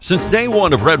Since day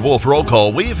one of Red Wolf Roll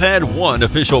Call, we've had one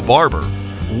official barber.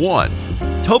 One.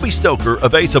 Toby Stoker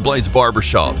of Ace of Blades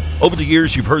Barbershop. Over the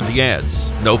years, you've heard the ads.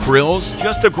 No frills,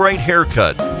 just a great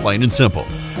haircut, plain and simple.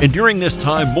 And during this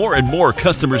time, more and more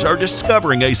customers are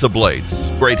discovering Ace of Blades.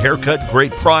 Great haircut,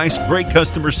 great price, great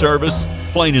customer service,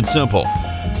 plain and simple.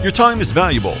 Your time is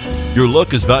valuable. Your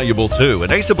look is valuable too,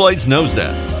 and Ace of Blades knows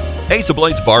that. Ace of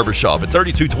Blades Barbershop at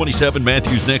 3227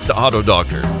 Matthews next to Auto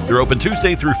Doctor. They're open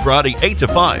Tuesday through Friday, 8 to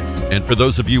 5. And for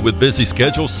those of you with busy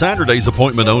schedules, Saturday's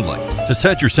appointment only. To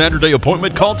set your Saturday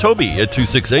appointment, call Toby at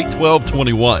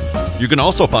 268-1221. You can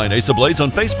also find Ace of Blades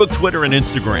on Facebook, Twitter, and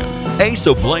Instagram. Ace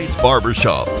of Blades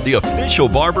Barbershop, the official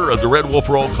barber of the Red Wolf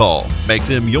Roll Call. Make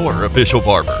them your official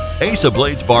barber. Ace of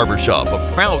Blades Barbershop, a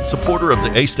proud supporter of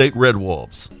the A-State Red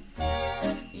Wolves.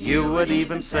 You would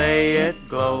even say it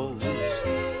glows.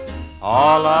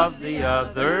 All of the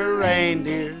other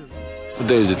reindeer. What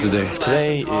day is it today?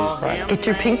 Today is Friday. Get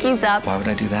your pinkies up. Why would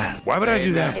I do that? Why would I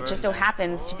do that? It just so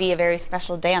happens to be a very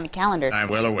special day on the calendar. I'm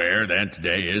well aware that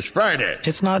today is Friday.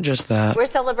 It's not just that. We're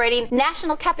celebrating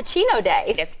National Cappuccino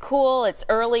Day. It's cool, it's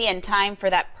early, and time for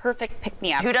that perfect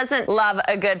pick-me-up. Who doesn't love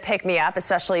a good pick-me-up,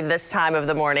 especially this time of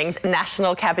the mornings?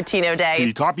 National Cappuccino Day. Can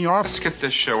you top me off? Let's get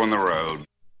this show on the road.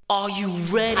 Are you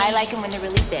ready? I like them when they're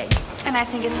really big. And I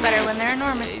think it's better when they're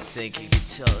enormous. They think you can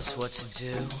tell us what to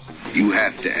do. You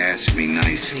have to ask me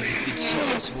nicely. Think you can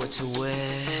tell us what to wear.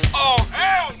 Oh,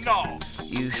 hell no!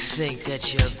 You think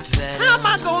that you're better. How am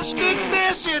I gonna stick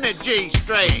this in a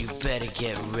G-string? You better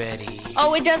get ready.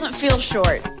 Oh, it doesn't feel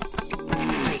short.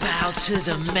 Bow to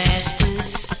the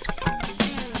masters.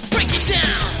 Break it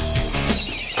down!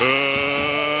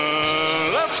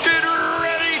 Let's get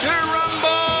ready to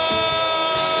rumble!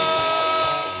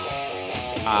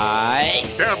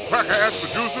 Damn cracker-ass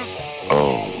producers.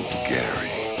 Oh, Gary.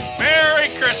 Merry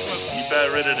Christmas! You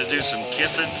about ready to do some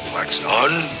kissing? Wax on,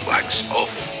 wax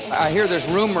off. I hear there's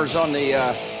rumors on the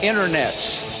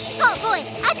internets. Oh, boy,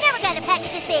 I've never gotten a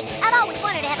package this big. I've always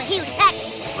wanted to have a huge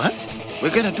package. What?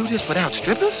 We're gonna do this without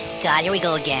strippers? God, here we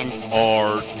go again.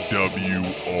 RWRC.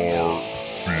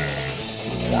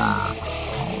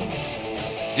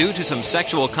 Due to some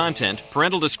sexual content,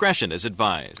 parental discretion is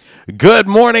advised. Good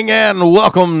morning and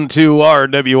welcome to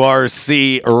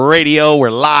RWRC Radio.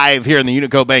 We're live here in the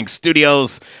Unico Bank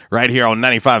studios right here on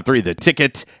 95.3 The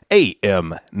Ticket,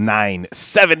 AM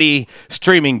 970,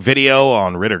 streaming video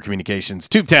on Ritter Communications,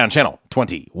 Tubetown Channel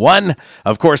 21.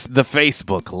 Of course, the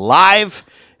Facebook Live.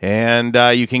 And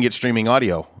you can get streaming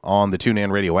audio on the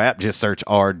TuneIn Radio app. Just search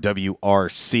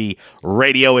RWRC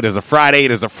Radio. It is a Friday.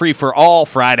 It is a free-for-all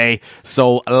Friday.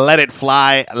 So let it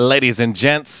fly, ladies and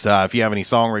gents. If you have any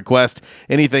song requests,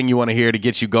 anything you want to hear to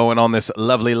get you going on this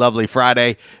lovely, lovely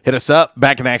Friday, hit us up.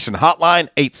 Back in Action Hotline,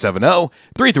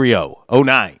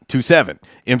 870-330-0927.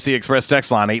 MC Express text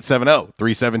line,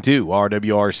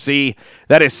 870-372-RWRC.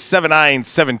 That is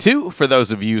 7972 for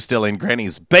those of you still in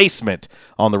Granny's basement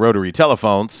on the rotary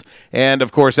telephones. And,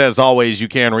 of course, as always, you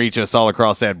can reach us all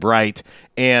across that bright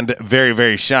and very,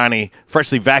 very shiny,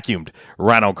 freshly vacuumed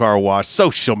Rhino Car Wash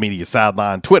social media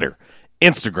sideline, Twitter,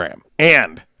 Instagram,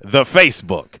 and the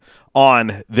Facebook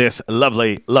on this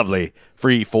lovely, lovely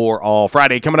free-for-all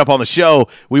Friday. Coming up on the show,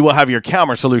 we will have your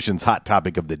Calmer Solutions hot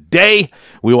topic of the day.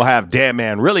 We will have Damn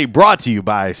Man Really, brought to you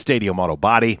by Stadium Auto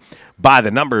Body. By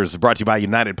the Numbers, brought to you by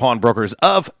United Pawnbrokers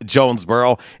of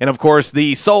Jonesboro. And, of course,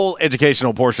 the sole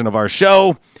educational portion of our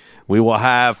show, we will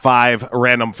have 5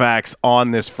 random facts on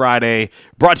this Friday,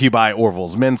 brought to you by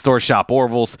Orville's Men's Store. Shop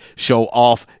Orville's, show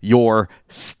off your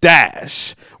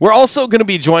stash. We're also going to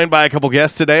be joined by a couple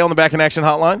guests today on the Back in Action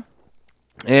Hotline,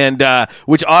 and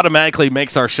which automatically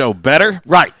makes our show better.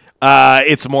 Right.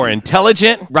 It's more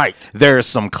intelligent. Right. There's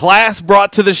some class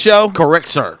brought to the show. Correct,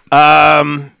 sir.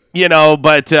 But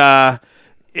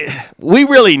we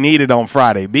really need it on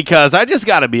Friday because I just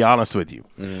got to be honest with you.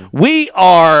 We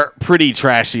are pretty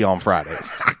trashy on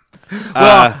Fridays.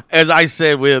 Well, as I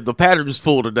said, the pattern's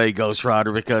full today, Ghost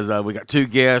Rider, because we got 2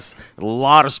 guests, a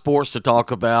lot of sports to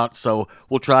talk about, so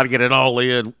we'll try to get it all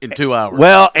in 2 hours.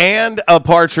 Well, and a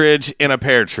partridge in a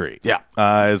pear tree. Yeah.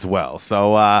 As well.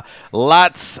 So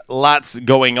lots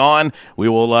going on. We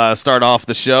will start off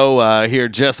the show here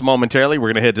just momentarily. We're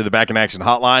going to head to the Back in Action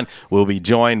Hotline. We'll be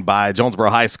joined by Jonesboro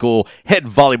High School head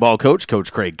volleyball coach,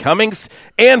 Coach Craig Cummings,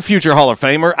 and future Hall of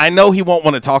Famer. I know he won't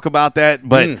want to talk about that,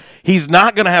 but he's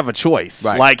not going to have a choice.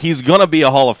 Right. Like, he's going to be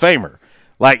a Hall of Famer.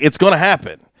 Like, it's going to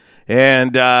happen.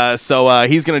 And so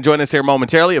he's going to join us here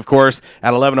momentarily, of course,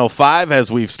 at 11:05,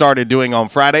 as we've started doing on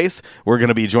Fridays. We're going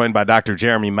to be joined by Dr.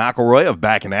 Jeremy McElroy of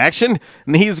Back in Action,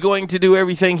 and he's going to do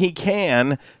everything he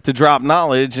can to drop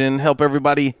knowledge and help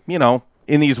everybody,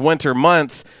 in these winter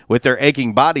months with their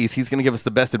aching bodies, he's going to give us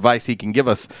the best advice he can give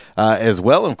us as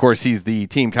well. And of course, he's the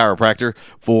team chiropractor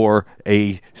for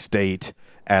A-State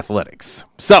Athletics.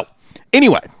 So,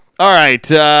 anyway, all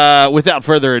right, without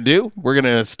further ado, we're going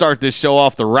to start this show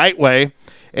off the right way.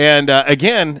 And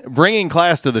again, bringing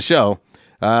class to the show.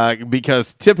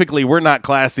 Because typically we're not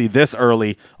classy this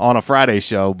early on a Friday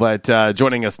show, but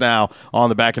joining us now on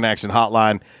the Back in Action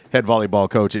hotline, head volleyball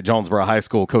coach at Jonesboro High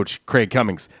School, Coach Craig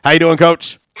Cummings. How you doing,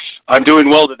 Coach? I'm doing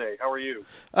well today. How are you?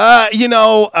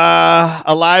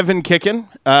 Alive and kicking,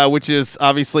 which is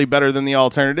obviously better than the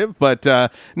alternative, but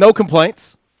no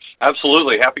complaints.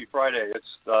 Absolutely. Happy Friday.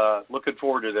 It's looking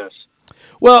forward to this.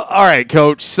 Well, all right,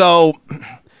 Coach. So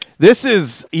this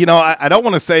is, I don't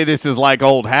want to say this is like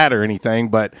old hat or anything,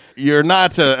 but you're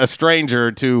not a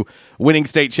stranger to winning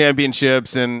state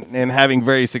championships and having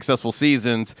very successful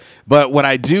seasons. But what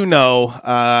I do know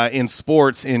in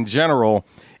sports in general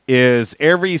is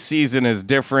every season is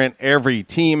different. Every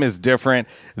team is different.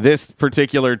 This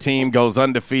particular team goes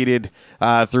undefeated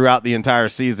throughout the entire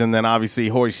season, then obviously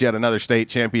hoist yet another state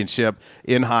championship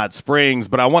in Hot Springs.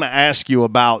 But I want to ask you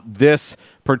about this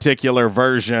particular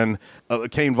version of a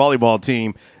Kane volleyball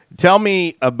team. Tell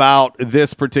me about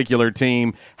this particular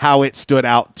team, how it stood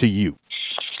out to you.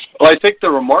 Well, I think the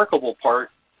remarkable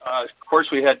part, of course,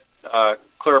 we had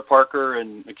Clara Parker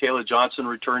and Michaela Johnson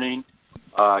returning.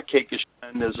 Kate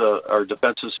Gashen is our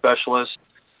defensive specialist.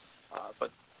 But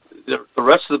the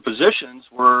rest of the positions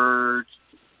were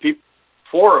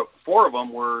four of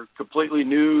them were completely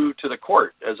new to the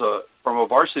court. From a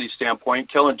varsity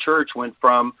standpoint, Kellen Church went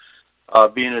from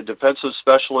being a defensive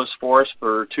specialist for us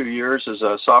for 2 years as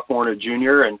a sophomore and a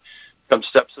junior, and come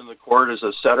steps in the court as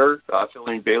a setter,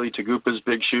 filling Bailey Tagupa's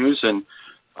big shoes, and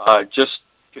just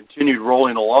continued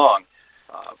rolling along.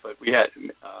 But we had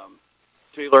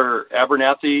Taylor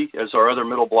Abernathy as our other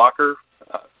middle blocker,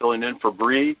 filling in for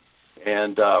Bree,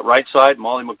 and right side,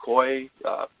 Molly McCoy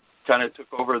kind of took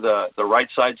over the right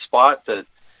side spot, that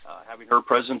having her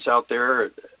presence out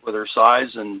there with her size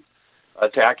and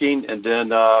attacking, and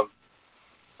then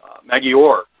Maggie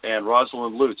Orr and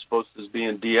Rosalind Lutz, both as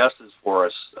being DSs for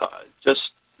us. Just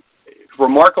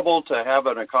remarkable to have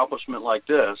an accomplishment like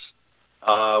this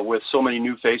with so many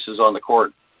new faces on the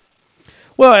court.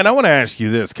 Well, and I want to ask you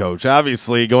this, Coach.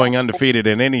 Obviously, going undefeated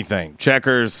in anything,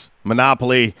 checkers,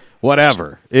 Monopoly,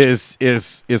 whatever, is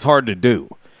hard to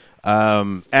do.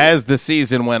 As the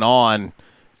season went on,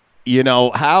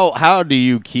 how do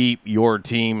you keep your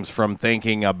teams from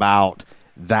thinking about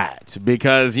that?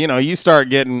 Because, you start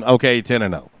getting,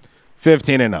 10-0,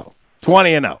 15-0,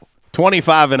 20-0,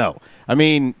 25-0. I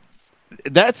mean,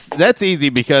 that's easy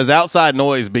because outside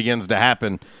noise begins to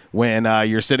happen when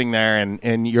you're sitting there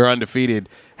and you're undefeated.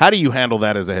 How do you handle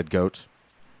that as a head coach?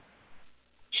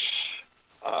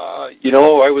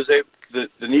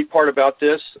 The neat part about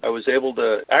this, I was able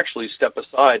to actually step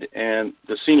aside, and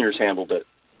the seniors handled it.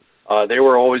 They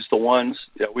were always the ones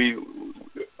that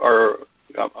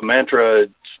a mantra,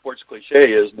 sports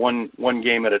cliche, is one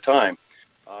game at a time.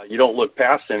 You don't look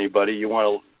past anybody. You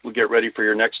want to get ready for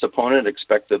your next opponent,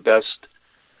 expect the best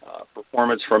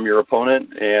performance from your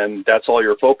opponent, and that's all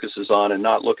your focus is on, and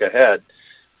not look ahead.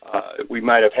 We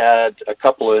might have had a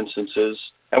couple of instances,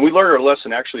 and we learned our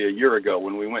lesson actually a year ago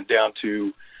when we went down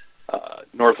to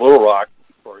North Little Rock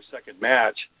for our second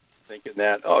match, thinking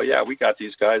that, we got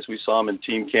these guys. We saw them in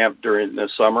team camp during the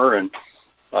summer and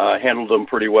handled them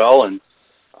pretty well, and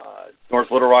North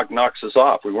Little Rock knocks us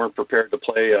off. We weren't prepared to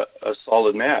play a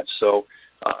solid match. So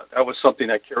that was something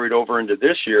that carried over into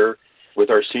this year with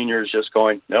our seniors just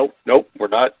going, nope, we're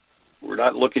not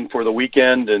looking for the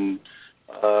weekend and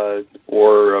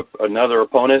or another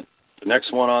opponent. The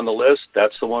next one on the list,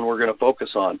 that's the one we're going to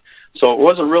focus on. So it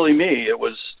wasn't really me. It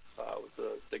was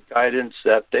the guidance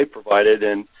that they provided,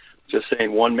 and just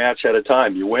saying one match at a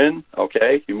time. You win,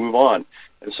 okay, you move on.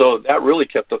 And so that really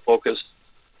kept the focus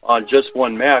on just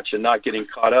one match and not getting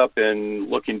caught up in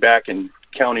looking back and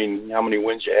counting how many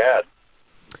wins you had.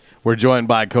 We're joined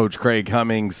by Coach Craig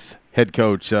Cummings, head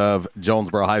coach of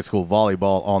Jonesboro High School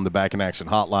volleyball, on the Back in Action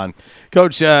hotline.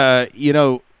 Coach,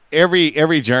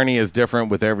 every journey is different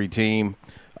with every team.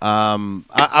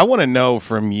 I want to know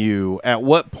from you, at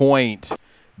what point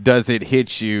does it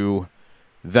hit you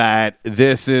that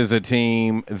this is a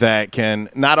team that can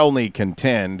not only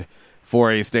contend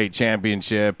for a state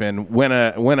championship and win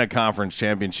a conference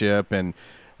championship,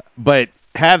 but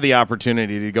have the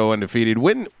opportunity to go undefeated?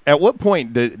 At what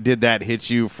point did that hit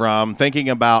you, from thinking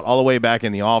about all the way back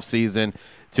in the off season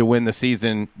to when the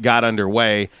season got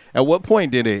underway? At what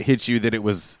point did it hit you that it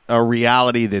was a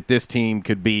reality that this team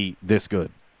could be this good?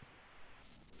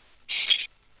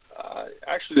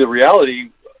 actually, the reality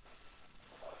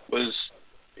was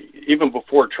even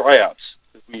before tryouts.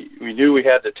 We knew we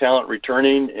had the talent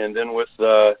returning, and then with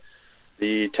the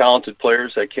talented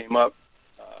players that came up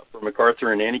for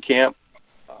MacArthur and Annie Camp,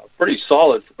 pretty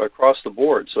solid across the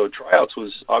board. So tryouts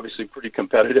was obviously pretty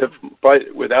competitive.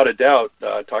 But without a doubt,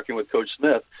 talking with Coach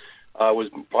Smith, was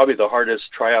probably the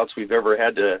hardest tryouts we've ever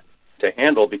had to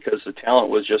handle because the talent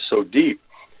was just so deep.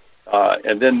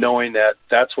 And then knowing that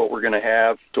that's what we're going to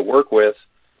have to work with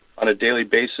on a daily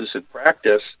basis in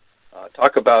practice,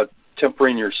 talk about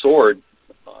tempering your sword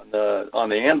on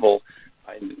the anvil.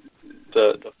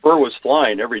 The fur was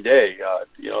flying every day.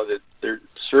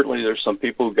 There's some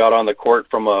people who got on the court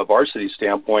from a varsity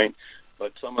standpoint,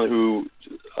 but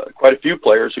quite a few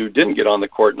players who didn't get on the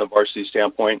court in a varsity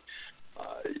standpoint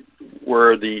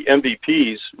were the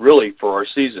MVPs really for our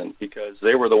season because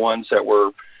they were the ones that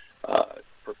were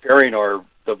preparing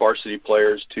the varsity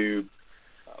players to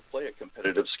play a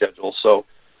competitive schedule. So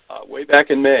way back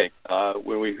in May,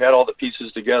 when we had all the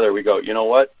pieces together, we go, you know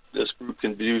what, this group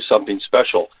can do something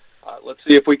special. Let's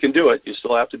see if we can do it. You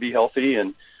still have to be healthy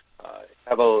and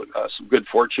have some good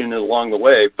fortune along the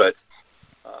way, but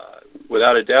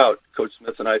without a doubt, Coach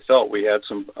Smith and I felt we had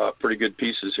some pretty good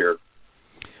pieces here.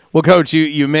 Well, Coach,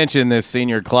 you mentioned this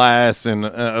senior class, and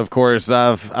of course,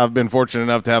 I've been fortunate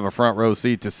enough to have a front row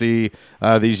seat to see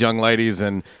these young ladies,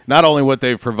 and not only what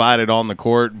they've provided on the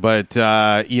court, but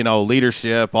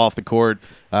leadership off the court,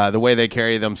 the way they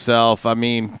carry themselves. I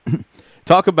mean,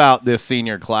 talk about this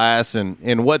senior class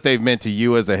and what they've meant to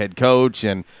you as a head coach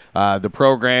and the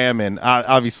program, and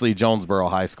obviously Jonesboro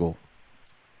High School.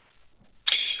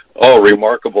 Oh,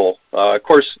 remarkable! Of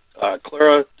course,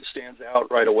 Clara stands out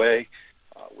right away.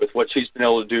 With what she's been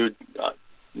able to do,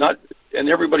 and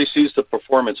everybody sees the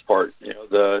performance part,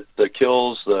 the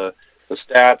kills, the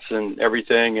stats, and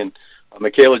everything. And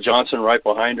Michaela Johnson right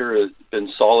behind her has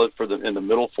been solid in the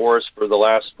middle for us for the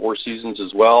last 4 seasons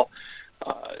as well.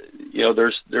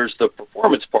 There's the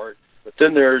performance part, but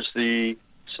then there's the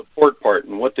support part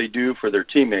and what they do for their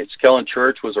teammates. Kellen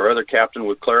Church was our other captain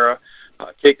with Clara.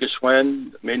 Kate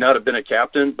Geschwen may not have been a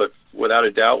captain, but without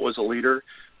a doubt was a leader.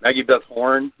 Maggie Beth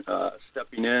Horn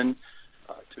stepping in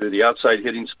to the outside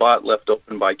hitting spot left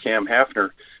open by Cam Hafner.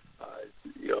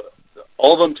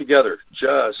 All of them together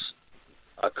just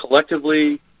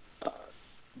collectively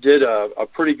did a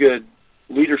pretty good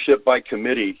leadership by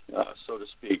committee, so to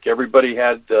speak. Everybody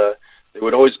they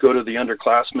would always go to the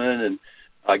underclassmen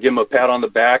and give them a pat on the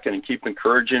back and keep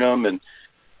encouraging them. And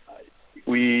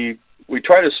we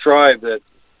try to strive that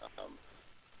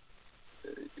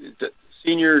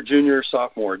senior, junior,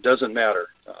 sophomore, doesn't matter.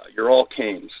 You're all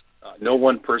Canes. No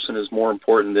one person is more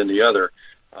important than the other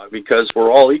because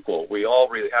we're all equal. We all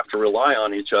really have to rely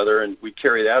on each other, and we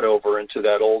carry that over into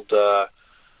that old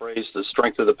phrase, the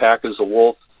strength of the pack is the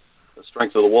wolf, the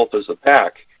strength of the wolf is the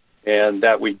pack, and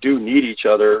that we do need each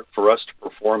other for us to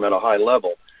perform at a high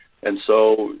level. And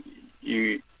so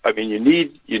you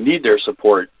need their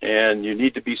support, and you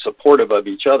need to be supportive of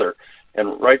each other.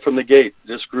 And right from the gate,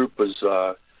 this group was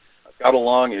got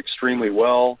along extremely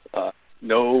well.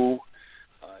 No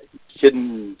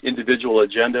hidden individual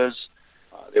agendas.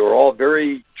 They were all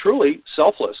very, truly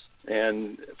selfless.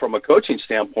 And from a coaching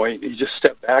standpoint, you just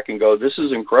step back and go, this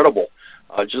is incredible.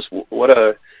 Just what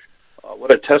a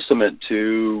testament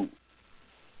to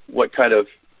what kind of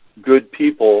good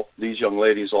people these young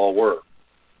ladies all were.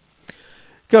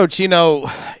 Coach,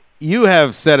 you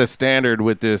have set a standard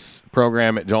with this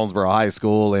program at Jonesboro High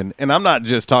School, and I'm not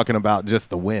just talking about just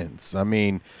the wins. I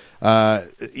mean,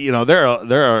 there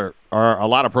are a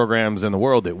lot of programs in the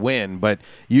world that win, but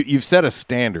you've set a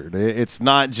standard. It's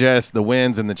not just the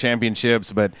wins and the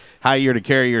championships, but how you're to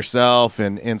carry yourself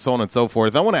and so on and so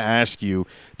forth. I want to ask you,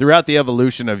 throughout the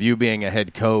evolution of you being a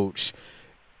head coach,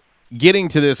 getting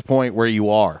to this point where you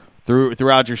are,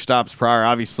 throughout your stops prior,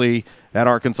 obviously at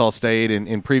Arkansas State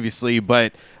and previously,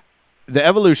 but the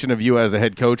evolution of you as a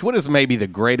head coach, what is maybe the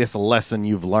greatest lesson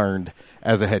you've learned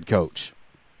as a head coach?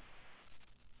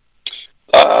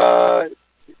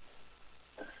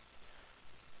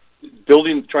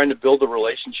 Trying to build a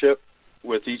relationship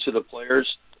with each of the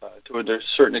players to a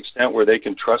certain extent where they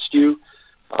can trust you,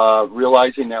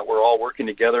 realizing that we're all working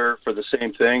together for the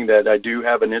same thing, that I do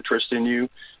have an interest in you,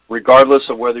 regardless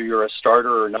of whether you're a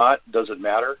starter or not, doesn't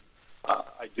matter.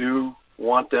 I do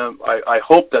want them, I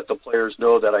hope that the players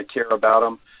know that I care about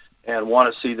them and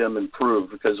want to see them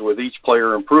improve, because with each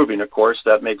player improving, of course,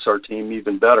 that makes our team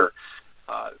even better.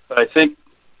 But I think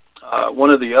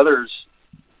one of the other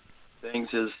things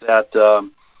is that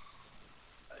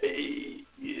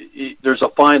there's a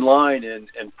fine line in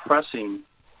pressing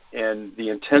and the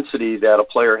intensity that a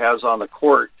player has on the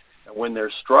court And when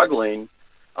they're struggling,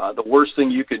 the worst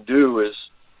thing you could do is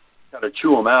kind of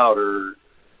chew them out or,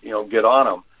 get on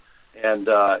them. And,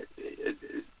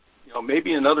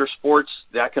 maybe in other sports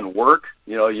that can work.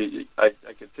 I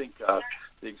could think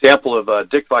the example of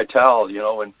Dick Vitale,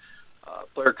 when a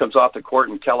player comes off the court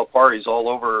and Calipari's all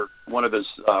over one of his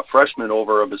freshmen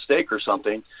over a mistake or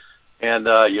something. And,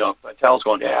 Vitale's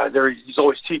going, he's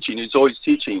always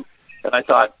teaching. And I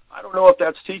thought, I don't know if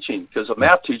that's teaching, because a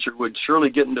math teacher would surely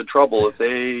get into trouble if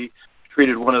they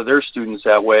treated one of their students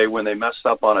that way when they messed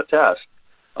up on a test.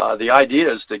 The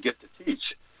idea is to get to teach.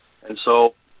 And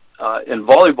so in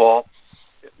volleyball,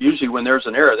 usually when there's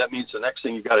an error, that means the next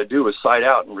thing you got to do is side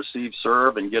out and receive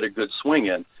serve and get a good swing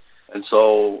in. And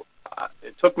so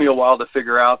it took me a while to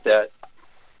figure out that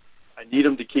I need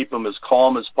them to keep them as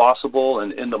calm as possible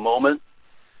and in the moment.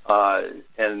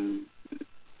 And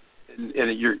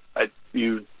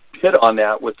you hit on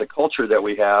that with the culture that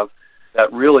we have.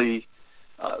 That really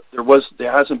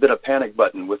there hasn't been a panic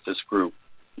button with this group.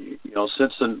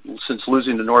 Since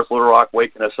losing to North Little Rock,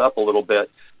 waking us up a little bit.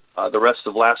 The rest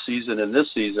of last season and this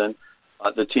season,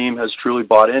 the team has truly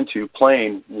bought into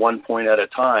playing 1 point at a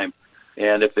time.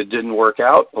 And if it didn't work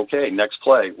out, okay, next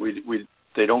play.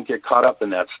 They don't get caught up in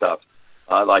that stuff.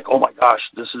 Like, oh my gosh,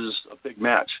 this is a big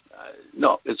match.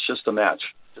 No, it's just a match.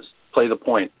 Just play the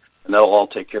point, and that'll all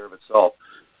take care of itself.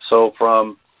 So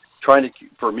from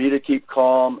for me to keep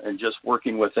calm and just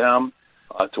working with them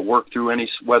to work through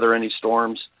any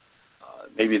storms,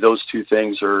 maybe those two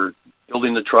things are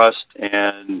building the trust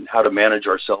and how to manage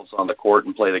ourselves on the court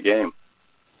and play the game.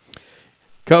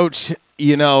 Coach,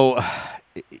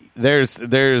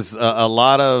 there's a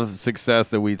lot of success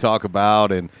that we talk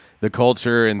about and the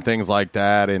culture and things like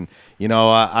that. And,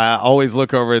 I always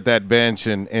look over at that bench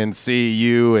and see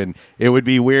you, and it would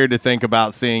be weird to think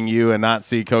about seeing you and not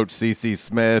see Coach C.C.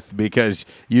 Smith, because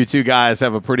you two guys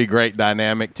have a pretty great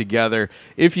dynamic together.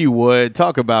 If you would,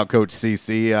 talk about Coach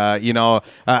C.C.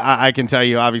 I can tell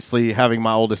you, obviously, having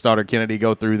my oldest daughter, Kennedy,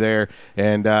 go through there,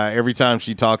 and every time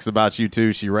she talks about you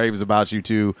two, she raves about you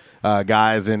two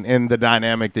guys and the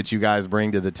dynamic that you guys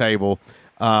bring to the table.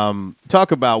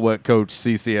 Talk about what Coach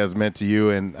C.C. has meant to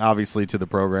you and obviously to the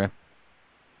program.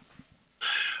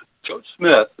 Coach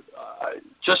Smith,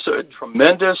 just a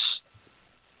tremendous,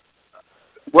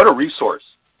 what a resource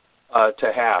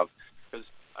to have, because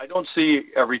I don't see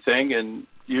everything, and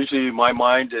usually my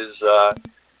mind is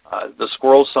the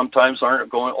squirrels sometimes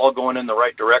aren't all going in the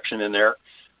right direction in there.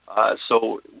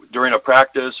 So during a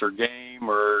practice or game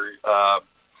or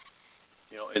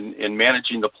in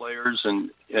managing the players and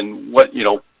what,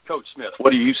 Coach Smith, what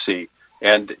do you see?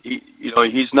 And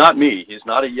he's not me. He's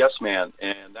not a yes man,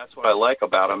 and that's what I like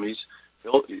about him. He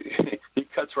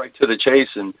cuts right to the chase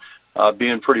and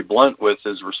being pretty blunt with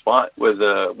his response, with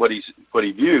what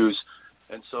he views.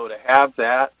 And so to have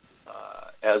that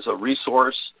as a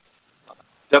resource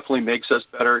definitely makes us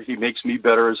better. He makes me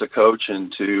better as a coach,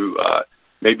 and to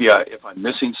maybe if I'm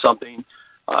missing something.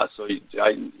 So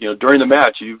during the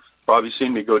match, you've probably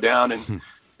seen me go down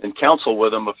and counsel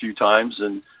with him a few times,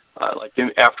 and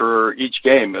after each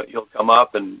game, he'll come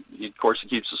up and of course he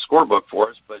keeps the scorebook for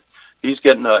us, but he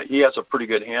has a pretty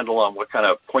good handle on what kind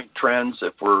of point trends.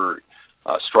 If we're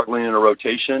struggling in a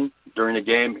rotation during a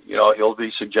game, he'll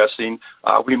be suggesting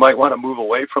we might want to move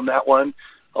away from that one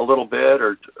a little bit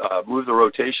or move the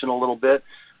rotation a little bit.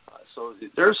 So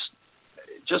there's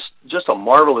just a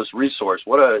marvelous resource.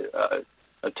 What a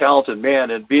talented man,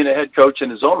 and being a head coach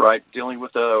in his own right, dealing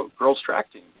with a girls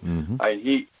track team.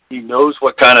 Mm-hmm. He knows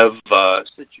what kind of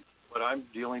what I'm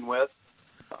dealing with,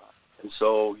 and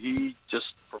so he just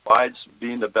provides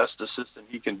being the best assistant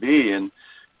he can be. And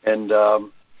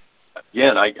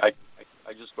again, I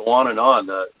just go on and on.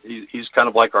 He's kind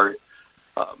of like our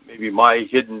maybe my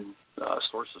hidden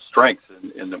source of strength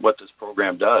in what this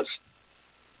program does.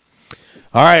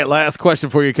 All right, last question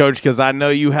for you, Coach, because I know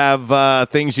you have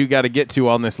things you got to get to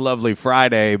on this lovely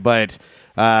Friday. But,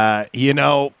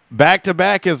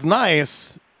 back-to-back is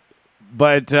nice,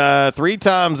 but 3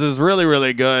 times is really,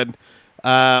 really good.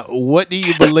 What do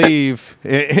you believe?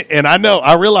 And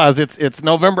I realize it's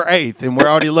November 8th, and we're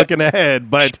already looking ahead,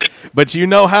 but you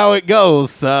know how it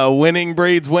goes. Winning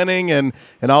breeds winning, and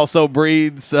also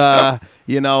breeds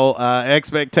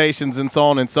expectations and so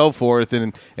on and so forth.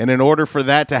 And in order for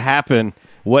that to happen,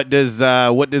 what does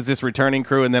this returning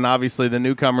crew, and then obviously the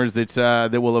newcomers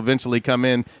that will eventually come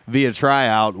in via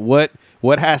tryout,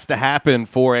 what has to happen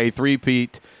for a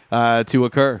three-peat to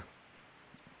occur?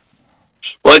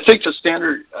 Well, I think the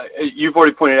standard, you've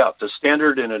already pointed out, the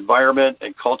standard in environment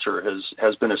and culture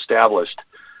has been established,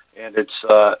 and it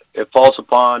falls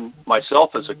upon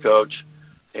myself as a coach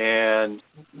and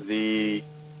the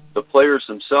the players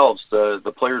themselves,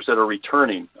 the players that are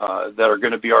returning, that are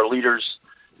going to be our leaders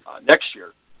next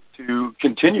year, to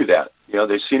continue that.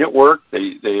 They've seen it work.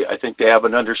 I think they have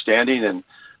an understanding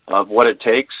of what it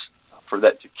takes for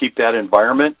that, to keep that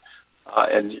environment,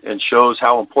 and shows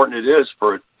how important it is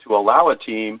to allow a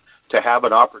team to have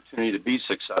an opportunity to be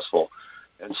successful.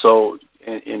 And so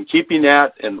in keeping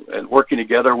that and working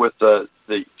together with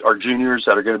our juniors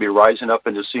that are going to be rising up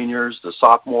into seniors, the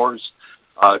sophomores,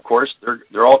 of course,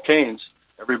 they're all Canes.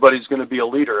 Everybody's going to be a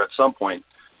leader at some point.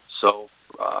 So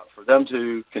for them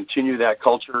to continue that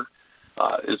culture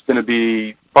is going to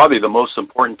be probably the most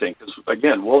important thing. Because,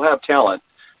 again, we'll have talent,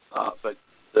 but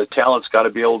the talent's got to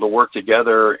be able to work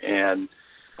together and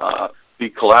be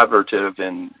collaborative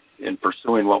in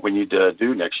pursuing what we need to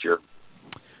do next year.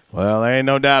 Well, there ain't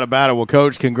no doubt about it. Well,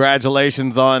 Coach,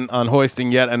 congratulations on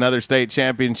hoisting yet another state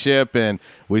championship, and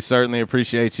we certainly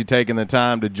appreciate you taking the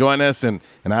time to join us, and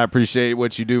I appreciate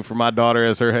what you do for my daughter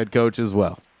as her head coach as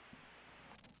well.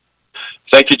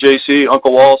 Thank you, JC.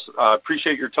 Uncle Walls,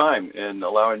 appreciate your time and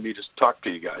allowing me to talk to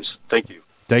you guys. Thank you.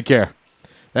 Take care.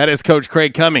 That is Coach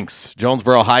Craig Cummings,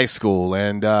 Jonesboro High School,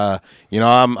 and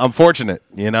I'm fortunate.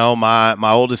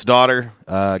 My oldest daughter,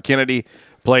 Kennedy,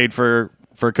 played for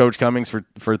Coach Cummings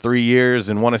for 3 years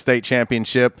and won a state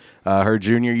championship her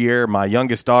junior year. My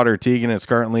youngest daughter, Tegan, is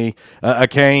currently a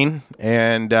Cane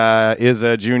and is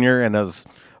a junior and has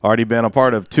already been a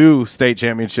part of 2 state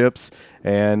championships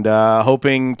and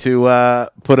hoping to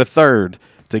put a third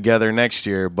together next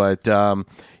year. But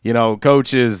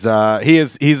Coach is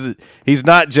he's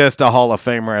not just a Hall of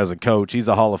Famer as a coach; he's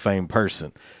a Hall of Fame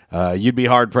person. You'd be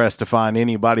hard pressed to find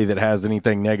anybody that has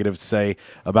anything negative to say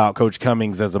about Coach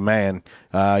Cummings as a man.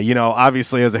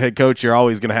 Obviously as a head coach, you're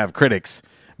always going to have critics,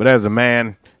 but as a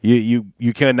man,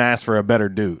 you couldn't ask for a better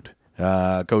dude.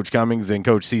 Coach Cummings and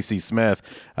Coach C.C. Smith,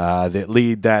 that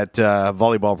lead that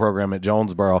volleyball program at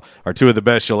Jonesboro, are 2 of the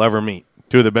best you'll ever meet.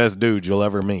 2 of the best dudes you'll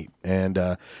ever meet. And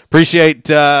appreciate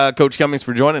Coach Cummings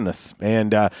for joining us.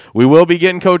 And we will be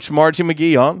getting Coach Margie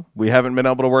McGee on. We haven't been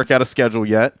able to work out a schedule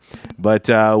yet, but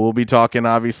we'll be talking,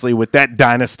 obviously, with that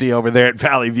dynasty over there at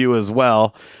Valley View as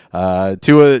well.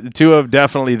 Two of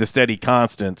definitely the steady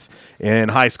constants in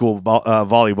high school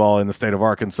volleyball in the state of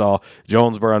Arkansas,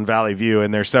 Jonesboro and Valley View,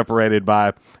 and they're separated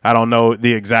by, I don't know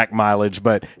the exact mileage,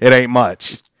 but it ain't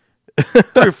much.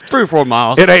 3 or 4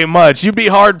 miles. It ain't much. You'd be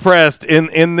hard-pressed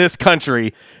in this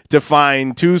country to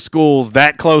find 2 schools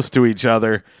that close to each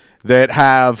other that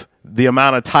have the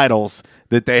amount of titles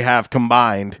that they have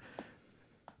combined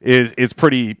is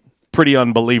pretty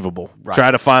unbelievable. Right. Try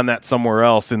to find that somewhere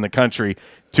else in the country.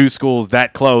 2 schools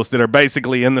that close that are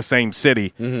basically in the same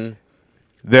city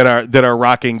that are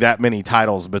rocking that many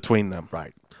titles between them.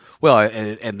 Right. Well,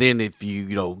 and then if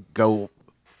you go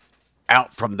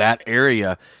out from that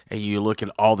area and you look at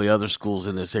all the other schools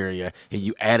in this area and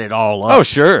you add it all up. Oh,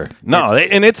 sure. No,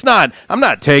 and it's not – I'm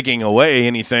not taking away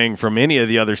anything from any of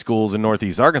the other schools in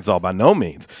Northeast Arkansas by no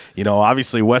means.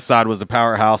 Obviously Westside was a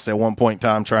powerhouse at one point in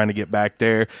time trying to get back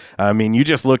there. I mean, you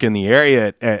just look in the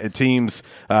area at teams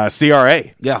CRA.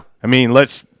 Yeah. I mean,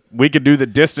 we could do the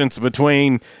distance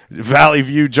between Valley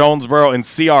View, Jonesboro, and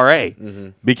CRA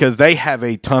because they have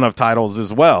a ton of titles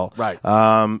as well. Right.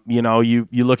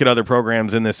 You look at other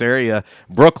programs in this area.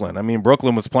 Brooklyn. I mean,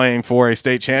 Brooklyn was playing for a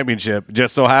state championship.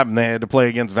 Just so happened they had to play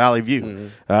against Valley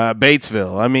View.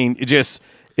 Batesville. I mean,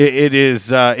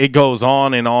 it goes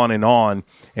on and on and on.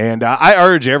 And I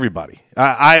urge everybody.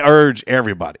 I urge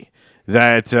everybody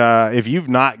that if you've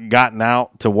not gotten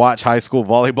out to watch high school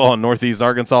volleyball in Northeast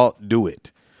Arkansas, do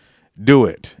it. Do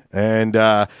it. And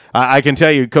I can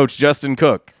tell you, Coach Justin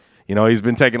Cook, he's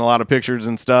been taking a lot of pictures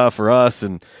and stuff for us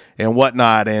and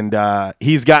whatnot, and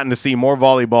he's gotten to see more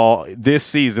volleyball this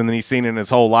season than he's seen in his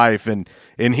whole life, and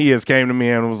he has came to me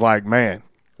and was like, man,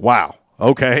 wow,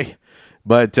 okay.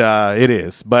 But it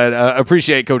is. But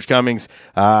appreciate Coach Cummings.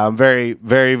 I'm very,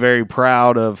 very, very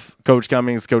proud of Coach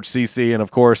Cummings, Coach CC, and, of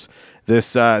course,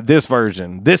 this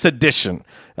edition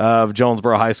of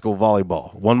Jonesboro High School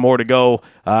volleyball. One more to go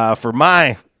for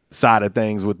my side of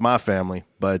things with my family.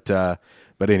 But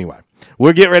anyway,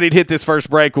 we'll get ready to hit this first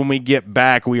break. When we get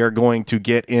back, we are going to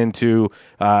get into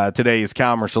today's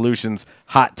Calmer Solutions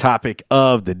hot topic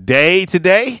of the day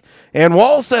today. And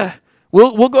Walls,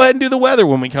 we'll go ahead and do the weather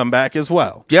when we come back as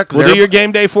well. Yeah, we'll do your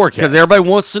game day forecast. Because everybody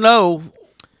wants to know,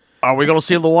 are we going to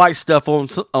see the white stuff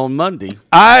on Monday?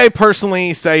 I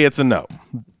personally say it's a no.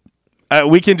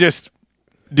 We can just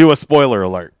do a spoiler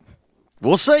alert.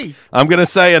 We'll see. I'm going to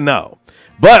say a no.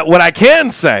 But what I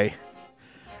can say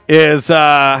is,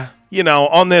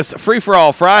 on this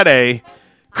Free-for-All Friday,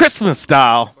 Christmas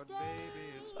style,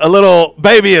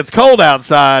 baby, it's cold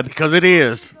outside. Because it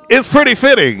is. It's pretty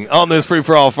fitting on this Free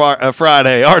For All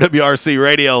Friday. RWRC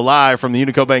Radio live from the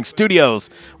Unico Bank Studios.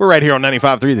 We're right here on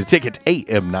 95.3 The Ticket,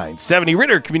 AM 970.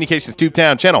 Ritter Communications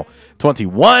Tubetown, Channel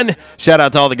 21. Shout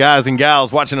out to all the guys and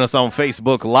gals watching us on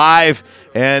Facebook Live.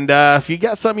 And if you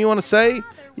got something you want to say,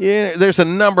 yeah, there's a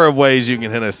number of ways you can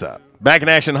hit us up. Back in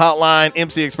Action Hotline,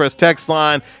 MC Express text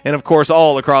line, and, of course,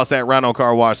 all across that Rhino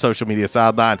Car Wash social media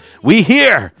sideline. We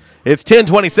here. It's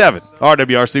 1027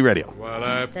 RWRC Radio.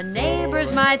 The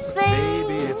neighbors might think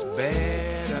maybe it's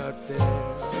bad out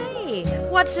there. Say,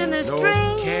 what's in this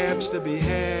drink? Cabs to be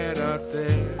had out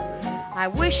there. I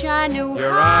wish I knew Your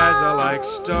how eyes are like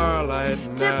starlight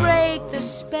now. to break the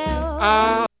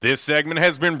spell. This segment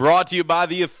has been brought to you by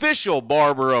the official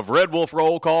barber of Red Wolf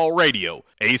Roll Call Radio,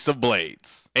 Ace of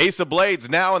Blades. Ace of Blades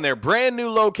now in their brand new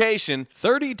location,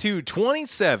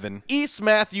 3227 East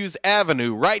Matthews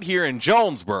Avenue, right here in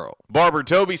Jonesboro. Barber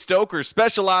Toby Stoker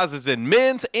specializes in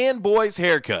men's and boys'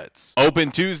 haircuts. Open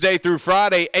Tuesday through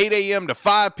Friday, 8 a.m. to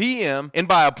 5 p.m., and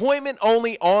by appointment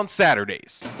only on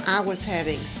Saturdays. I was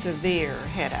having severe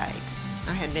headaches.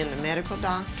 I had been to medical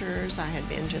doctors. I had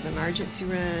been to the emergency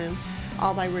room.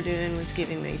 All they were doing was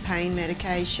giving me pain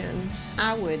medication.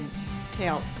 I would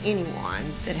tell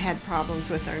anyone that had problems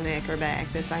with their neck or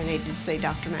back that they needed to see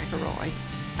Dr. McElroy.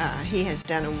 He has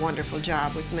done a wonderful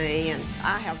job with me, and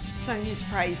I have sung his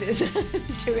praises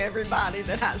to everybody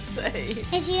that I see.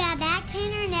 If you have back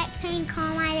pain or neck pain,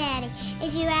 call my daddy.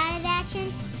 If you're out of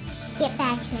action, get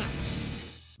back now.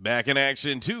 Back in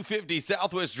action, 250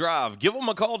 Southwest Drive. Give them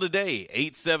a call today,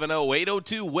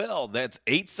 870-802-WELL. That's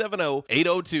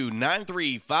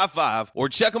 870-802-9355. Or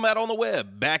check them out on the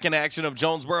web,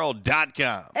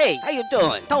 backinactionofjonesboro.com. Hey, how you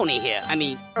doing? Tony here.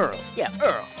 Earl. Yeah,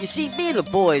 Earl. You see, me and the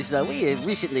boys, we have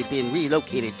recently been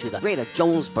relocated to the greater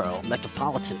Jonesboro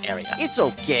metropolitan area. It's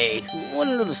okay.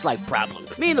 One little slight problem.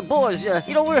 Me and the boys,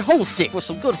 we're homesick for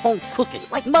some good home cooking,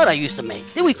 like Mother used to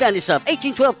make. Then we found this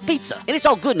 1812 pizza, and it's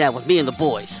all good now with me and the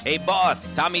boys. Hey,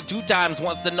 boss, Tommy 2 Times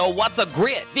wants to know what's a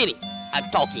grit. Vinny, I'm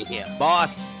talking here.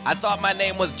 Boss, I thought my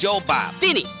name was Joe Bob.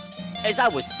 Vinny, as I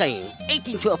was saying,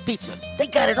 1812 Pizza, they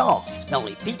got it all. Not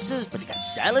only pizzas, but they got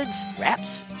salads,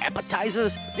 wraps,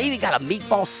 appetizers. They even got a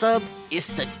meatball sub. It's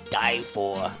to die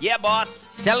for. Yeah, boss.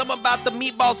 Tell them about the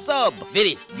meatball sub.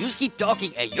 Vinny, you just keep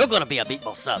talking and you're gonna be a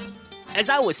meatball sub. As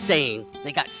I was saying,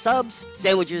 they got subs,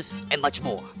 sandwiches, and much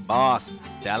more. Boss,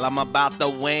 tell them about the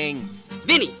wings.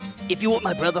 Vinny, if you want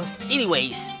my brother,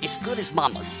 anyways, it's good as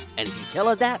mama's. And if you tell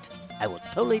her that, I will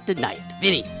totally deny it.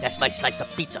 Vinny, that's my slice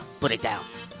of pizza. Put it down.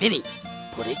 Vinny,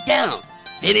 put it down.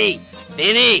 Vinny!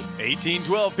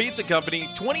 1812 Pizza Company,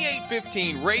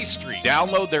 2815 Ray Street.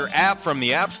 Download their app from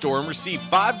the App Store and receive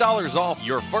 $5 off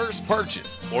your first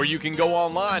purchase. Or you can go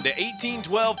online to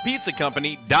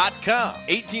 1812pizzacompany.com.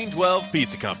 1812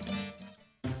 Pizza Company.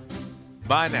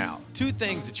 By now, 2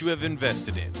 things that you have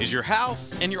invested in is your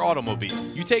house and your automobile.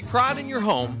 You take pride in your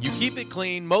home, you keep it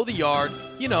clean, mow the yard,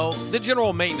 the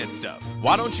general maintenance stuff.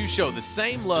 Why don't you show the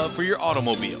same love for your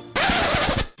automobile?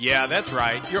 Yeah, that's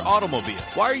right, your automobile.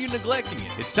 Why are you neglecting it?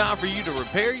 It's time for you to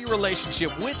repair your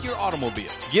relationship with your automobile.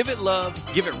 Give it love,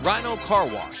 give it Rhino Car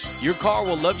Wash. Your car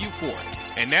will love you for it.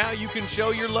 And now you can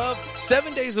show your love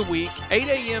 7 days a week, 8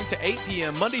 a.m. to 8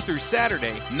 p.m. Monday through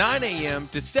Saturday, 9 a.m.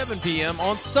 to 7 p.m.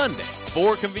 on Sunday.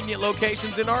 4 convenient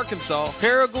locations in Arkansas,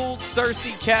 Paragould,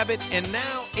 Searcy, Cabot, and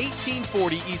now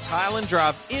 1840 East Highland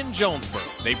Drive in Jonesboro.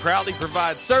 They proudly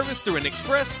provide service through an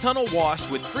express tunnel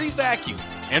wash with free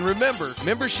vacuums. And remember,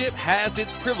 membership has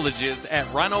its privileges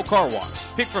at Rhino Car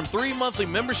Wash. Pick from 3 monthly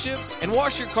memberships and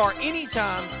wash your car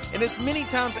anytime and as many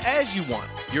times as you want.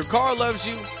 Your car loves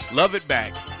you, love it back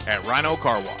at Rhino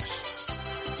Car Wash.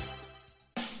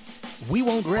 We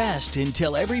won't rest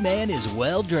until every man is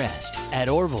well dressed. At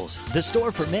Orville's, the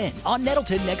store for men, on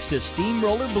Nettleton next to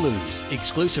Steamroller Blues.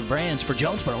 Exclusive brands for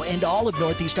Jonesboro and all of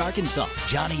Northeast Arkansas.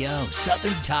 Johnny O,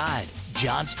 Southern Tide,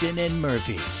 Johnston and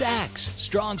Murphy, Saks,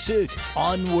 Strong Suit,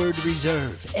 Onward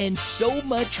Reserve, and so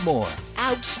much more.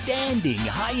 Outstanding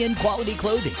high-end quality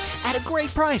clothing at a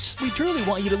great price. We truly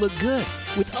want you to look good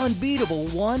with unbeatable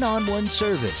one-on-one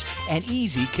service and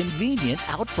easy, convenient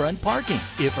out-front parking.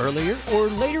 If earlier or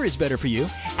later is better for you,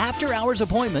 after-hours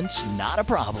appointments, not a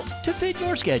problem. To fit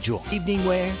your schedule, evening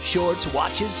wear, shorts,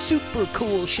 watches, super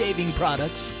cool shaving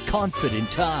products,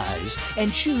 confident ties,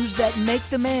 and shoes that make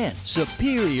the man.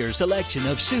 Superior selection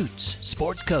of suits,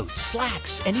 sports coats,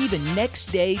 slacks, and even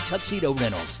next-day tuxedo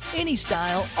rentals. Any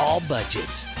style, all budgets.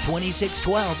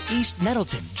 2612 East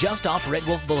Nettleton, just off Red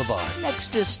Wolf Boulevard,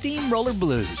 next to Steamroller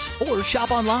Blues. Or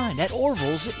shop online at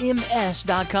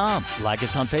orvillesms.com. Like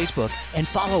us on Facebook and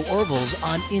follow Orville's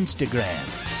on Instagram.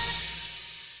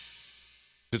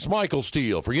 It's Michael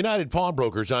Steele for United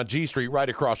Pawnbrokers on G Street right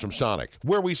across from Sonic,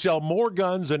 where we sell more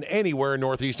guns than anywhere in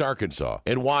Northeast Arkansas.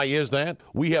 And why is that?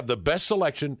 We have the best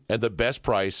selection and the best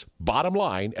price, bottom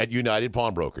line, at United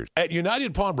Pawnbrokers. At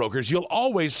United Pawnbrokers, you'll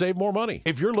always save more money.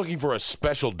 If you're looking for a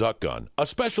special duck gun, a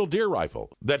special deer rifle,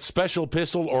 that special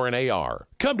pistol, or an AR,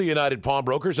 come to United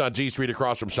Pawnbrokers on G Street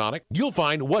across from Sonic. You'll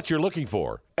find what you're looking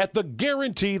for at the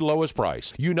guaranteed lowest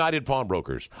price. United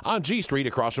Pawnbrokers on G Street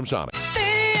across from Sonic.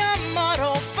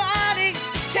 Auto Body,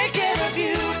 take care of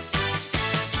you.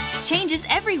 Changes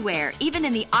everywhere, even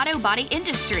in the auto body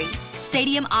industry.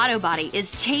 Stadium Auto Body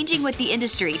is changing with the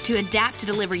industry to adapt to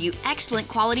deliver you excellent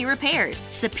quality repairs,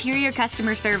 superior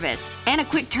customer service, and a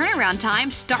quick turnaround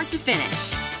time start to finish.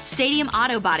 Stadium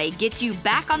Auto Body gets you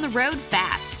back on the road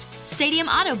fast. Stadium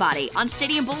Auto Body on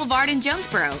Stadium Boulevard in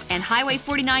Jonesboro and Highway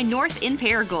 49 North in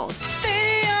Paragould.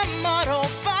 Stadium Auto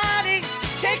Body,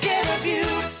 take care of you.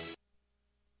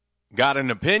 Got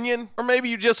an opinion? Or maybe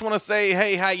you just want to say,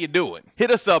 hey, how you doing? Hit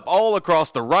us up all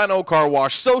across the Rhino Car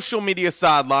Wash social media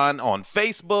sideline on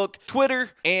Facebook, Twitter,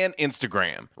 and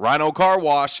Instagram. Rhino Car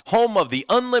Wash, home of the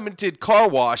unlimited car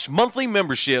wash monthly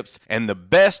memberships and the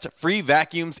best free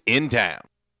vacuums in town.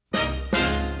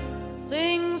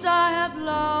 Things I have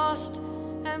lost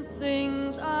and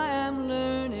things I am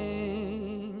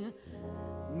learning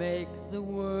make the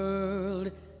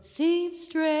world seem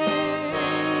strange.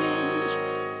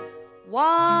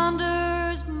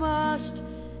 Wanderers must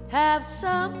have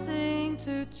something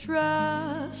to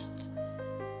trust.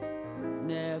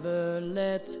 Never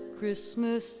let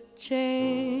Christmas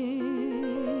change.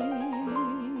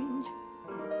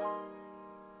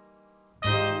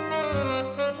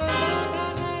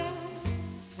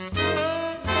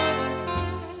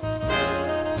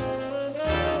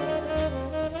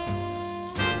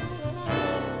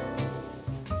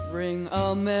 Ring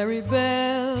a merry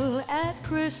bell at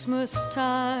Christmas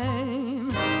time.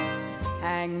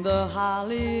 Hang the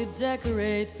holly,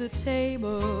 decorate the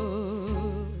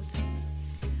tables.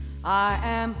 I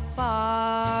am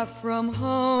far from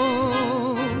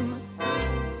home.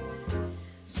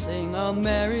 Sing a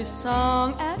merry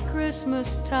song at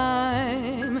Christmas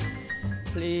time.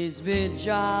 Please be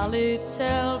jolly,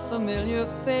 tell familiar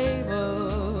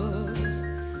fables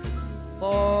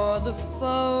for the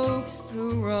folks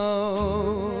who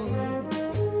roam.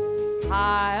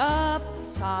 Tie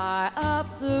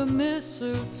up the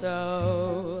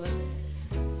mistletoe,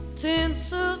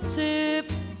 tinsel tip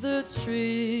the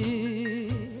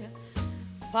tree,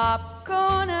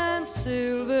 popcorn and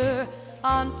silver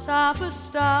on top a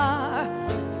star,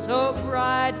 so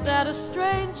bright that a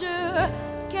stranger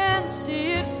can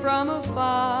see it from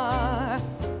afar.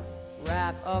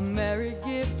 Wrap a merry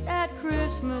gift at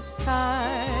Christmas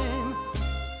time.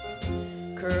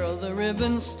 Curl the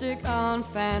ribbon, stick on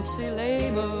fancy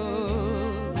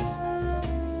labels.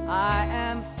 I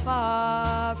am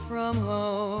far from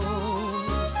home.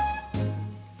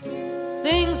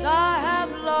 Things I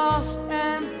have lost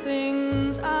and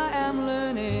things I am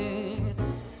learning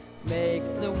make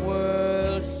the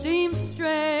world seem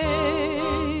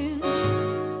strange.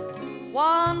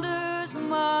 Wanderers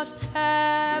must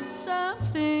have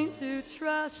something to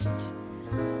trust.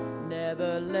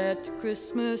 Never let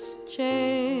Christmas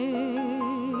change.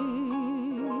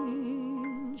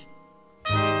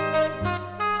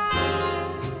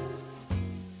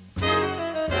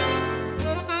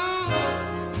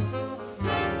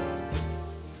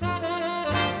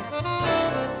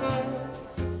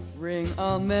 Ring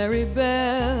a merry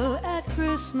bell at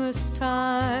Christmas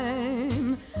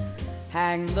time.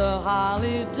 Hang the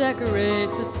holly, decorate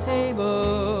the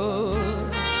table.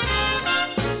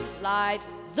 Light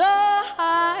the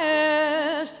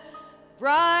highest,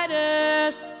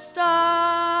 brightest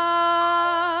star.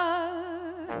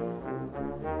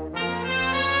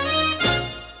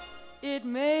 It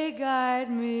may guide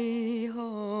me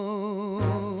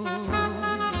home.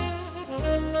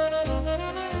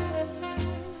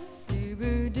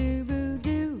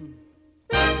 Do-boo-do-boo-do.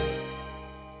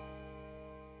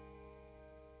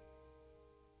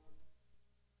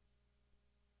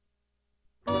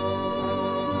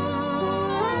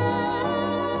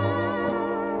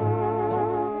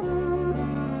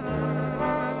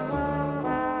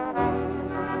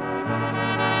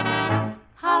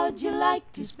 How'd you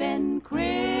like to spend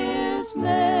Christmas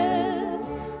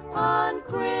on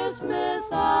Christmas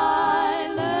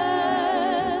Island?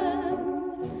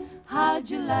 How'd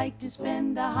you like to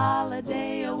spend a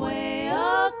holiday away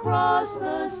across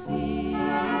the sea?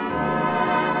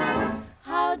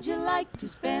 How'd you like to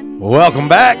spend... Welcome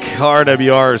back,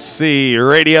 RWRC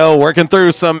Radio, working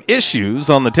through some issues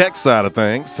on the tech side of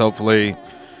things. Hopefully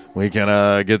we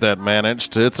can get that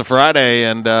managed. It's a Friday,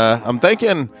 and I'm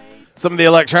thinking some of the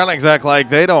electronics act like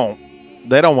they don't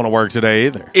want to work today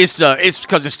either. It's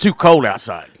because it's too cold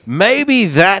outside. Maybe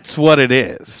that's what it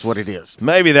is. That's what it is.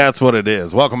 Maybe that's what it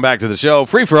is. Welcome back to the show.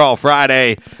 Free for All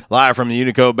Friday, live from the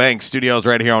Unico Bank Studios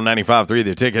right here on 95.3,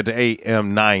 the ticket to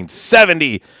AM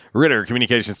 970, Ritter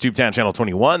Communications Tubetown Channel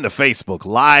 21, the Facebook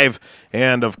Live,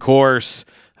 and of course,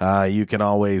 you can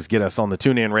always get us on the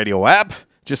TuneIn Radio app.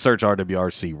 Just search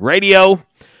RWRC Radio.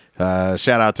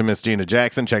 Shout out to Miss Gina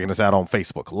Jackson checking us out on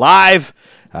Facebook Live.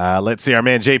 Let's see, our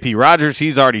man JP Rogers,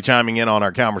 he's already chiming in on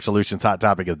our Calmer Solutions hot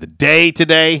topic of the day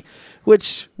today,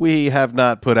 which we have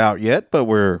not put out yet, but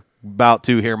we're about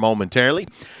to here momentarily.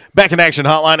 Back in action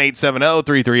hotline,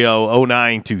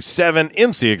 870-330-0927.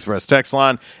 MC Express text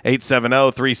line,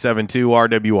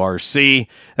 870-372-RWRC.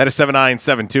 That is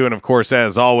 7972. And, of course,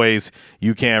 as always,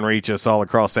 you can reach us all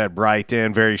across that bright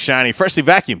and very shiny, freshly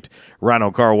vacuumed Rhino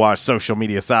Car Wash social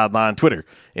media sideline, Twitter,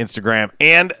 Instagram,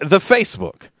 and the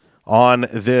Facebook on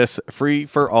this Free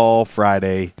for All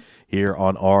Friday here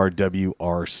on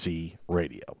RWRC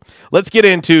Radio. Let's get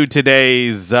into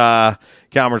today's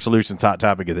Calmer Solutions hot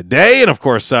topic of the day. And, of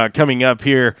course, coming up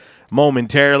here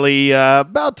momentarily,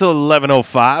 about to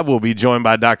 11:05, we'll be joined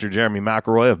by Dr. Jeremy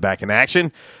McElroy of Back in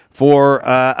Action for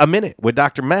a minute with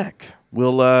Dr. Mac.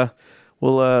 We'll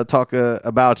talk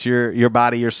about your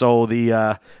body, your soul,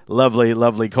 the lovely,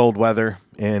 lovely cold weather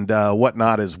and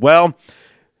whatnot as well.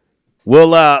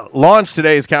 We'll launch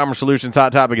today's Calmer Solutions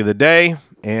hot topic of the day,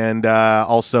 and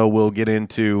also we'll get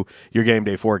into your game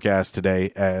day forecast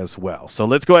today as well. So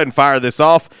let's go ahead and fire this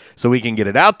off so we can get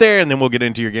it out there, and then we'll get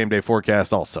into your game day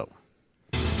forecast also.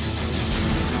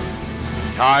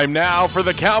 Time now for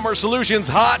the Calmer Solutions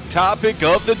hot topic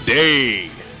of the day.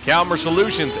 Calmer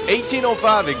Solutions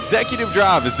 1805 Executive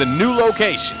Drive is the new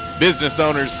location. Business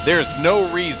owners, there's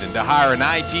no reason to hire an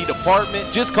IT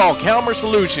department. Just call Calmer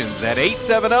Solutions at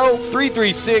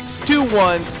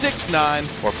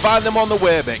 870-336-2169 or find them on the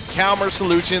web at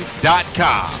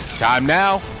calmersolutions.com. Time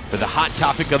now for the hot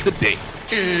topic of the day.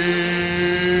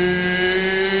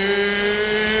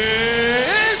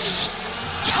 It's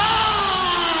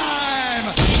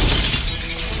time!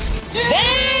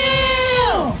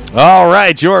 Damn! All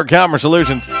right, your Calmer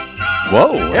Solutions.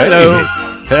 Whoa. Hello.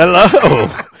 Hey. Hello.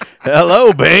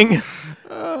 Hello, Bing.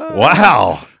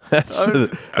 Wow.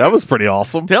 That was pretty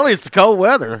awesome. Tell me it's the cold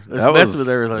weather. That messing with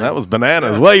everything. That was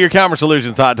bananas. Well, your Calmer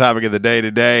Solutions hot topic of the day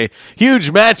today.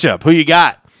 Huge matchup. Who you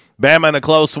got? Bama in a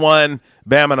close one,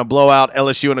 Bama in a blowout,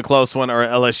 LSU in a close one, or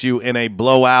LSU in a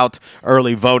blowout.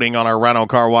 Early voting on our Rhino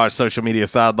Car Wash social media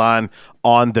sideline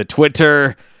on the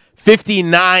Twitter.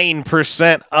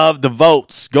 59% of the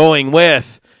votes going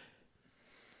with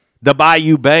the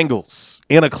Bayou Bengals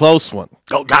in a close one.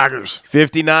 Go Tigers.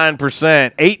 59%.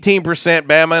 18%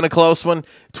 Bama in a close one.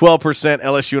 12%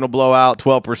 LSU in a blowout.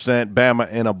 12%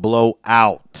 Bama in a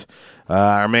blowout.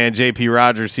 Our man JP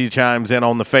Rogers, he chimes in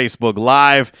on the Facebook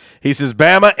Live. He says,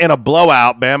 Bama in a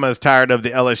blowout. Bama is tired of the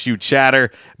LSU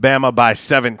chatter. Bama by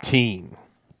 17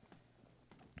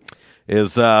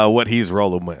 is what he's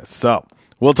rolling with. So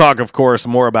we'll talk, of course,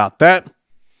 more about that.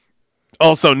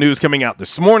 Also, news coming out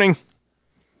this morning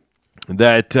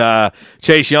that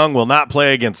Chase Young will not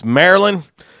play against Maryland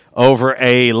over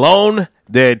a loan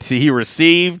that he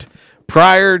received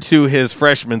prior to his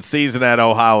freshman season at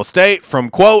Ohio State from,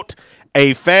 quote,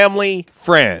 a family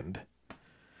friend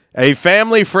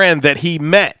that he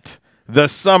met the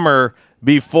summer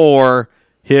before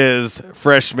his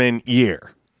freshman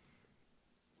year.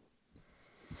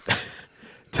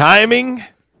 Timing?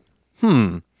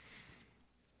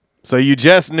 So you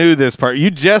just knew this part.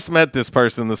 You just met this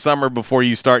person the summer before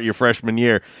you start your freshman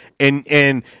year.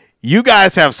 And you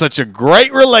guys have such a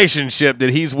great relationship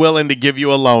that he's willing to give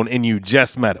you a loan, and you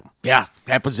just met him. Yeah,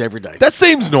 happens every day. That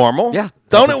seems normal. Yeah.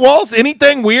 Don't it, Walls?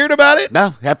 Anything weird about it?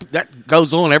 No, that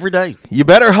goes on every day. You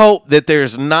better hope that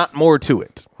there's not more to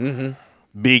it. Mm-hmm.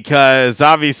 Because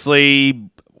obviously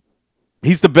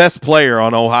he's the best player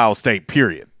on Ohio State,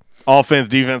 period. Offense,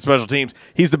 defense, special teams.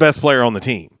 He's the best player on the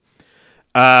team.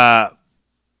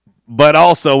 But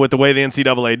also with the way the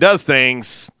NCAA does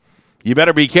things, you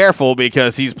better be careful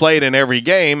because he's played in every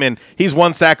game, and he's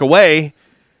one sack away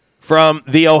from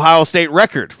the Ohio State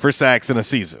record for sacks in a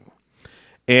season.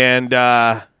 And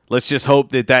let's just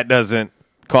hope that that doesn't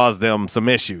cause them some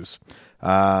issues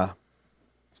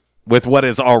with what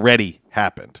has already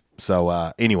happened.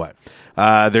 So anyway,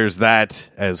 there's that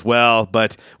as well.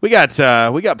 But we got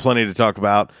plenty to talk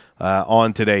about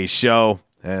on today's show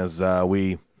as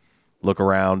we look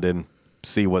around and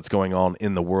see what's going on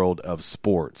in the world of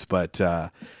sports. But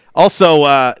also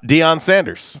Deion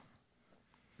Sanders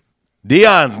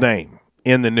Deion's name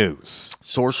in the news.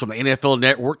 Source from the NFL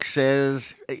Network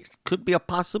says it could be a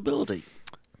possibility.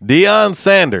 Deion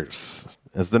Sanders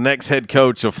as the next head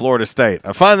coach of Florida State.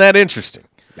 I find that interesting.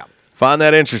 Yeah. Find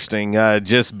that interesting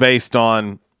just based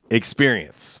on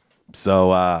experience.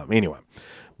 So, anyway.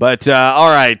 But,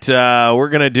 all right, we're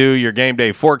going to do your game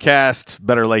day forecast.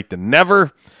 Better late than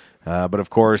never. But, of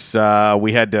course,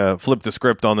 we had to flip the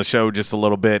script on the show just a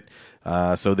little bit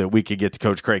so that we could get to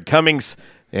Coach Craig Cummings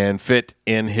and fit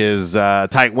in his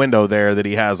tight window there that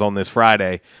he has on this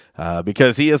Friday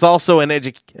because he is also an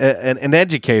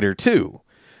educator, too.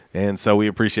 And so we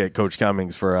appreciate Coach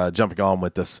Cummings for jumping on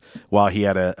with us while he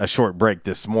had a short break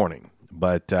this morning.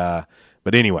 But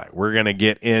anyway, we're going to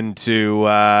get into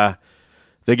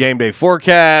the game day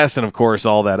forecast and, of course,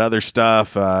 all that other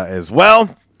stuff as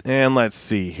well. And let's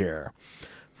see here.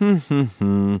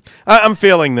 I'm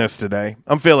feeling this today.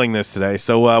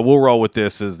 So we'll roll with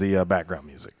this as the background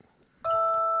music.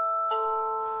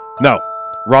 No,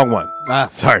 wrong one.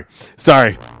 Sorry.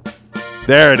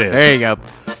 There it is. There you go.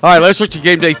 All right, let's look at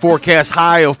game day forecast.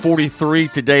 High of 43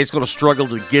 today. It's going to struggle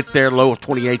to get there. Low of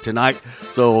 28 tonight.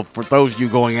 So for those of you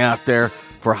going out there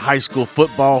for high school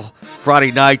football,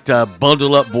 Friday night,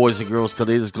 bundle up, boys and girls, because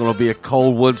it is going to be a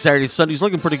cold one. Saturday and Sunday's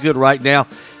looking pretty good right now.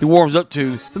 It warms up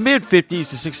to the mid-50s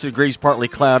to 60 degrees, partly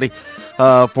cloudy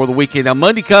for the weekend. Now,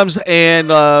 Monday comes,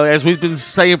 and as we've been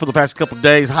saying for the past couple of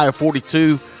days, high of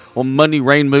 42 on Monday.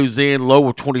 Rain moves in, low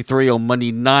of 23 on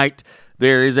Monday night.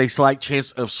 There is a slight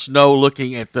chance of snow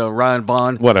looking at the Ryan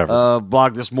Vaughn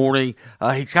blog this morning.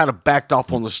 He kind of backed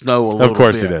off on the snow a little bit. Of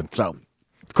course he did. So,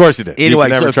 of course he did. Anyway,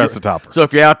 you can never trust the topper. So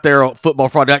if you're out there on football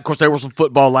Friday night, of course, there was some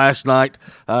football last night.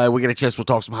 We get a chance, we'll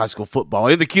talk some high school football.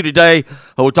 In the queue today,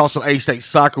 we'll talk some A-State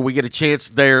soccer. We get a chance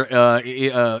there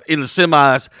in the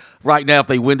semis. Right now, if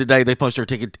they win today, they punch their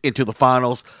ticket into the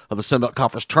finals of the Sun Belt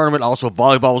Conference Tournament. Also,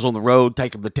 volleyball is on the road,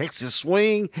 taking the Texas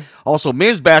Swing. Also,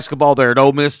 men's basketball there at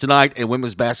Ole Miss tonight, and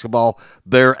women's basketball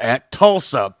there at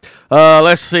Tulsa.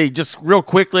 Let's see, just real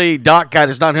quickly, Doc got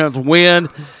his 900th win.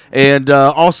 And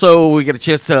also, we get a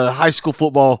chance to high school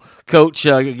football coach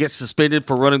gets suspended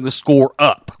for running the score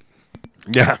up.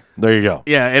 Yeah, there you go.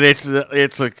 Yeah, and it's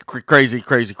a crazy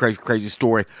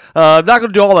story. Not going to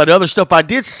do all that other stuff. I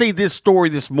did see this story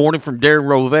this morning from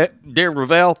Darren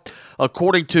Ravel.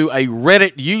 According to a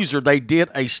Reddit user, they did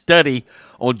a study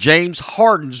on James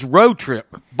Harden's road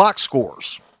trip box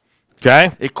scores.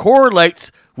 Okay. It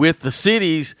correlates with the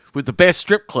cities with the best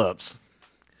strip clubs.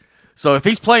 So if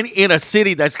he's playing in a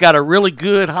city that's got a really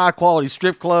good, high-quality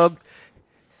strip club,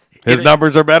 his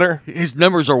numbers are better? His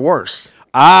numbers are worse.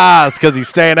 It's because he's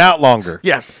staying out longer.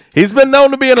 Yes. He's been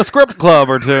known to be in a script club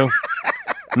or two.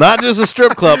 Not just a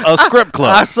strip club, a script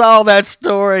club. I saw that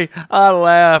story. I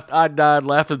laughed. I died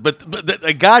laughing. But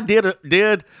the guy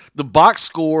did the box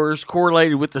scores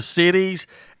correlated with the cities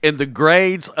and the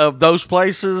grades of those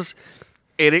places,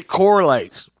 and it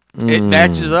correlates. It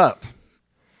matches up.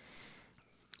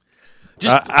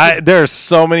 There's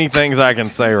so many things I can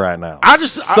say right now.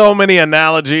 So many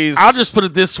analogies. I'll just put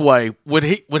it this way: when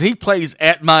he plays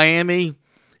at Miami,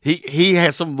 he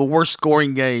has some of the worst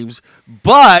scoring games.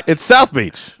 But it's South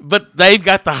Beach. But they've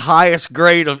got the highest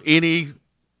grade of any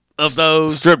of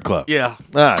those strip club. Yeah.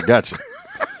 Gotcha.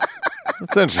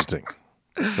 That's interesting.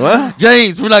 Well,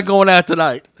 James, we're not going out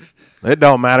tonight. It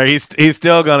don't matter. He's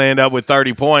still going to end up with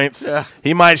 30 points. Yeah.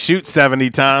 He might shoot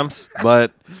 70 times,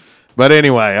 but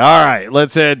anyway, all right.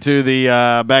 Let's head to the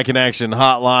Back in Action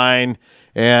hotline,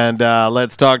 and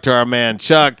let's talk to our man,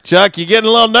 Chuck. Chuck, you getting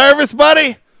a little nervous,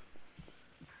 buddy?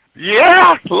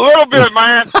 Yeah, a little bit,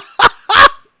 man.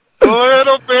 A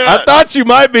little bit. I thought you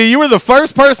might be. You were the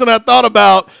first person I thought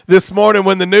about this morning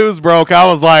when the news broke. I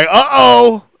was like,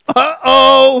 uh-oh.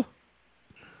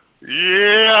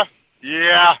 Yeah.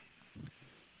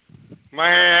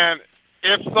 Man,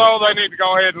 if so, they need to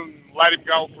go ahead and let him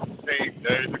go from the team,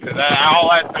 dude, because all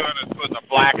that's doing is putting a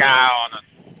black eye on us.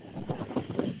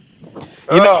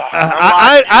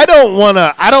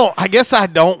 I guess I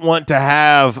don't want to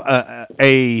have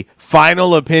a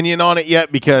final opinion on it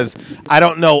yet because I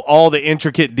don't know all the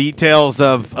intricate details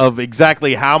of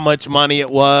exactly how much money it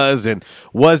was and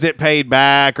was it paid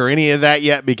back or any of that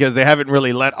yet because they haven't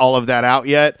really let all of that out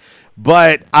yet.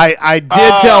 But I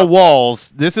did tell Walls,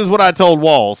 this is what I told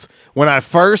Walls when I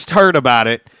first heard about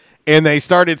it, and they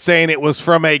started saying it was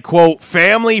from a, quote,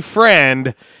 family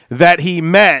friend that he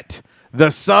met the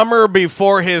summer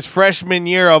before his freshman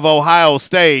year of Ohio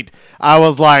State. I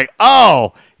was like,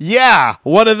 oh, yeah,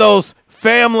 one of those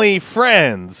family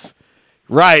friends,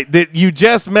 right, that you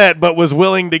just met but was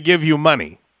willing to give you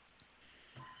money.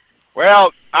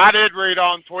 Well, I did read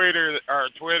on Twitter,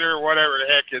 whatever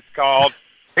the heck it's called.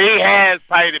 he has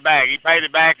paid it back. He paid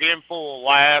it back in full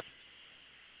last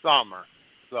summer.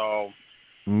 So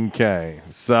okay,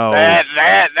 so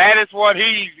that is what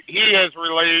he has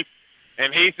released,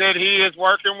 and he said he is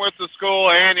working with the school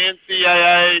and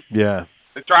NCAA yeah.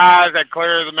 to try to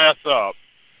clear the mess up.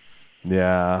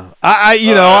 Yeah,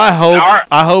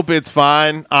 I hope it's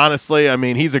fine. Honestly, I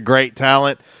mean, he's a great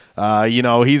talent.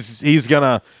 He's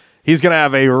gonna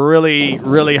have a really,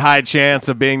 really high chance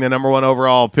of being the number 1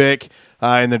 overall pick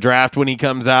in the draft when he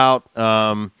comes out.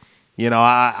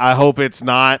 I hope it's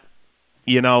not,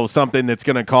 something that's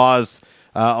going to cause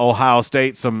Ohio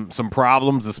State some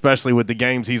problems, especially with the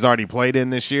games he's already played in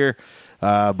this year.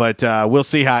 But we'll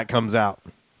see how it comes out.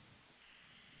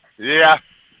 Yeah.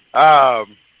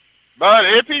 But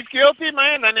if he's guilty,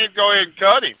 man, they need to go ahead and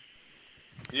cut him,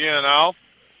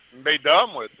 and be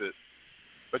done with it.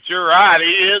 But you're right. He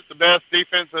is the best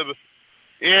defensive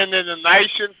end in the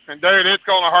nation. And, dude, it's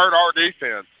going to hurt our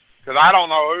defense because I don't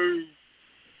know who,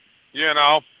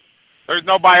 there's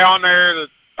nobody on there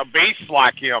that's a beast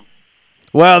like him.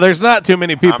 Well, there's not too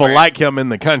many people like him in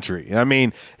the country. I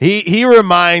mean, he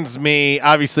reminds me,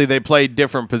 obviously they played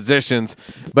different positions,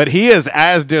 but he is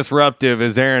as disruptive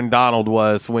as Aaron Donald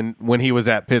was when he was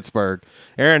at Pittsburgh.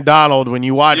 Aaron Donald, when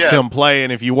you watched him play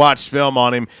and if you watched film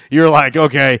on him, you're like,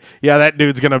 okay, yeah, that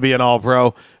dude's going to be an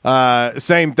all-pro.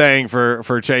 Same thing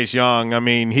for Chase Young. I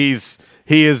mean, he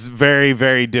is very,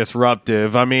 very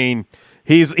disruptive. I mean,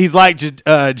 he's like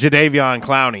Jadeveon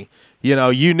Clowney.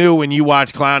 You knew when you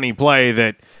watched Clowney play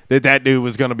that dude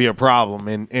was going to be a problem,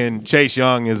 and Chase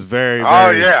Young is very,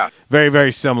 very,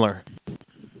 very similar.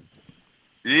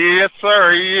 Yes,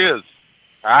 sir, he is.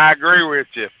 I agree with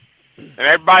you. And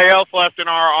everybody else left on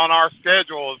our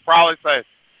schedule is probably say,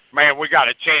 "Man, we got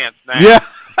a chance now." Yeah.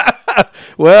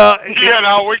 Well,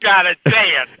 we got a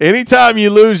chance. Anytime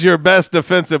you lose your best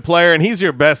defensive player, and he's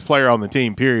your best player on the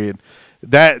team, period.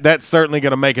 That's certainly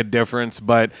going to make a difference,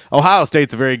 but Ohio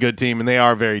State's a very good team, and they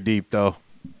are very deep, though.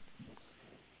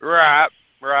 Right.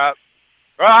 Well,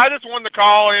 I just wanted to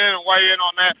call in and weigh in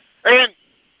on that. And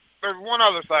there's one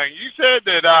other thing. You said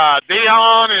that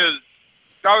Dion is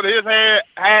throwed his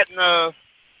hat in the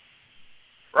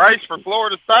race for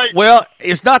Florida State. Well,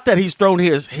 it's not that he's thrown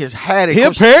his hat. He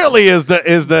apparently is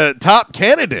the top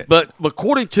candidate. But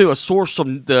according to a source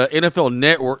from the NFL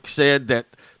Network, said that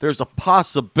there's a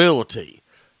possibility,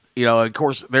 of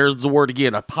course, there's the word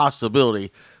again, a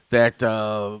possibility that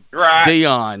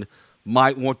Dion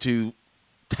might want to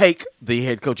take the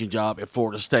head coaching job at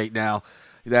Florida State. Now,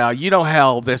 you know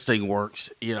how this thing works.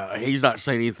 He's not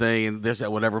saying anything and this,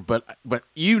 that, whatever, but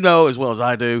as well as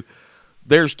I do,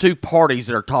 there's two parties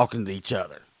that are talking to each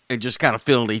other and just kind of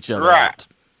feeling each other out.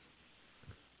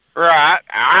 Right.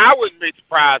 I wouldn't be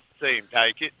surprised to see him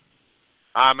take it.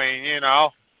 I mean,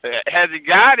 has he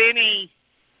got any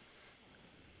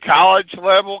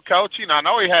college-level coaching? I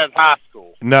know he has high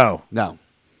school. No.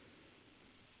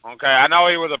 Okay, I know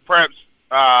he was a preps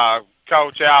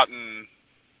coach out in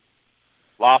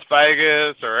Las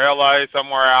Vegas or L.A.,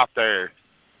 somewhere out there,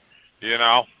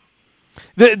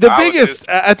 The biggest,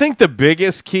 I think the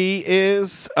biggest key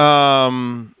is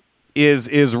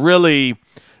really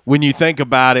when you think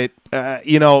about it,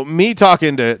 me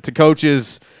talking to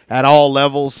coaches at all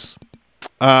levels.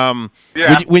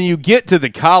 When you get to the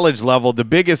college level, the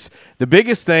biggest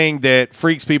thing that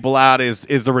freaks people out is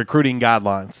the recruiting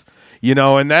guidelines,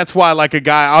 and that's why, like, a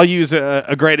guy, I'll use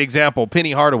a great example,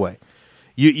 Penny Hardaway.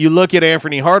 You look at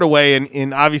Anthony Hardaway,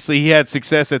 and obviously he had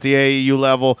success at the AAU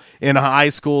level, in a high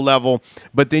school level,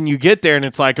 but then you get there and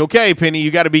it's like, okay, Penny,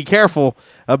 you got to be careful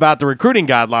about the recruiting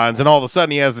guidelines, and all of a sudden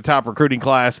he has the top recruiting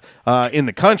class in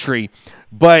the country.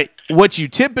 But what you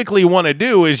typically want to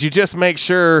do is you just make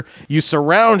sure you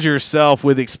surround yourself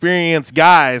with experienced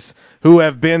guys who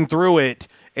have been through it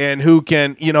and who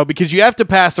can, because you have to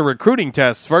pass a recruiting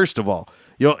test, first of all.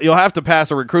 You'll have to pass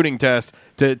a recruiting test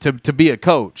to be a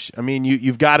coach. I mean,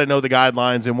 you've got to know the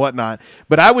guidelines and whatnot.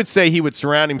 But I would say he would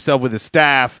surround himself with a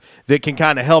staff that can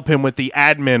kind of help him with the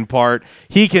admin part.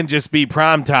 He can just be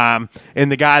prime time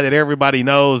and the guy that everybody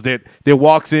knows that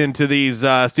walks into these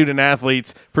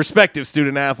prospective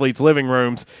student athletes' living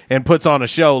rooms and puts on a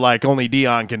show like only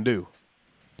Dion can do.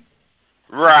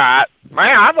 Right.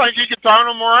 Man, I think you could turn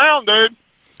them around, dude.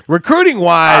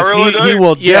 Recruiting-wise, he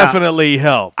will definitely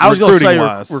help. I was going to say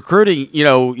recruiting,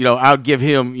 I would give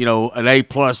him, an A+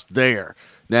 there.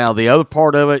 Now, the other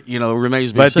part of it,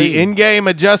 remains to be seen. But the in-game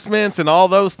adjustments and all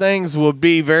those things will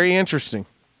be very interesting.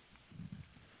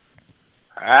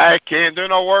 I can't do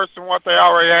no worse than what they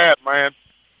already had, man.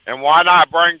 And why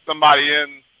not bring somebody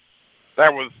in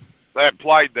that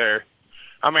played there?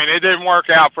 I mean, it didn't work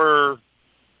out for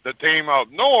the team up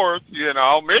north,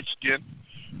 Michigan,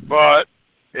 but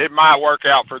it might work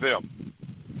out for them.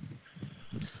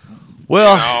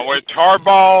 Well, which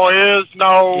Harbaugh is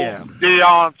no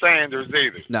Deion Sanders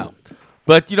either. No.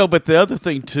 But the other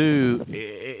thing too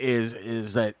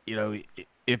is that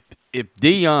if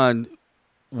Deion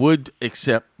would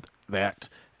accept that,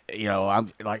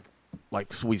 I'm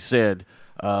like we said,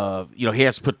 he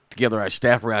has to put together a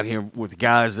staff around here with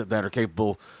guys that are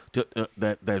capable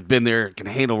that have been there and can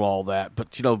handle all that.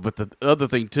 But but the other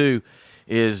thing too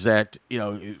is that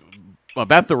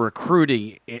about the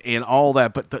recruiting and all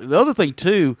that. But the other thing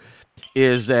too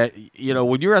is that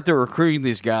when you're out there recruiting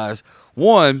these guys,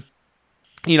 one.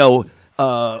 Can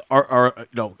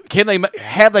they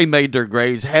have they made their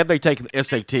grades? Have they taken the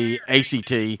SAT,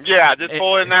 ACT? Yeah, just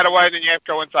pulling that away, then you have to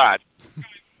go inside.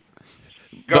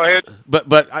 Go ahead.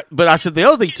 But I said the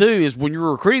other thing too is when you're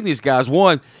recruiting these guys,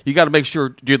 one, you got to make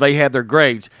sure do they have their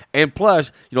grades, and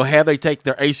plus, have they taken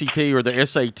their ACT or their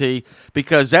SAT?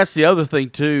 Because that's the other thing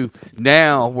too.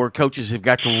 Now, where coaches have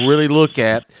got to really look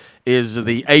at is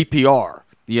the APR.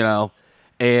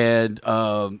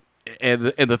 And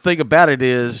the thing about it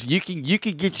is you can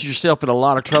get yourself in a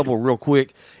lot of trouble real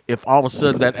quick if all of a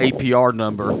sudden that APR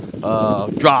number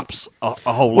drops a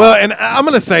whole lot. Well, and I'm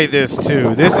going to say this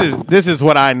too. This is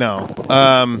what I know.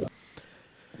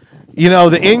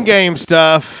 The in-game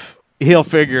stuff he'll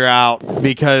figure out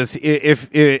because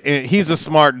if he's a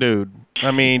smart dude.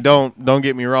 I mean, don't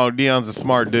get me wrong. Deion's a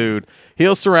smart dude.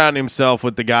 He'll surround himself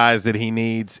with the guys that he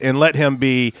needs and let him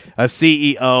be a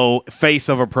CEO, face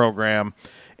of a program.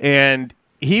 And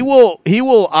he will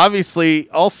obviously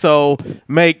also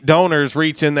make donors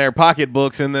reach in their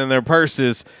pocketbooks and then their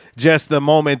purses just the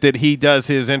moment that he does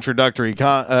his introductory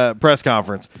press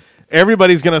conference.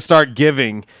 Everybody's going to start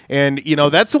giving. And,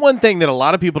 that's the one thing that a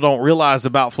lot of people don't realize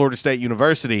about Florida State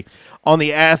University. On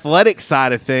the athletic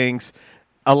side of things,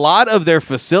 a lot of their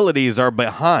facilities are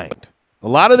behind. A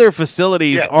lot of their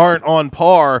facilities aren't on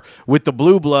par with the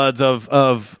blue bloods of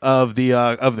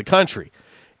the country.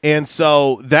 And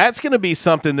so that's going to be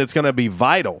something that's going to be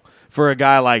vital for a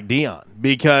guy like Deion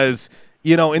because,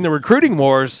 in the recruiting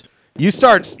wars, you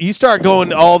start going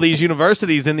to all these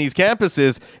universities and these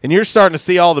campuses, and you're starting to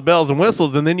see all the bells and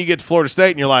whistles, and then you get to Florida State,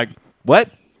 and you're like,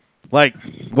 what? Like,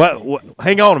 what?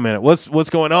 Hang on a minute. What's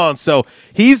going on? So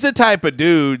he's the type of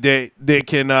dude that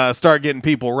can start getting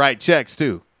people write checks,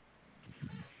 too.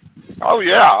 Oh,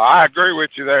 yeah. I agree with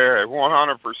you there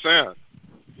 100%.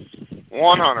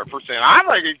 100%. I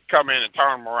think he can come in and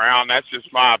turn them around. That's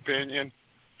just my opinion.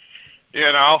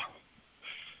 If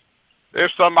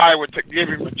somebody would give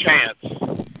him a chance.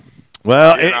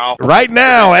 Well, right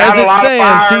now, as it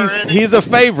stands, he's a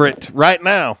favorite right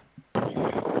now.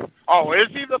 Oh, is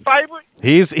he the favorite?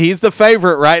 He's the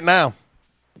favorite right now.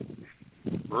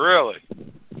 Really?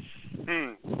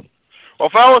 Well,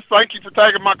 fellas, thank you for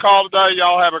taking my call today.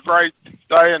 Y'all have a great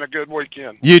day and a good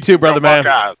weekend. You too, brother, man.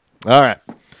 Guys. All right.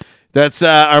 That's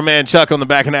our man Chuck on the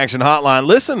Back in Action hotline.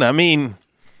 Listen, I mean,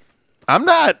 I'm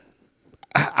not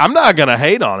going to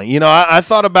hate on it. I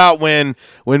thought about when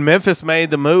Memphis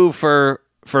made the move for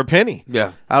Penny.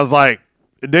 Yeah. I was like,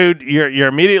 dude, you're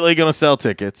immediately going to sell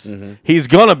tickets. Mm-hmm. He's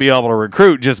going to be able to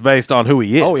recruit just based on who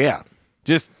he is. Oh, yeah.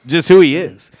 Just who he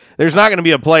is. There's not going to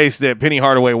be a place that Penny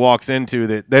Hardaway walks into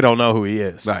that they don't know who he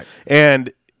is. Right.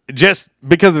 And just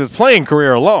because of his playing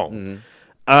career alone,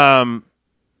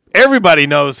 everybody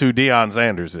knows who Deion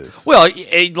Sanders is. Well,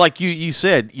 like you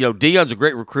said, Deion's a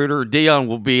great recruiter. Deion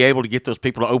will be able to get those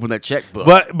people to open that checkbook.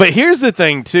 But here's the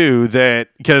thing, too, that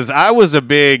because I was a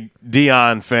big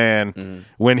Deion fan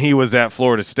when he was at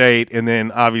Florida State and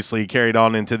then obviously carried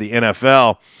on into the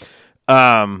NFL.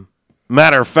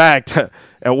 Matter of fact,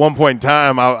 at one point in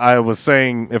time, I was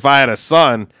saying if I had a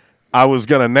son, I was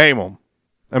going to name him.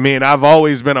 I mean, I've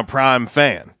always been a Prime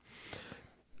fan.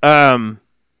 Deion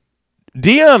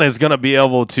is going to be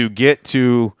able to get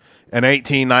to an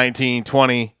 18, 19,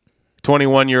 20,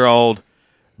 21-year-old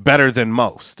better than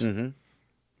most. Mm-hmm.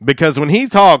 Because when he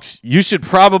talks, you should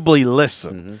probably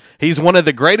listen. Mm-hmm. He's one of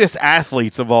the greatest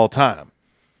athletes of all time.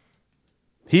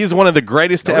 He's one of the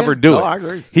greatest to ever do it. I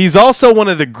agree. He's also one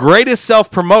of the greatest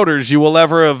self-promoters you will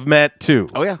ever have met, too.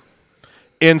 Oh, yeah.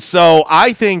 And so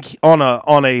I think on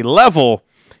a level,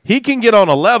 he can get on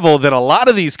a level that a lot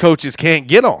of these coaches can't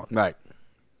get on. Right.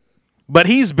 But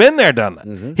he's been there, done that.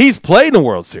 Mm-hmm. He's played in the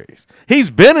World Series. He's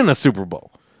been in a Super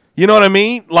Bowl. You know what I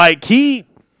mean? Like, if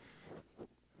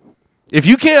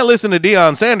you can't listen to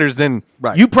Deion Sanders, then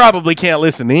you probably can't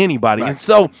listen to anybody. Right. And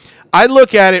so I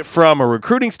look at it from a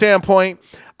recruiting standpoint.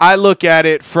 I look at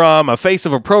it from a face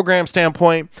of a program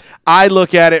standpoint. I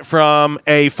look at it from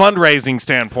a fundraising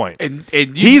standpoint. And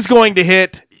he's going to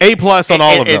hit A+ on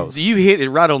all of those. You hit it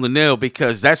right on the nail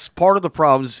because that's part of the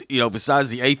problems, besides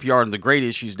the APR and the great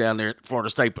issues down there at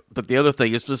Florida State. But the other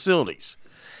thing is facilities.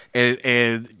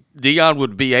 And Deion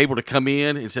would be able to come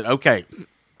in and say, okay,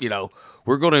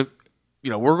 we're going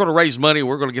to raise money.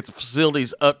 We're going to get the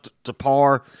facilities up to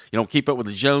par, keep up with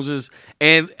the Joneses.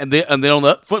 And then on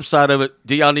the flip side of it,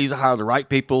 Deion needs to hire the right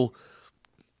people.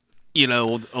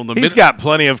 He's got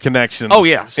plenty of connections. Oh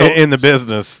yeah, in the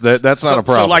business. That's not a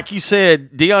problem. So, like you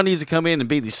said, Deion needs to come in and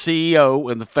be the CEO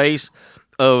and the face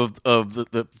of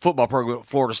the football program at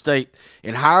Florida State,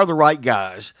 and hire the right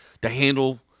guys to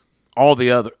handle all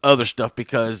the other stuff.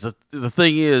 Because the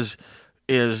thing is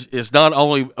not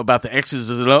only about the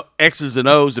X's and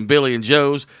O's and Billy and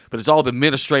Joe's, but it's all the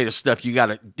administrative stuff you got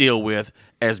to deal with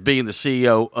as being the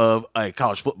CEO of a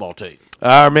college football team.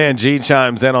 Our man G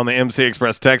chimes in on the MC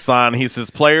Express text line. He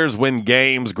says, players win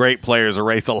games. Great players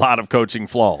erase a lot of coaching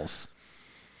flaws.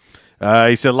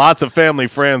 He said, lots of family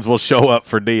friends will show up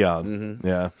for Deion. Mm-hmm.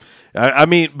 Yeah.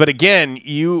 But again,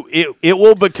 it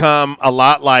will become a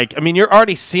lot like, you're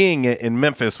already seeing it in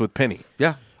Memphis with Penny.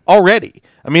 Yeah. Already.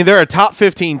 They're a top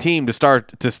 15 team to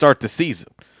start the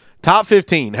season. Top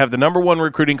 15, have the number 1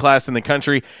 recruiting class in the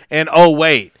country, and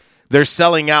they're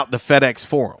selling out the FedEx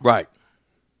Forum. Right.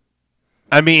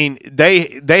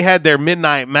 They had their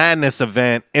Midnight Madness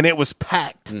event, and it was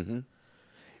packed. Mm-hmm.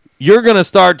 You're going to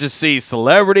start to see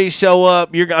celebrities show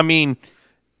up.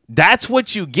 That's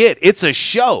what you get. It's a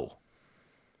show.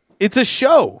 It's a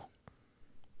show.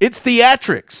 It's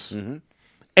theatrics. Mm-hmm.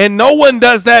 And no one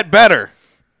does that better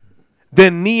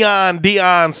than Neon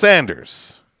Deion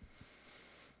Sanders.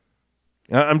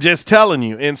 I'm just telling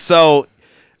you. And so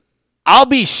I'll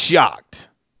be shocked.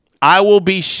 I will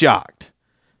be shocked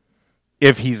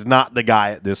if he's not the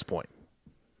guy at this point.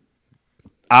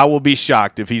 I will be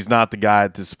shocked if he's not the guy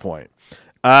at this point.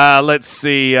 Let's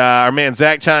see. Our man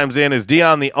Zach chimes in. Is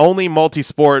Deion the only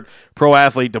multi-sport pro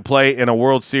athlete to play in a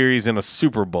World Series and a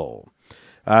Super Bowl?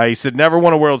 He said never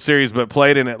won a World Series, but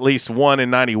played in at least one in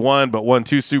 91, but won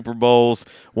 2 Super Bowls,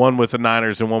 one with the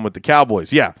Niners and one with the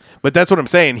Cowboys. Yeah, but that's what I'm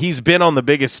saying. He's been on the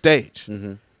biggest stage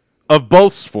of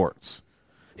both sports.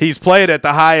 He's played at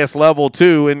the highest level,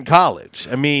 too, in college.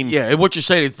 Yeah, and what you're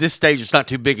saying is this stage is not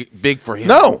too big for him.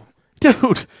 No.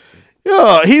 Dude,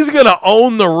 he's going to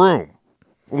own the room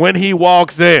when he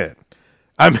walks in.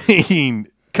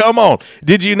 Come on.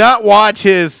 Did you not watch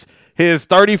his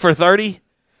 30 for 30?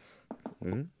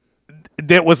 Mm-hmm.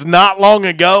 That was not long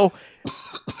ago.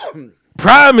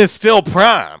 Prime is still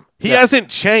Prime. He hasn't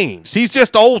changed. He's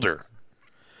just older.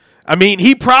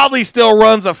 He probably still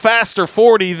runs a faster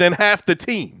 40 than half the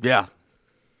team. Yeah.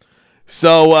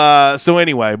 So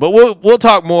anyway, but we'll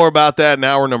talk more about that in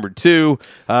hour number 2.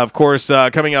 Of course,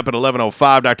 coming up at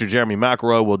 11:05, Dr. Jeremy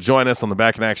McElroy will join us on the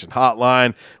Back in Action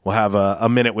hotline. We'll have a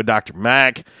minute with Dr.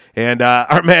 Mack. And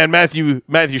our man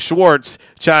Matthew Schwartz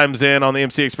chimes in on the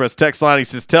MC Express text line. He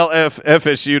says, tell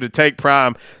FSU to take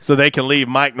Prime so they can leave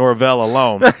Mike Norvell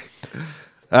alone.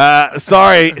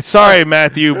 Sorry,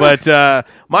 Matthew, but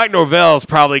Mike Norvell is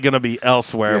probably going to be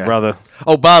elsewhere, brother.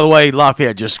 Oh, by the way,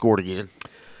 Lafayette just scored again.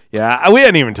 Yeah, we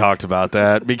hadn't even talked about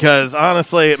that because,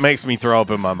 honestly, it makes me throw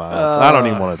up in my mouth. I don't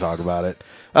even want to talk about it.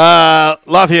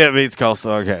 Lafayette beats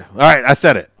Coastal. Okay. All right, I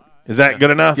said it. Is that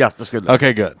good enough? Yeah, that's good enough.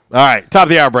 Okay, good. All right, top of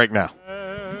the hour break now.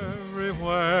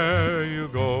 Everywhere you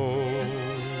go,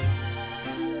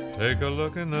 take a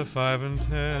look in the 5 and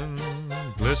 10,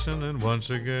 glistening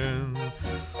once again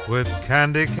with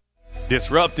candy.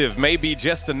 Disruptive may be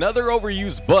just another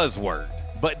overused buzzword.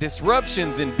 But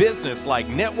disruptions in business like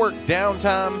network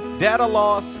downtime, data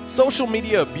loss, social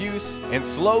media abuse, and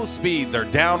slow speeds are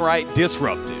downright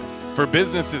disruptive. For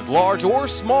businesses large or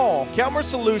small, Calmer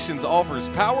Solutions offers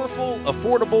powerful,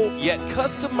 affordable, yet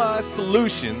customized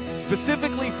solutions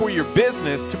specifically for your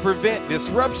business to prevent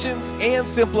disruptions and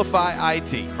simplify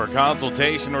IT. For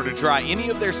consultation or to try any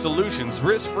of their solutions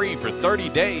risk-free for 30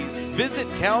 days, visit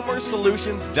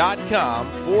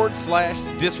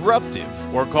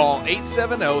calmersolutions.com/disruptive or call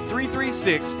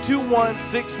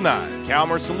 870-336-2169.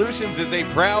 Calmer Solutions is a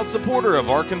proud supporter of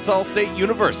Arkansas State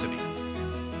University.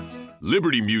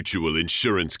 Liberty Mutual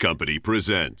Insurance Company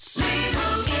presents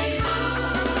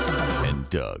and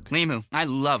Doug. Limu, I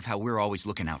love how we're always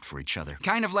looking out for each other.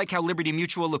 Kind of like how Liberty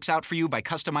Mutual looks out for you by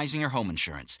customizing your home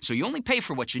insurance. So you only pay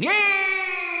for what you need.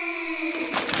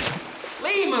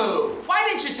 Limu, why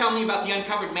didn't you tell me about the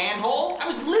uncovered manhole? I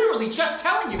was literally just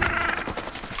telling you.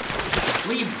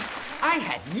 Limu, I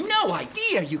had no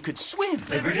idea you could swim.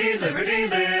 Liberty, liberty,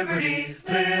 liberty,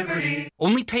 liberty.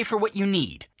 Only pay for what you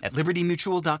need at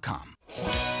libertymutual.com.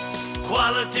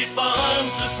 Quality farm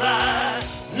supply,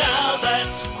 now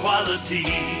that's quality.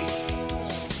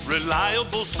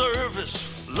 Reliable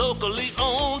service, locally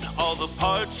owned. All the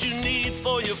parts you need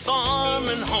for your farm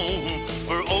and home.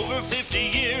 For over 50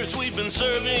 years we've been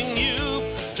serving you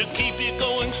to keep you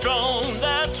going strong.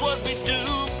 That's what we do.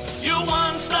 Your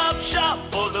one-stop shop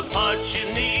for the parts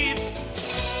you need.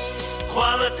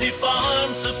 Quality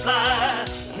Farm Supply.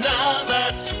 Now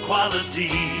that's quality.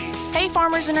 Hey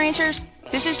farmers and ranchers,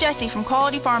 this is Jessie from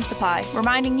Quality Farm Supply,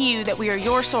 reminding you that we are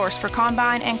your source for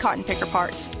combine and cotton picker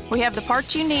parts. We have the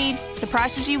parts you need, the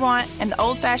prices you want, and the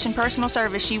old-fashioned personal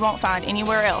service you won't find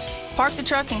anywhere else. Park the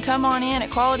truck and come on in at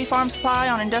Quality Farm Supply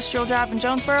on Industrial Drive in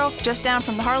Jonesboro, just down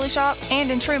from the Harley Shop,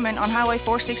 and in Truman on Highway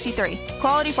 463.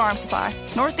 Quality Farm Supply,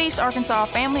 Northeast Arkansas,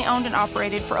 family-owned and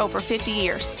operated for over 50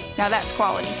 years. Now that's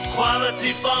quality.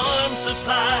 Quality Farm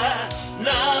Supply.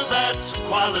 Now that's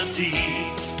quality.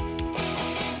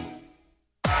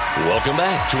 Welcome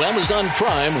back to Amazon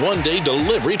Prime one-day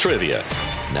delivery trivia.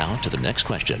 Now to the next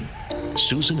question.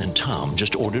 Susan and Tom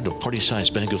just ordered a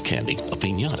party-sized bag of candy, a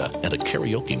piñata, and a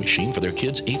karaoke machine for their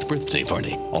kid's 8th birthday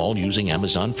party, all using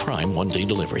Amazon Prime one-day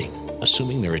delivery.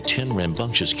 Assuming there are 10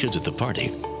 rambunctious kids at the party,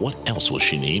 what else will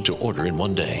she need to order in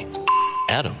one day?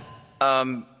 Adam.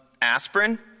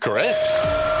 Aspirin? Correct.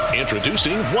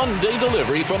 Introducing one-day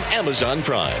delivery from Amazon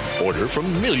Prime. Order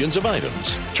from millions of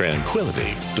items.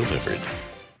 Tranquility delivered.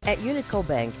 At Unico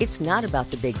Bank, it's not about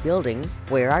the big buildings,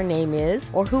 where our name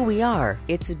is, or who we are.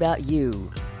 It's about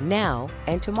you, now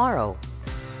and tomorrow.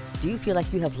 Do you feel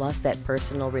like you have lost that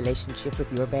personal relationship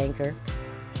with your banker?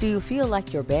 Do you feel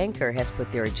like your banker has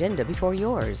put their agenda before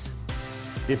yours?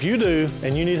 If you do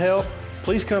and you need help,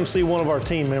 please come see one of our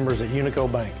team members at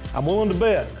Unico Bank. I'm willing to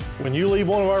bet when you leave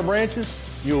one of our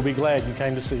branches, you will be glad you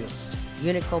came to see us.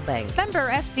 Unico Bank. Member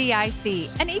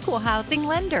FDIC, an equal housing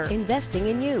lender. Investing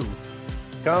in you.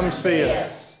 Come see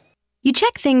us. You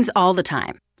check things all the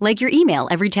time, like your email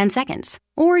every 10 seconds,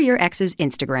 or your ex's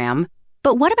Instagram.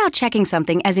 But what about checking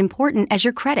something as important as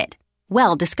your credit?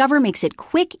 Well, Discover makes it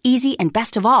quick, easy, and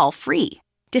best of all, free.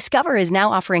 Discover is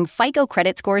now offering FICO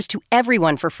credit scores to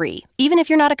everyone for free, even if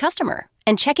you're not a customer.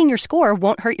 And checking your score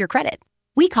won't hurt your credit.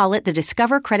 We call it the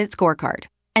Discover Credit Scorecard.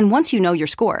 And once you know your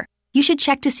score, you should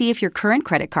check to see if your current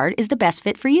credit card is the best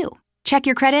fit for you. Check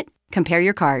your credit, compare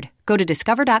your card. Go to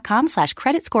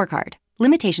discover.com/credit scorecard.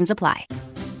 Limitations apply.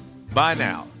 By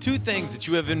now, two things that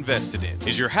you have invested in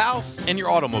is your house and your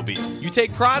automobile. You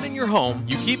take pride in your home,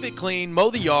 you keep it clean, mow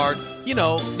the yard, you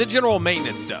know, the general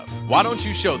maintenance stuff. Why don't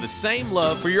you show the same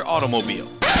love for your automobile?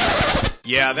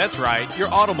 Yeah, that's right,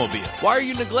 your automobile. Why are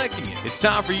you neglecting it? It's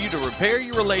time for you to repair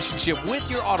your relationship with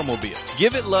your automobile.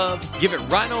 Give it love, give it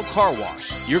Rhino Car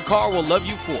Wash. Your car will love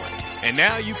you for it. And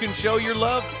now you can show your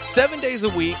love 7 days a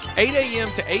week, 8 a.m.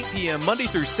 to 8 p.m. Monday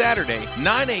through Saturday,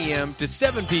 9 a.m. to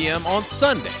 7 p.m. on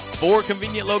Sunday. 4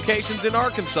 convenient locations in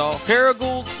Arkansas: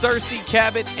 Paragould, Searcy,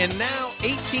 Cabot, and now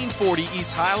 1840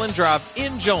 East Highland Drive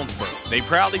in Jonesboro. They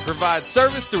proudly provide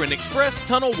service through an express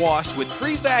tunnel wash with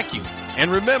free vacuums. And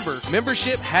remember,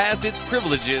 membership has its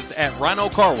privileges at Rhino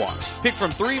Car Wash. Pick from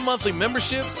 3 monthly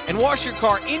memberships and wash your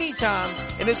car anytime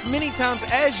and as many times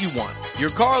as you want.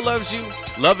 Your car loves you,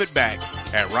 love it back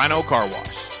at Rhino Car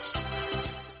Wash.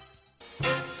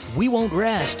 We won't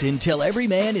rest until every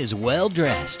man is well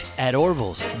dressed at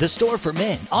Orville's, the store for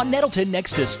men on Nettleton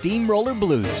next to Steamroller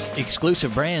Blues.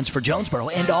 Exclusive brands for Jonesboro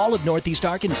and all of Northeast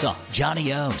Arkansas.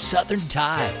 Johnny O, Southern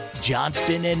Tide,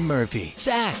 Johnston and Murphy,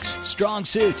 Saks, Strong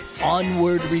Suit,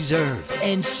 Onward Reserve,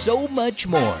 and so much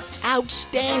more.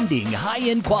 Outstanding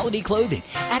high-end quality clothing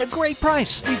at a great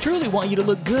price. We truly want you to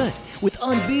look good with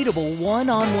unbeatable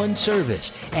one-on-one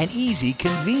service and easy,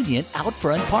 convenient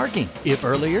out-front parking. If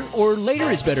earlier or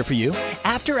later is better for you,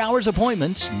 after-hours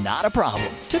appointments, not a problem.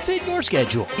 To fit your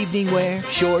schedule. Evening wear,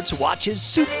 shorts, watches,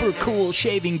 super cool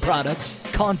shaving products,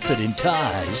 confident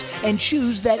ties, and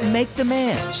shoes that make the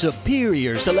man.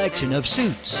 Superior selection of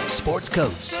suits, sports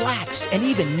coats, slacks, and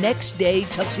even next-day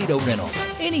tuxedo rentals.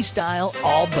 Any style,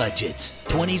 all budgets.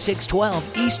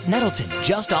 2612 East Nettleton,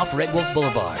 just off Red Wolf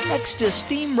Boulevard, next to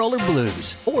Steamroller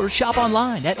Blues. Or shop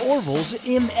online at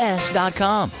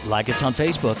orvillesms.com. Like us on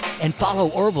Facebook and follow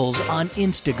Orville's on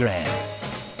Instagram.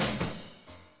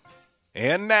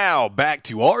 And now, back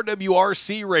to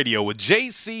RWRC Radio with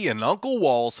JC and Uncle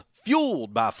Walls,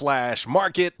 fueled by Flash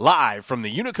Market, live from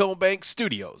the Unico Bank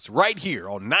Studios, right here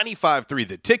on 95.3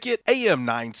 The Ticket, AM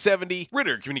 970,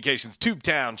 Ritter Communications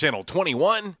Tubetown Channel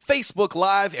 21, Facebook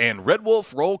Live, and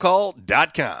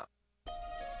RedWolfRollCall.com.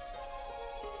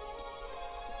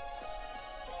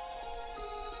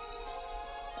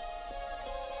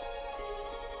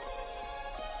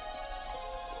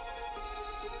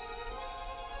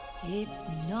 It's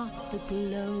not the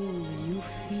glow you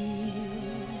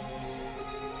feel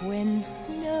when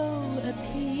snow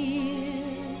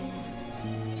appears.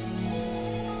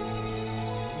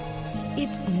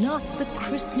 It's not the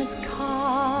Christmas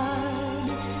card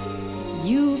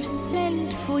you've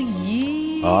sent for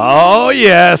years. Oh,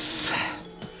 yes.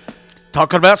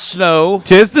 Talking about snow.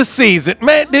 'Tis the season.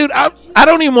 Man, dude, I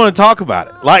don't even want to talk about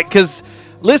it. Like, because,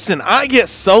 listen, I get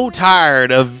so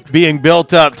tired of being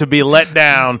built up to be let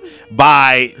down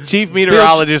by Chief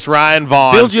Meteorologist Ryan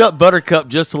Vaughn. Build you up, Buttercup,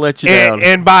 just to let you down.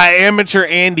 And by amateur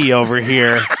Andy over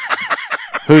here,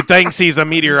 who thinks he's a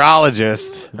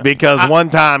meteorologist because one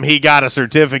time he got a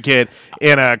certificate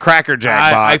in a Cracker Jack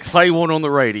I box. play one on the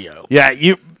radio. Yeah,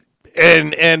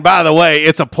 and by the way,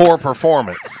 it's a poor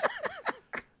performance.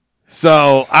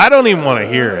 So I don't even want to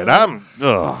hear it.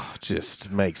 Just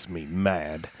makes me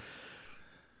mad.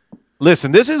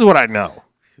 Listen, this is what I know.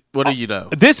 What do you know?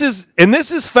 This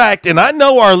is fact, and I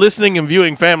know our listening and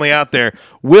viewing family out there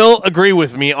will agree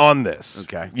with me on this.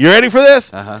 Okay. You ready for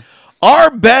this? Uh-huh.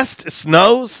 Our best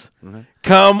snows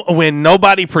come when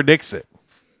nobody predicts it.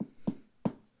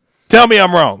 Tell me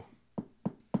I'm wrong.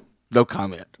 No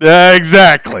comment.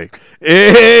 Exactly.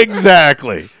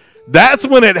 That's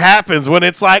when it happens, when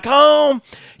it's like,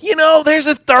 there's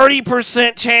a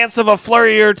 30% chance of a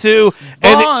flurry or two,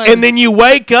 and then you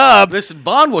wake up. Listen,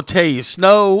 Vaughn will tell you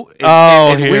snow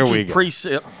and here winter we go.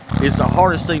 precip is the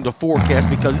hardest thing to forecast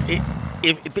because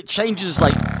if it changes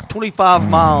like 25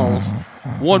 miles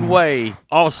one way,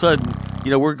 all of a sudden,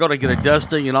 we're going to get a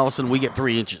dusting, and all of a sudden we get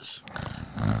 3 inches.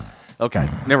 Okay,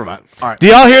 never mind. All right. Do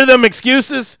y'all hear them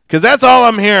excuses? Because that's all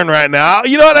I'm hearing right now.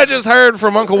 You know what I just heard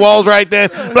from Uncle Walls right then?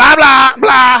 Blah, blah,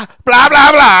 blah, blah,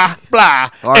 blah, blah, blah.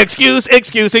 Right. Excuse. All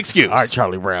right,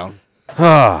 Charlie Brown.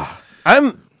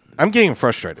 I'm getting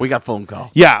frustrated. We got a phone call.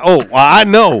 Yeah. Oh, I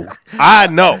know.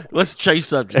 Let's change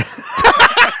subject.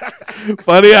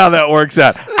 Funny how that works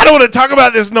out. I don't want to talk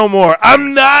about this no more.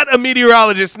 I'm not a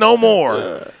meteorologist no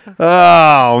more.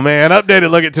 Oh, man. Updated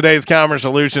look at today's Commerce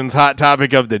Solutions hot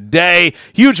topic of the day.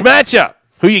 Huge matchup.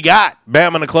 Who you got?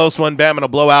 Bama in a close one, Bama in a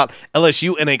blowout,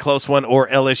 LSU in a close one, or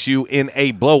LSU in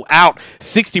a blowout.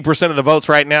 60% of the votes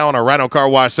right now on our Rhino Car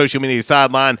Wash social media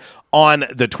sideline on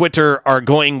the Twitter are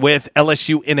going with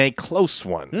LSU in a close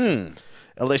one.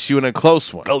 LSU in a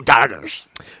close one. Go Tigers.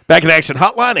 Back in action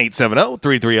hotline,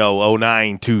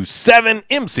 870-330-0927.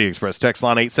 MC Express text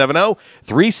line,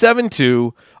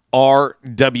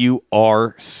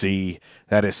 870-372-RWRC.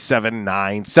 That is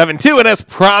 7972. And as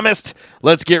promised,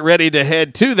 let's get ready to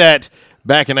head to that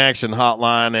Back in Action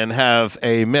hotline and have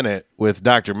a minute with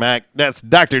Dr. Mac. That's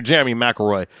Dr. Jeremy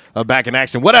McElroy of Back in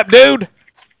Action. What up, dude?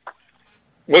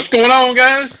 What's going on,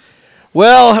 guys?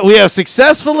 Well, we have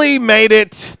successfully made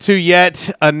it to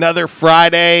yet another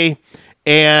Friday,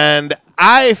 and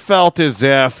I felt as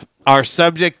if our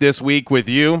subject this week with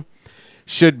you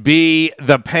should be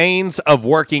the pains of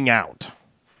working out.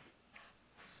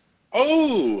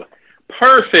 Oh,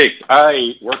 perfect.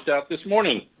 I worked out this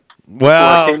morning before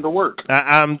Well, I came to work.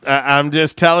 I'm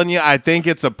just telling you, I think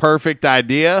it's a perfect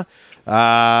idea.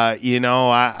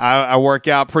 I work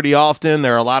out pretty often.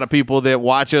 There are a lot of people that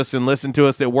watch us and listen to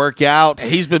us that work out.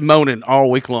 He's been moaning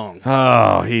all week long.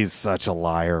 Oh, he's such a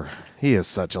liar. He is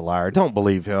such a liar. Don't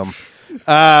believe him.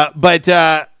 But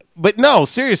no,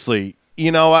 seriously.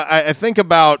 I think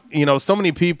about, so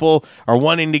many people are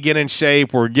wanting to get in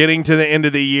shape. We're getting to the end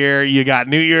of the year. You got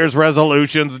New Year's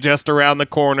resolutions just around the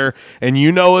corner. And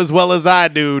you know as well as I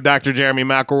do, Dr. Jeremy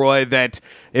McElroy, that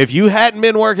if you hadn't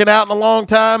been working out in a long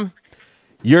time,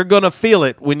 you're going to feel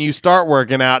it when you start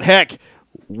working out. Heck,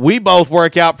 we both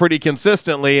work out pretty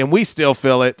consistently, and we still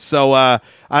feel it. So I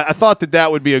thought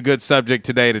that would be a good subject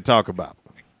today to talk about.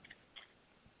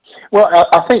 Well,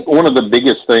 I think one of the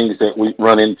biggest things that we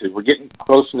run into, we're getting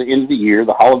close to the end of the year.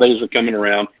 The holidays are coming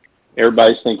around.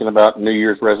 Everybody's thinking about New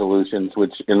Year's resolutions,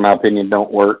 which, in my opinion, don't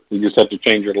work. You just have to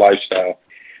change your lifestyle.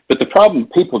 But the problem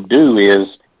people do is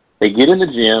they get in the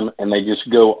gym and they just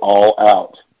go all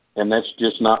out. And that's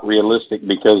just not realistic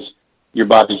because your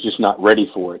body's just not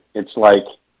ready for it. It's like,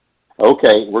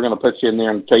 okay, we're going to put you in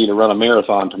there and tell you to run a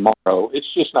marathon tomorrow. It's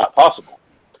just not possible.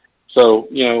 So,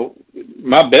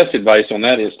 my best advice on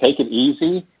that is take it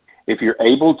easy. If you're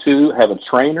able to have a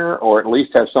trainer or at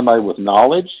least have somebody with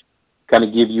knowledge kind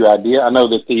of give you idea. I know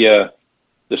that the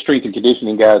strength and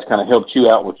conditioning guys kind of helped you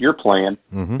out with your plan.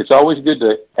 Mm-hmm. It's always good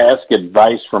to ask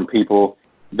advice from people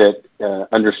that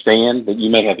understand that you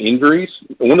may have injuries.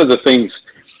 One of the things,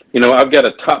 I've got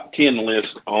a top 10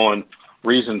 list on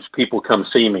reasons people come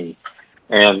see me,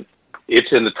 and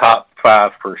it's in the top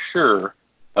 5 for sure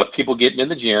of people getting in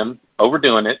the gym,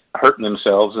 overdoing it, hurting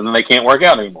themselves, and then they can't work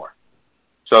out anymore.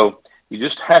 So you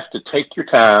just have to take your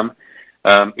time.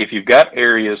 If you've got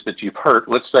areas that you've hurt,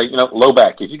 let's say, low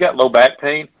back. If you've got low back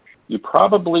pain, you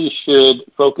probably should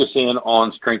focus in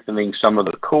on strengthening some of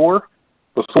the core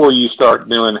before you start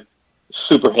doing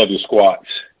super heavy squats.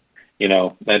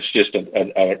 That's just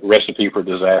a recipe for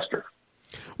disaster.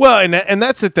 Well, and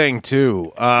that's the thing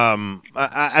too.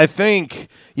 I think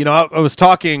I was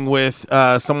talking with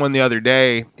someone the other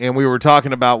day, and we were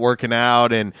talking about working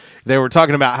out, and they were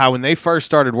talking about how when they first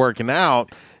started working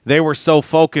out, they were so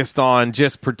focused on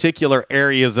just particular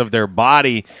areas of their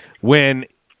body. When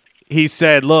he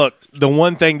said, "Look, the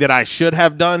one thing that I should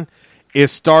have done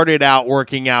is started out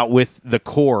working out with the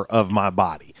core of my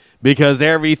body." Because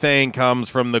everything comes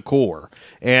from the core.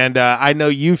 And I know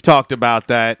you've talked about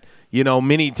that,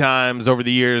 many times over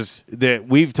the years that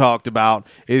we've talked about,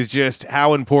 is just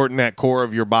how important that core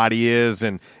of your body is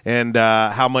and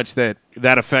how much that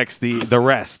affects the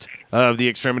rest of the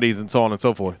extremities and so on and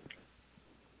so forth.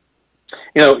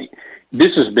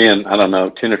 This has been,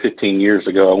 10 or 15 years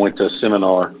ago, I went to a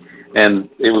seminar, and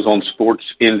it was on sports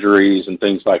injuries and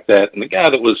things like that. And the guy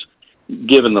that was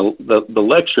given the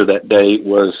lecture that day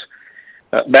was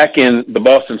back in the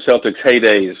Boston Celtics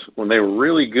heydays when they were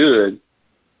really good.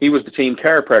 He was the team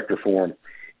chiropractor for them,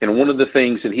 and one of the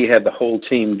things that he had the whole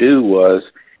team do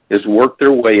is work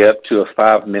their way up to a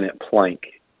 5-minute plank.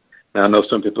 Now I know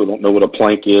some people don't know what a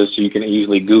plank is, so you can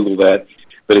easily Google that.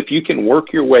 But if you can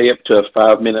work your way up to a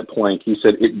 5-minute plank, he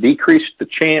said it decreased the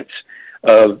chance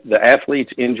of the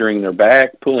athletes injuring their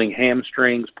back, pulling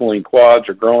hamstrings, pulling quads,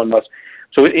 or growing muscles.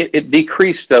 So it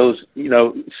decreased those,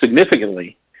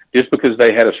 significantly, just because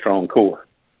they had a strong core.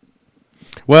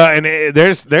 Well, and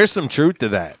there's some truth to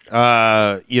that.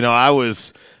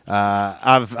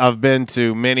 I've been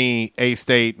to many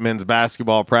A-State men's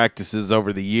basketball practices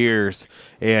over the years,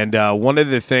 and one of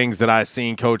the things that I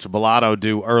seen Coach Bellato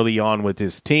do early on with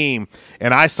his team,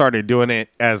 and I started doing it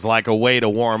as like a way to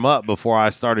warm up before I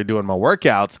started doing my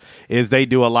workouts, is they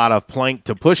do a lot of plank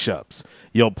to push-ups.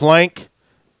 You'll plank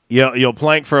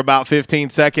for about 15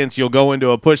 seconds. You'll go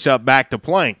into a push-up back to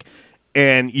plank,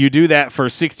 and you do that for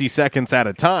 60 seconds at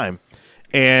a time.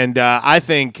 And I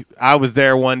think I was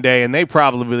there one day, and they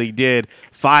probably did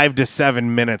 5 to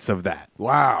 7 minutes of that.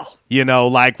 Wow.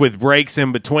 Like with breaks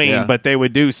in between, but they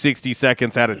would do 60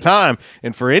 seconds at a time.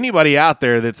 And for anybody out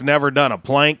there that's never done a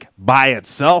plank by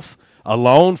itself,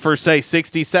 alone for, say,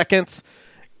 60 seconds,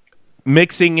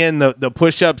 mixing in the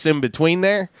push-ups in between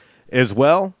there as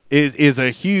well is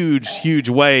a huge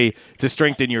way to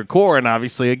strengthen your core. And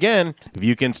obviously, again, if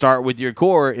you can start with your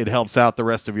core, it helps out the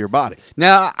rest of your body.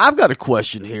 Now, I've got a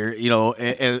question here,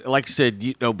 and like I said,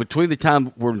 between the time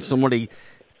when somebody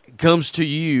comes to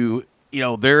you,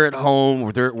 they're at home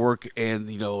or they're at work, and,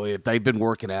 if they've been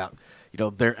working out,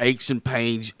 their aches and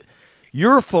pains,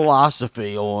 your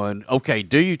philosophy on, okay,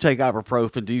 do you take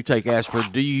ibuprofen? Do you take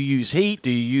aspirin? Do you use heat? Do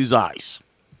you use ice?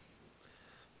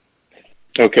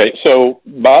 Okay, so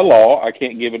by law, I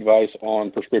can't give advice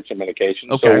on prescription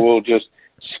medication, okay. So we'll just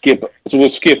skip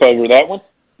over that one.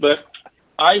 But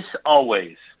ice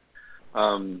always,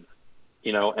 and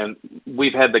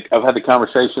I've had the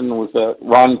conversation with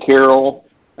Ron Carroll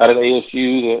out at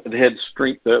ASU,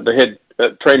 the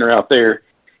head trainer out there.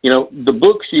 The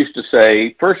books used to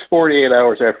say first 48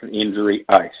 hours after an injury,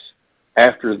 ice.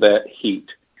 After that, heat.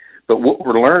 But what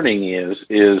we're learning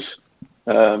is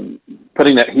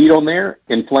putting that heat on there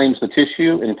inflames the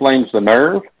tissue, inflames the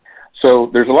nerve. So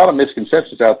there's a lot of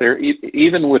misconceptions out there,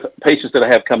 even with patients that I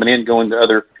have coming in, going to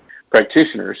other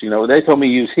practitioners. They told me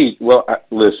use heat. Well,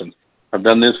 listen, I've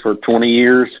done this for 20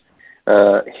 years.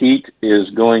 Heat is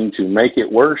going to make it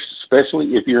worse,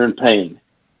 especially if you're in pain.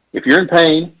 If you're in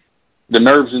pain, the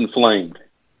nerve's inflamed.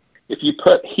 If you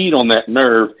put heat on that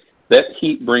nerve, that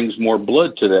heat brings more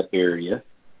blood to that area.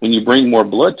 When you bring more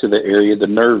blood to the area, the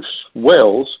nerve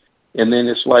swells, and then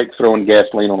it's like throwing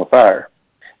gasoline on a fire.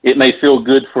 It may feel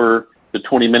good for the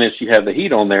 20 minutes you have the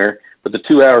heat on there, but the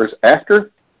 2 hours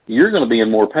after, you're going to be in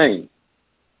more pain.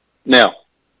 Now,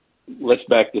 let's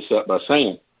back this up by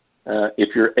saying,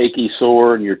 if you're achy,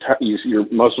 sore, and your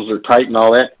muscles are tight and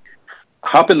all that,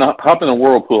 hop in a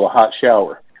whirlpool, a hot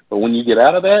shower. But when you get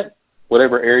out of that,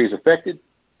 whatever area is affected,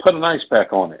 put an ice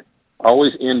pack on it.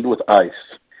 Always end with ice.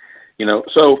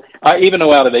 So I even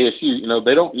know out at ASU,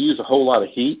 they don't use a whole lot of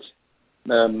heat,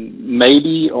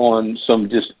 maybe on some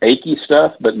just achy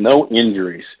stuff, but no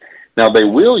injuries. Now they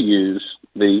will use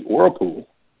the whirlpool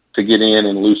to get in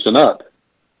and loosen up.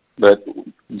 But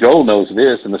Joel knows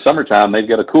this. In the summertime, they've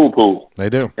got a cool pool. They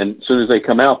do. And as soon as they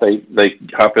come out, they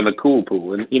hop in the cool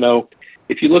pool. And,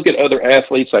 if you look at other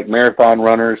athletes like marathon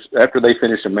runners, after they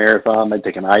finish a marathon, they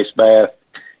take an ice bath.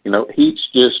 Heat's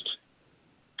just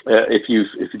if you've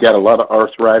got a lot of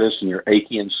arthritis and you're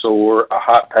achy and sore, a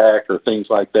hot pack or things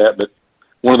like that. But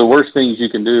one of the worst things you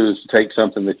can do is take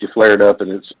something that you flared up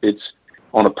and it's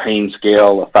on a pain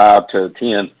scale of 5 to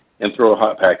 10 and throw a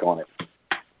hot pack on it.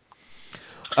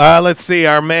 Let's see,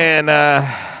 our man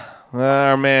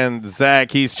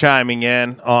Zach, he's chiming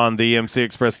in on the MC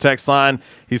Express text line.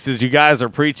 He says, "You guys are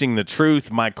preaching the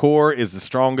truth. My core is the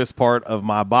strongest part of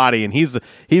my body," and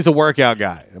he's a workout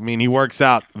guy. I mean, he works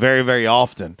out very, very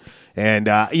often. And,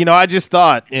 I just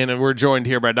thought, and we're joined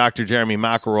here by Dr. Jeremy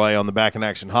McElroy on the Back in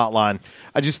Action Hotline.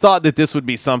 I just thought that this would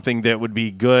be something that would be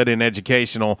good and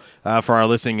educational for our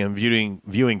listening and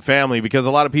viewing family, because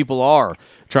a lot of people are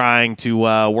trying to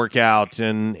work out.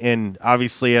 And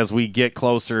obviously, as we get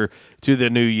closer to the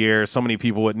new year, so many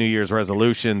people with New Year's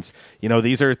resolutions,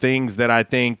 these are things that I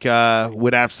think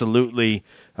would absolutely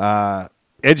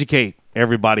educate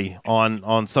everybody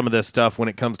on some of this stuff when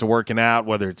it comes to working out,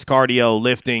 whether it's cardio,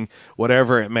 lifting,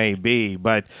 whatever it may be.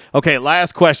 But, okay,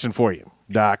 last question for you,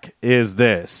 Doc, is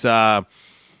this.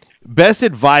 Best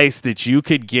advice that you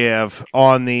could give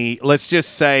on the, let's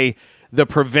just say, the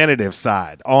preventative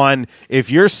side, on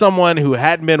if you're someone who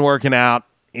hadn't been working out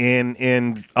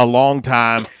in a long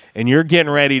time and you're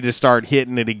getting ready to start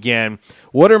hitting it again,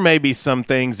 what are maybe some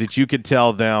things that you could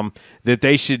tell them that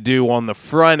they should do on the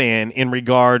front end in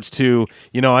regards to,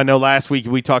 I know last week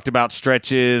we talked about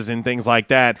stretches and things like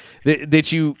that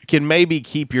you can maybe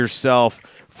keep yourself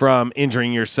from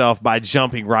injuring yourself by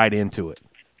jumping right into it?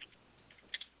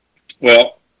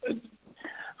 Well,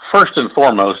 first and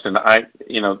foremost, and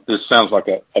this sounds like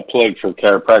a plug for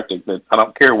chiropractic, but I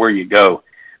don't care where you go,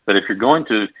 but if you're going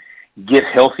to get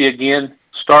healthy again,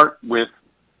 start with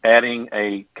adding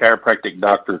a chiropractic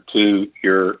doctor to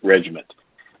your regimen.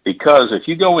 Because if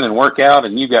you go in and work out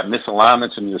and you've got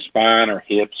misalignments in your spine or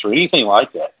hips or anything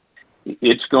like that,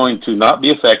 it's going to not be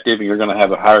effective and you're going to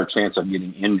have a higher chance of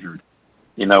getting injured.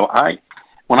 When I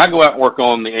go out and work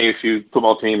on the ASU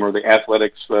football team or the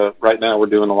athletics, right now we're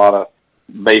doing a lot of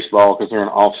baseball because they're in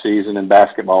off season, and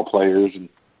basketball players, and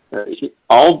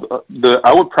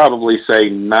I would probably say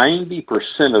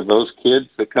 90% of those kids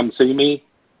that come see me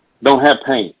don't have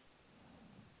pain,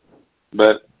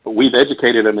 but we've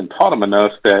educated them and taught them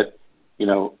enough that,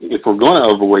 if we're going to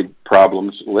avoid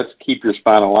problems, let's keep your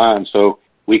spine aligned so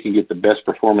we can get the best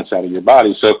performance out of your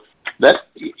body. So like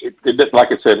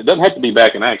I said, it doesn't have to be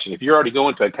back in action. If you're already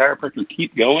going to a chiropractor,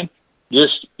 keep going.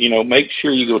 Just, make sure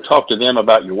you go talk to them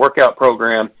about your workout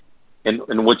program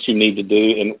and what you need to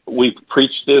do. And we've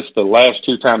preached this the last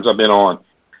 2 times I've been on.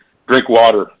 Drink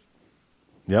water.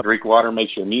 Yep. Drink water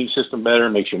makes your immune system better,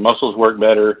 makes your muscles work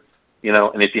better.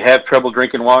 And if you have trouble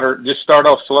drinking water, just start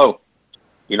off slow.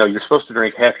 You're supposed to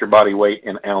drink half your body weight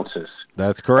in ounces.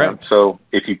 That's correct. So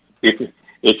if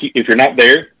you're not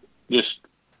there, just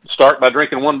start by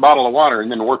drinking 1 bottle of water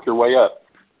and then work your way up.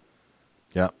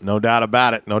 Yeah, no doubt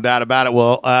about it.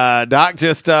 Well, Doc,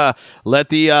 just let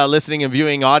the listening and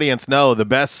viewing audience know the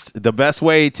best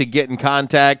way to get in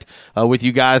contact with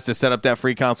you guys to set up that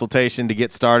free consultation to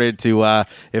get started. To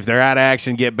if they're out of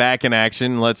action, get back in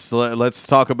action. Let's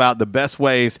talk about the best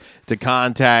ways to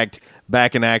contact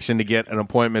Back in Action to get an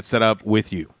appointment set up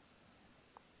with you.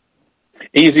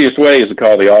 Easiest way is to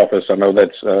call the office. I know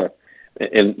that's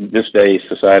in this day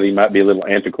society might be a little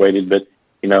antiquated, but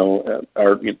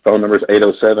our phone number is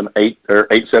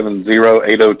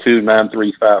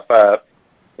 870-802-9355.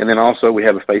 And then also we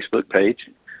have a Facebook page,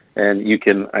 and you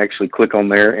can actually click on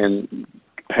there and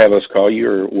have us call you,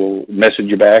 or we'll message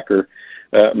you back, or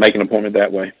make an appointment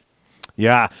that way.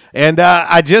 Yeah, and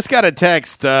I just got a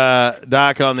text,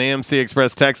 Doc, on the MC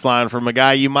Express text line from a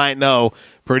guy you might know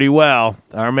pretty well.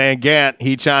 Our man Gant,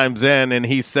 he chimes in, and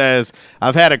he says,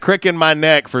 "I've had a crick in my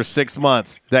neck for 6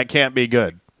 months. That can't be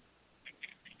good."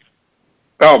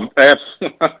 Oh,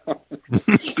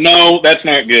 no, that's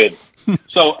not good.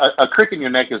 So a crick in your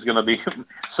neck is going to be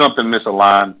something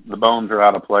misaligned. The bones are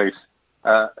out of place.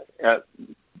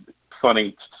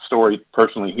 Funny story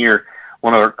personally here.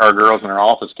 One of our girls in our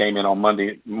office came in on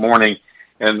Monday morning,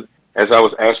 and as I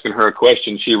was asking her a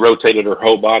question, she rotated her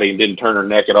whole body and didn't turn her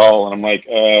neck at all. And I'm like,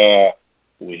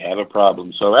 we have a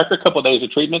problem. So after a couple of days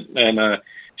of treatment, and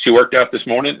she worked out this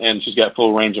morning, and she's got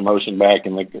full range of motion back,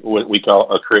 and what we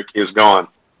call a crick is gone.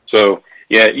 So,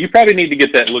 yeah, you probably need to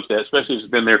get that looked at, especially if it's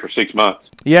been there for 6 months.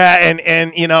 Yeah,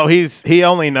 and he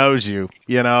only knows you.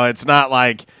 It's not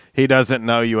like he doesn't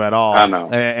know you at all. I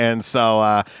know. And so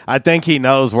I think he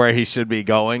knows where he should be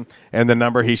going, and the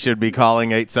number he should be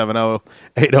calling,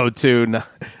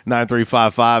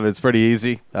 870-802-9355. It's pretty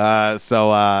easy.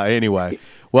 Anyway.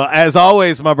 Well, as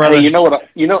always, my brother. Hey, you know what?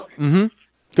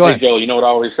 Go ahead. Hey, Joe, you know what I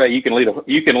always say? You can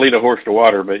lead a horse to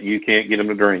water, but you can't get him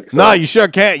to drink. So. No, you sure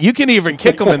can't. You can even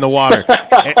kick them in the water,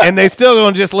 and they still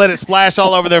going to just let it splash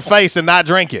all over their face and not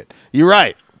drink it. You're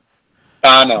right.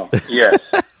 I know, yes.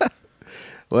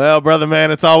 Well, brother,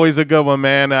 man, it's always a good one,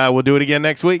 man. We'll do it again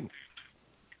next week.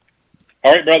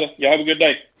 All right, brother. You have a good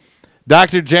day.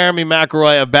 Dr. Jeremy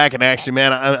McElroy of Back in Action,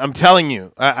 man. I'm telling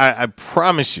you, I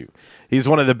promise you, he's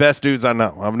one of the best dudes I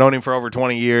know. I've known him for over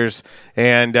 20 years.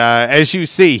 And as you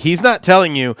see, he's not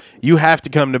telling you have to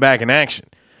come to Back in Action.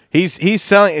 He's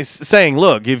saying,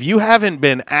 look, if you haven't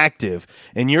been active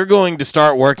and you're going to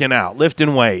start working out,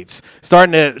 lifting weights,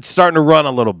 starting to run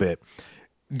a little bit,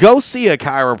 go see a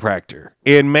chiropractor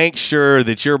and make sure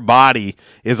that your body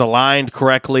is aligned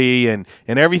correctly and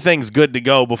everything's good to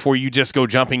go before you just go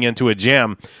jumping into a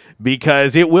gym,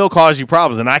 because it will cause you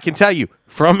problems. And I can tell you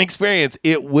from experience,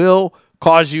 it will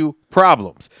cause you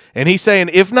problems. And he's saying,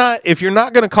 if you're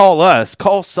not going to call us,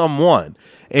 call someone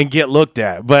and get looked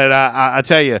at. But I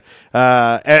tell you,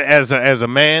 as a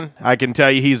man, I can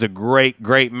tell you he's a great,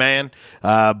 great man.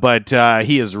 But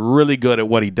he is really good at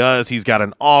what he does. He's got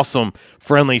an awesome,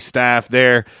 friendly staff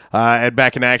there at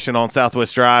Back in Action on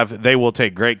Southwest Drive. They will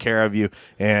take great care of you.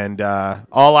 And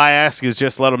all I ask is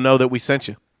just let them know that we sent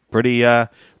you.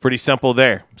 Pretty simple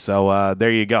there. So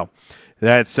there you go.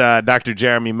 That's Dr.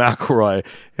 Jeremy McElroy.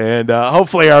 And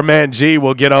hopefully our man G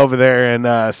will get over there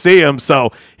and see him so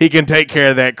he can take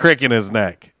care of that crick in his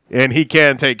neck. And he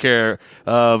can take care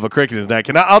of a crick in his neck.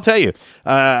 And I'll tell you,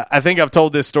 I think I've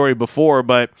told this story before,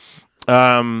 but,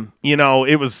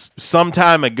 it was some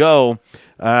time ago.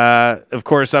 Of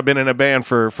course, I've been in a band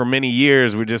for many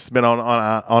years. We've just been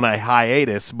on a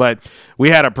hiatus. But we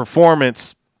had a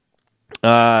performance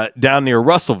down near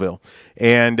Russellville.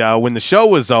 And when the show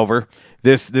was over,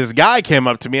 this guy came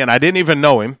up to me, and I didn't even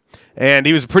know him. And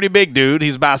he was a pretty big dude.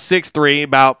 He's about 6'3",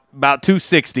 about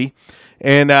 260.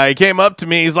 And he came up to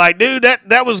me. He's like, dude,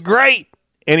 that was great.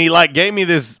 And he gave me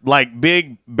this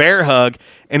big bear hug,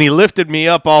 and he lifted me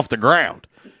up off the ground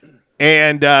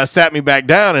and sat me back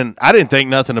down. And I didn't think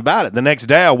nothing about it. The next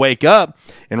day I wake up,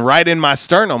 and right in my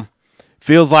sternum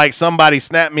feels like somebody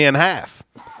snapped me in half.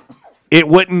 It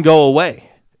wouldn't go away.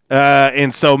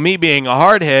 And so me being a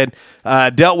hardhead,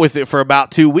 dealt with it for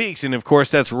about 2 weeks. And, of course,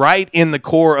 that's right in the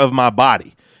core of my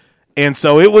body. And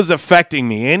so it was affecting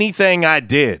me. Anything I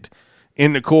did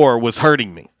in the core was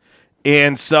hurting me.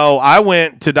 And so I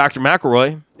went to Dr.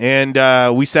 McElroy,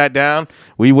 and we sat down.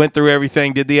 We went through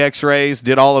everything, did the x-rays,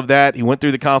 did all of that. He went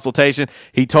through the consultation.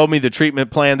 He told me the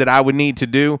treatment plan that I would need to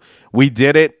do. We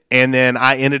did it, and then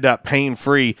I ended up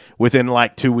pain-free within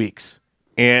 2 weeks.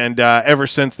 And ever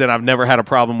since then, I've never had a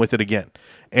problem with it again.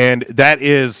 And that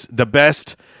is the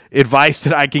best advice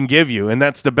that I can give you. And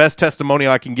that's the best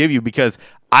testimonial I can give you, because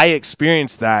I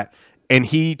experienced that. And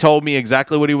he told me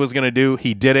exactly what he was going to do.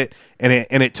 He did it, and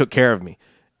it took care of me.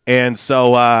 And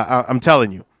so I'm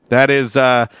telling you,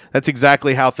 that's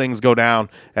exactly how things go down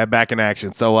at Back in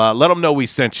Action. So let them know we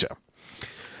sent you.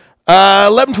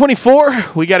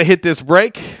 11:24, we got to hit this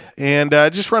break. And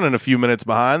just running a few minutes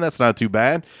behind. That's not too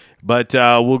bad. But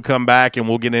we'll come back and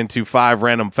we'll get into 5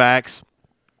 random facts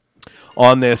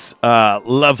on this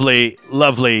lovely,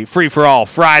 lovely free-for-all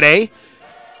Friday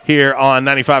here on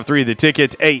 95.3 The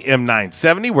Ticket, AM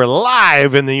 970. We're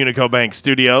live in the Unico Bank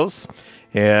studios.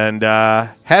 And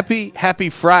happy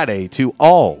Friday to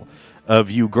all of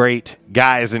you great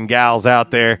guys and gals out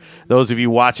there. Those of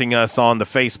you watching us on the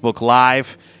Facebook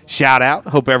Live, shout out.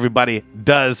 Hope everybody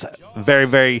does very,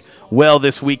 very well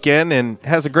this weekend and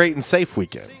has a great and safe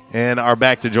weekend, and are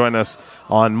back to join us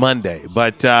on Monday.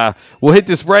 But we'll hit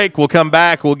this break. We'll come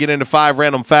back. We'll get into 5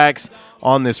 random facts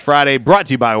on this Friday, brought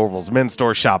to you by Orville's Men's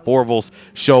Store. Shop Orville's.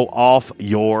 Show off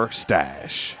your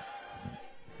stash.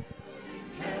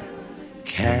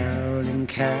 Caroling,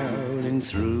 caroling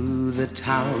through the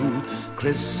town,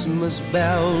 Christmas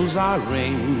bells are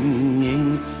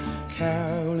ringing.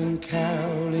 Caroling,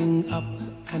 caroling up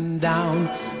and down,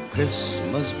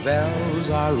 Christmas bells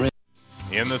are ringing.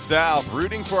 In the South,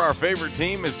 rooting for our favorite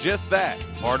team is just that,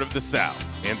 part of the South.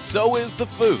 And so is the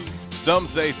food. Some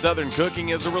say Southern cooking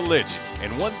is a religion.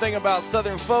 And one thing about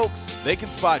Southern folks, they can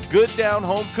spot good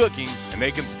down-home cooking, and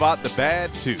they can spot the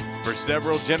bad, too. For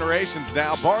several generations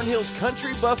now, Barnhill's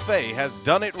Country Buffet has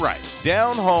done it right.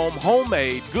 Down-home,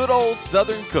 homemade, good old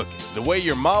Southern cooking. The way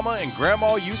your mama and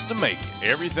grandma used to make it.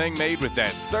 Everything made with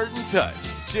that certain touch.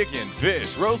 Chicken,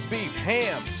 fish, roast beef,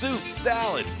 ham, soup,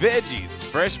 salad, veggies,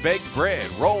 fresh baked bread,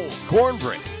 rolls,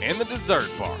 cornbread, and the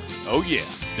dessert bar. Oh yeah,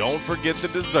 don't forget the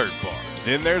dessert bar.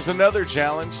 Then there's another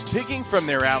challenge, picking from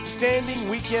their outstanding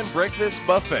weekend breakfast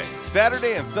buffet.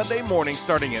 Saturday and Sunday morning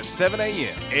starting at 7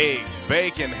 a.m. Eggs,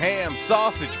 bacon, ham,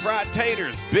 sausage, fried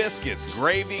taters, biscuits,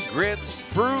 gravy, grits,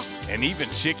 fruit, and even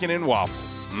chicken and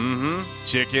waffles.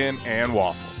 Chicken and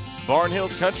waffles. Barn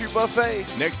Hills Country Buffet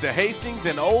next to Hastings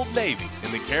and Old Navy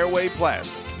in the Caraway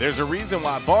Plaza. There's a reason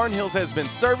why Barn Hills has been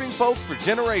serving folks for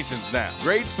generations now.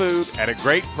 Great food at a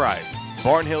great price.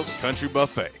 Barn Hills Country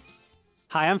Buffet.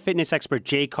 Hi, I'm fitness expert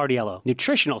Jay Cardiello.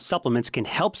 Nutritional supplements can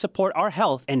help support our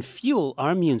health and fuel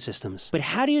our immune systems. But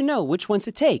how do you know which ones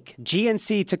to take?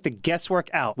 GNC took the guesswork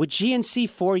out with GNC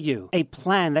For You, a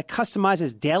plan that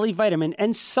customizes daily vitamin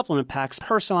and supplement packs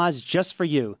personalized just for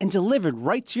you and delivered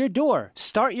right to your door.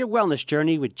 Start your wellness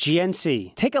journey with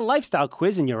GNC. Take a lifestyle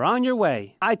quiz and you're on your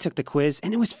way. I took the quiz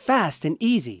and it was fast and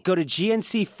easy. Go to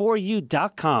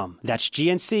GNC4U.com. That's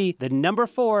GNC, the number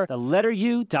 4, the letter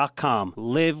U.com.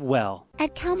 Live well.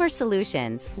 At Calmer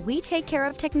Solutions, we take care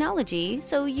of technology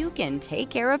so you can take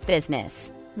care of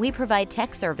business. We provide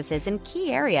tech services in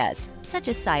key areas such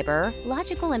as cyber,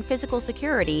 logical and physical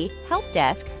security, help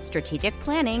desk, strategic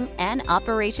planning, and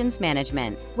operations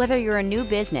management. Whether you're a new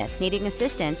business needing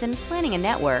assistance in planning a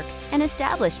network, an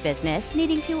established business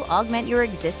needing to augment your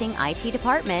existing IT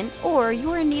department, or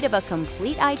you're in need of a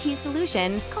complete IT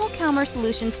solution, call Calmer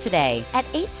Solutions today at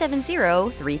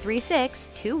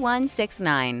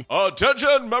 870-336-2169.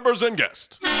 Attention, members and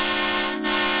guests.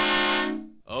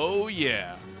 Oh,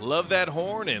 yeah. Love that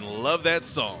horn and love that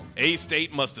song.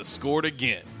 A-State must have scored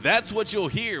again. That's what you'll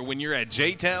hear when you're at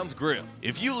J-Town's Grill.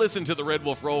 If you listen to the Red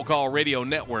Wolf Roll Call Radio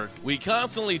Network, we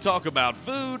constantly talk about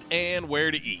food and where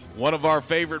to eat. One of our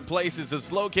favorite places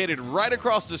is located right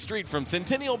across the street from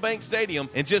Centennial Bank Stadium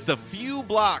and just a few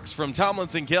blocks from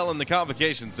Tomlinson Kell and the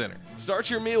Convocation Center.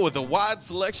 Start your meal with a wide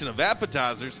selection of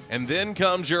appetizers, and then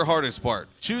comes your hardest part,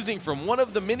 choosing from one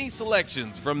of the many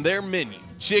selections from their menu.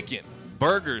 Chicken,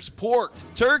 burgers, pork,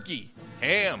 turkey,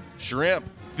 ham, shrimp,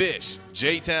 fish.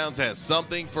 J-Town's has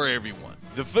something for everyone.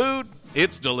 The food,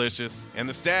 it's delicious, and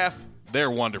the staff,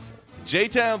 they're wonderful.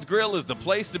 J-Town's Grill is the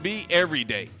place to be every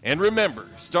day. And remember,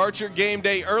 start your game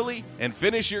day early and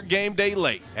finish your game day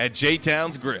late at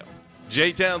J-Town's Grill.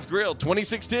 J-Town's Grill,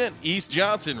 2610 East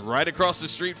Johnson, right across the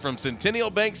street from Centennial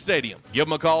Bank Stadium. Give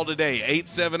them a call today,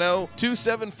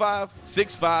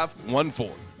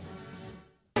 870-275-6514.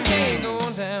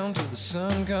 Down till the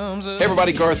sun comes up. Hey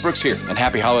everybody, Garth Brooks here, and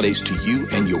happy holidays to you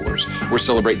and yours. We're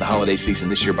celebrating the holiday season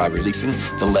this year by releasing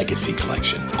the Legacy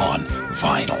Collection on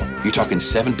vinyl. You're talking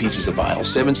 7 pieces of vinyl,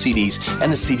 7 CDs,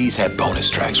 and the CDs have bonus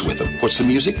tracks with them. What's the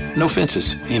music? No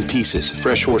Fences, In Pieces,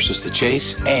 Fresh Horses to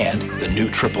Chase, and the new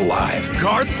Triple Live.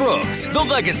 Garth Brooks, the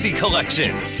Legacy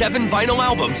Collection. 7 vinyl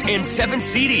albums and 7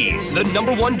 CDs. The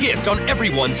 #1 gift on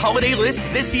everyone's holiday list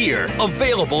this year.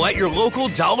 Available at your local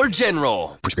Dollar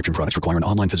General. Prescription products require an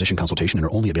online physician consultation and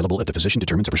are only available if the physician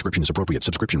determines a prescription is appropriate.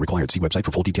 Subscription required. See website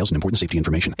for full details and important safety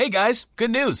information. Hey guys, good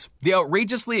news. The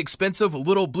outrageously expensive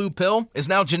Little Blue Pill is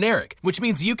now generic, which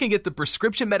means you can get the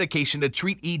prescription medication to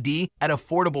treat ED at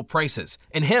affordable prices.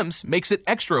 And Hims makes it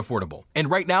extra affordable. And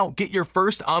right now, get your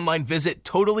first online visit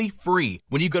totally free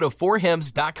when you go to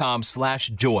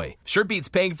 4hims.com/joy. Sure beats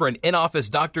paying for an in-office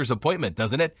doctor's appointment,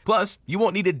 doesn't it? Plus, you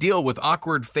won't need to deal with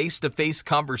awkward face-to-face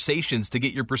conversations to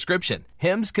get your prescription.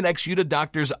 Hims connects you to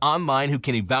doctors online who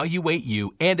can evaluate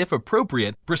you and, if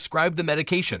appropriate, prescribe the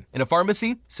medication. And a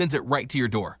pharmacy sends it right to your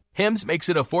door. Hims makes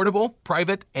it affordable,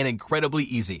 private, and incredibly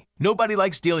easy. Nobody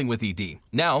likes dealing with ED.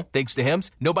 Now, thanks to Hims,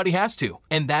 nobody has to.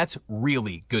 And that's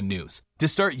really good news. To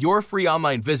start your free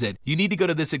online visit, you need to go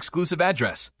to this exclusive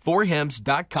address,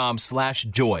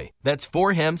 4hims.com/joy. That's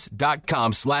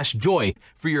 4hims.com/joy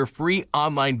for your free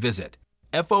online visit.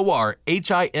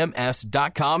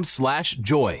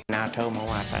 FORHIMS.com/joy. And I told my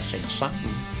wife, I said,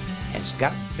 something has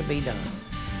got to be done.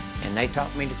 And they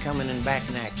talked me to coming in back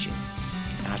in action.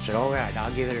 And I said, all right,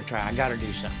 I'll give it a try. I got to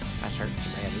do something. I was hurting so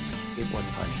bad, it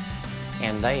wasn't funny.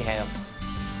 And they have,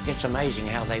 it's amazing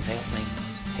how they've helped me.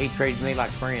 He treated me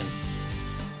like a friend.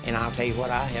 And I'll tell you what,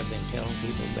 I have been telling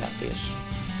people about this.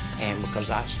 And because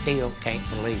I still can't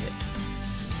believe it.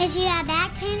 If you have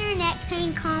back pain or neck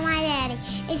pain, call my daddy.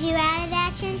 If you're out of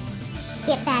action,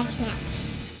 get back in action.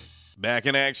 Back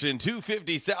in action,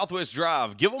 250 Southwest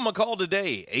Drive. Give them a call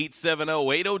today,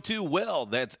 870-802-WELL.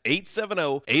 That's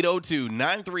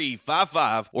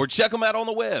 870-802-9355. Or check them out on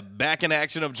the web,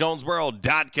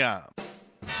 backinactionofjonesboro.com.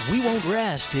 We won't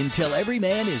rest until every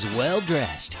man is well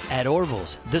dressed. At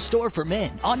Orville's, the store for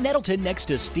men, on Nettleton next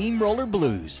to Steamroller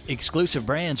Blues. Exclusive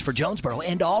brands for Jonesboro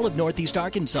and all of Northeast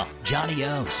Arkansas. Johnny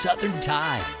O, Southern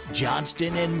Tide,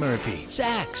 Johnston and Murphy,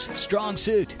 Saks, Strong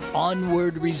Suit,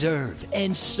 Onward Reserve,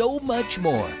 and so much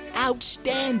more.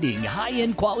 Outstanding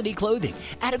high-end quality clothing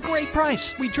at a great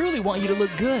price. We truly want you to look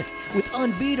good with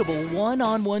unbeatable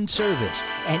one-on-one service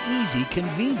and easy,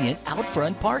 convenient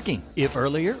out-front parking. If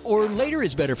earlier or later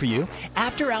is better for you,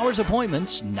 after-hours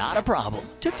appointments, not a problem.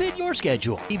 To fit your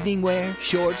schedule. Evening wear,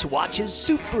 shorts, watches,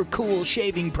 super cool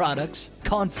shaving products,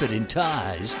 confident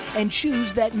ties, and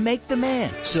shoes that make the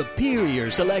man.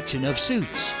 Superior selection of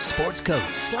suits, sports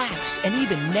coats, slacks, and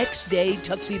even next-day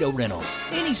tuxedo rentals.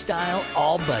 Any style,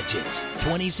 all budgets.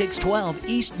 2612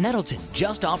 East Nettleton,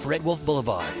 just off Red Wolf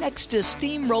Boulevard, next to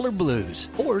Steamroller Blues.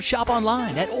 Or shop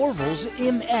online at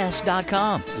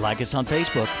orvilsms.com. Like us on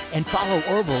Facebook and follow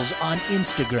Orvils on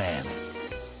Instagram.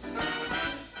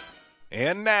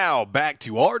 And now, back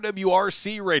to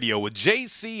RWRC Radio with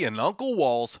JC and Uncle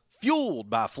Walls, fueled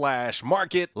by Flash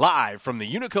Market, live from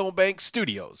the Unico Bank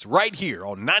Studios, right here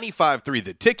on 95.3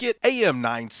 The Ticket, AM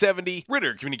 970,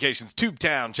 Ritter Communications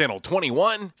Tubetown Channel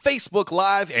 21, Facebook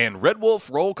Live, and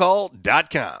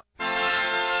RedWolfRollCall.com.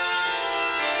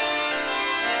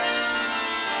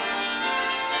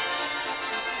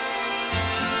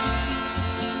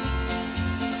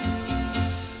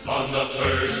 On the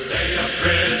first day of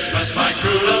Christmas, my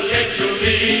true love came to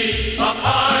me, a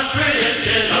partridge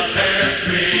in a pear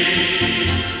tree.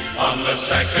 On the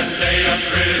second day of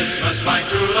Christmas, my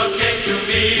true love came to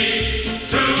me,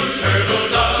 2 turtle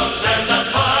doves and a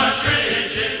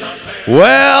partridge in a pear tree.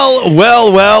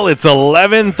 Well, it's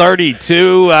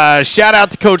 11:32. Shout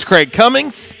out to Coach Craig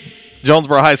Cummings,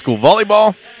 Jonesboro High School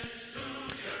Volleyball.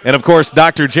 And, of course,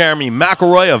 Dr. Jeremy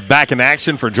McElroy of Back in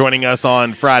Action for joining us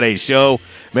on Friday's show.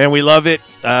 Man, we love it.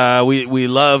 We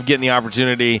love getting the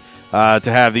opportunity to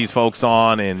have these folks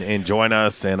on and join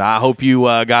us, and I hope you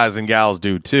guys and gals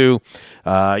do too.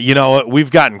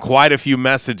 We've gotten quite a few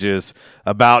messages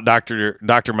about Dr.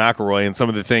 McElroy and some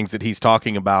of the things that he's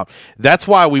talking about. That's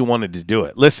why we wanted to do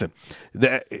it. Listen,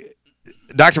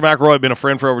 Dr. McElroy has been a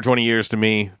friend for over 20 years to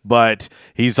me, but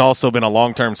he's also been a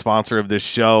long-term sponsor of this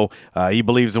show. He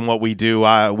believes in what we do.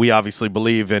 We obviously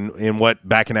believe in what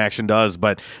Back in Action does,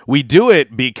 but we do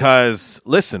it because,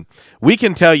 listen, we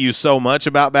can tell you so much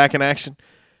about Back in Action,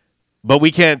 but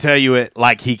we can't tell you it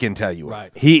like he can tell you it.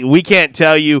 Right. We can't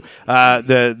tell you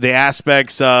the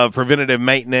aspects of preventative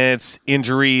maintenance,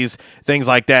 injuries, things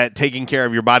like that, taking care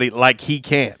of your body like he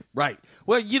can. Right.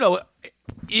 Well,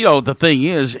 the thing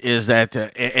is that,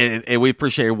 and we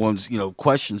appreciate everyone's,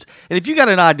 questions. And if you got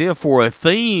an idea for a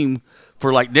theme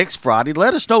for like next Friday,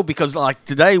 let us know, because like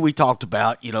today we talked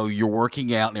about, you're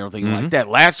working out and everything like that.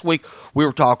 Last week we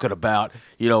were talking about,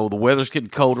 the weather's getting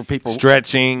colder, people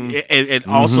stretching, and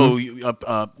also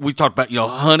we talked about,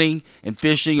 hunting and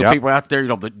fishing, and people out there,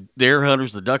 the deer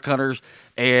hunters, the duck hunters,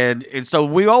 and so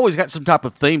we always got some type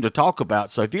of theme to talk about.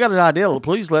 So if you got an idea,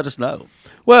 please let us know.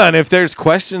 Well, and if there's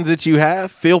questions that you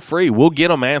have, feel free. We'll get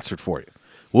them answered for you.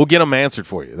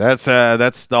 That's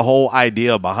the whole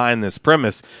idea behind this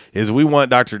premise, is we want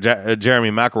Dr.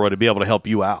 Jeremy McElroy to be able to help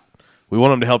you out. We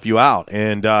want him to help you out.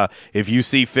 And if you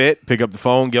see fit, pick up the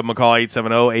phone, give them a call.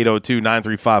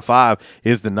 870-802-9355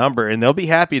 is the number, and they'll be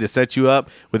happy to set you up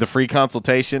with a free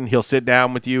consultation. He'll sit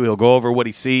down with you. He'll go over what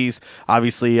he sees,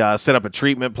 obviously set up a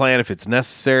treatment plan if it's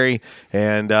necessary,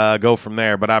 and go from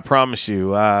there. But I promise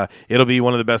you, it'll be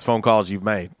one of the best phone calls you've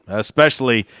made,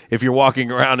 especially if you're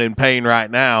walking around in pain right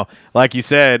now. Like you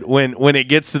said, when it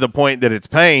gets to the point that it's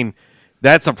pain,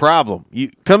 that's a problem.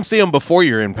 You come see him before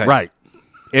you're in pain. Right.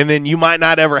 And then you might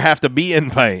not ever have to be in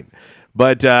pain.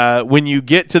 But when you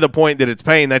get to the point that it's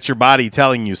pain, that's your body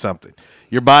telling you something.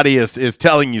 Your body is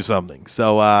telling you something.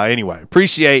 So anyway,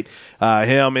 appreciate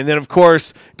him. And then, of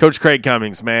course, Coach Craig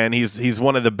Cummings, man, he's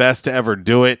one of the best to ever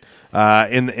do it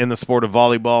in the sport of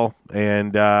volleyball.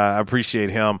 And I appreciate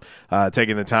him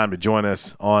taking the time to join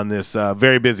us on this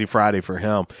very busy Friday for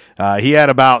him. He had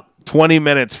about 20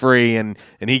 minutes free, and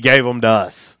he gave them to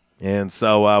us. And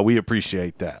so we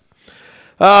appreciate that.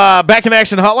 Back in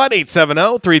Action hotline,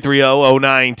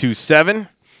 870-330-0927.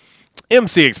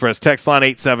 MC Express text line,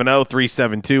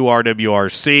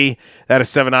 870-372-RWRC. That is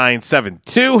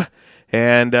 7972.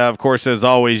 And, of course, as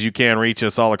always, you can reach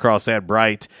us all across that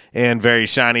bright and very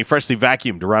shiny, freshly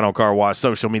vacuumed Rhino Car Wash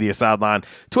social media sideline,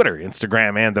 Twitter,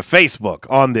 Instagram, and the Facebook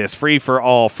on this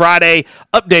Free-for-All Friday.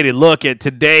 Updated look at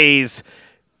today's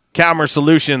Calmer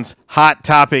Solutions hot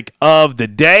topic of the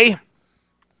day.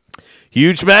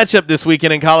 Huge matchup this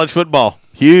weekend in college football.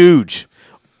 Huge.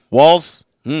 Walls,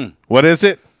 what is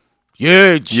it?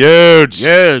 Huge. Huge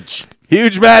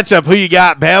matchup. Who you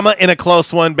got? Bama in a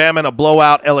close one. Bama in a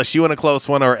blowout. LSU in a close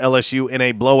one, or LSU in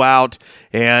a blowout.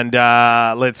 And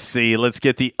let's see. Let's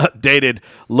get the updated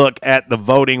look at the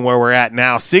voting where we're at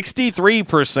now.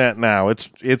 63% now.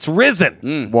 It's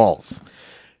risen, Walls.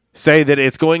 say that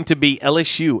it's going to be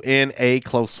LSU in a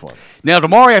close one. Now,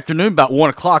 tomorrow afternoon, about 1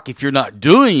 o'clock, if you're not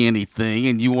doing anything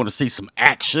and you want to see some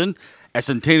action at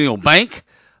Centennial Bank,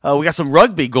 we got some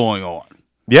rugby going on.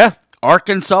 Yeah.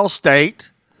 Arkansas State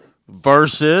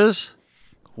versus,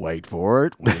 wait for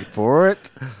it,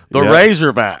 the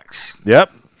Razorbacks.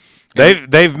 Yep.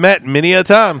 They've met many a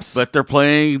times. But they're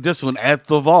playing this one at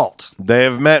the Vault. They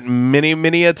have met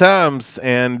many a times,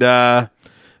 and,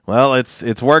 well,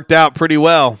 it's worked out pretty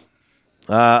well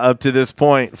up to this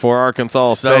point for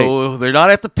Arkansas State. So they're not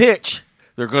at the pitch.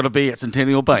 They're going to be at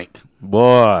Centennial Bank.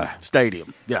 Boy.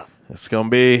 Stadium. Yeah. That's gonna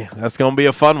be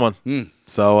a fun one.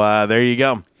 So there you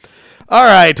go. All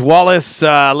right, Wallace,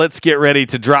 let's get ready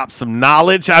to drop some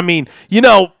knowledge. I mean,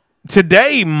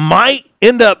 today might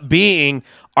end up being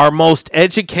our most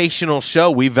educational show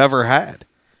we've ever had.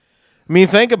 I mean,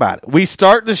 think about it. We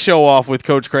start the show off with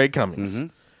Coach Craig Cummings. Mm-hmm.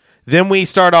 Then we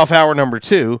start off hour number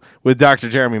 2 with Dr.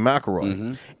 Jeremy McElroy.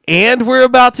 Mm-hmm. And we're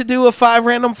about to do a 5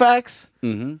 random facts.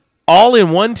 Mm-hmm. All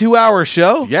in 1 2-hour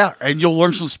show? Yeah, and you'll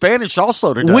learn some Spanish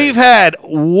also today. We've had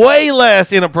way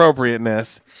less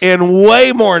inappropriateness and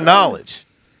way more knowledge.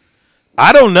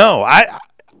 I don't know. I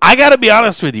got to be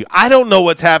honest with you. I don't know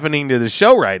what's happening to the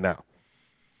show right now.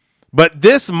 But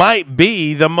this might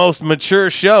be the most mature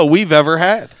show we've ever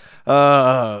had.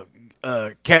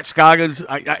 Kat Scoggins,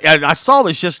 I saw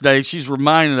this yesterday. She's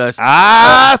reminding us.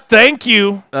 Thank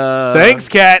you. Thanks,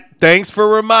 Kat. Thanks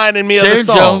for reminding me of the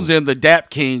song. Jones and the Dap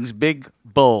Kings, Big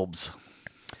Bulbs.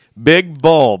 Big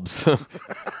bulbs.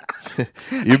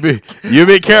 You be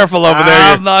careful over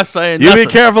there. I'm not saying you nothing.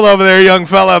 be careful over there, young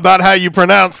fella, about how you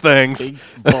pronounce things. Big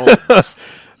bulbs.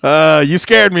 You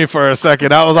scared me for a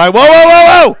second. I was like,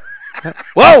 whoa.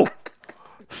 Whoa.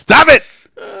 Stop it.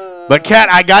 But, Kat,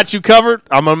 I got you covered.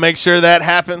 I'm going to make sure that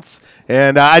happens.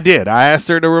 And I did. I asked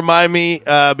her to remind me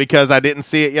because I didn't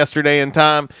see it yesterday in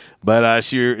time. But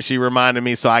she reminded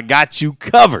me, so I got you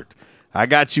covered. I'm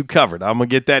going to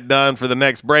get that done for the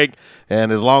next break.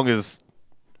 And as long as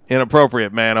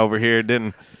inappropriate man over here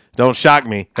don't shock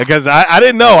me. Because I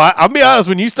didn't know. I'll be honest,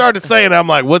 when you started saying it, I'm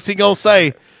like, what's he going to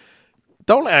say?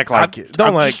 Don't act like it.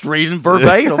 I'm just reading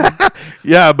verbatim.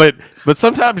 Yeah, but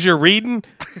sometimes you're reading.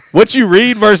 What you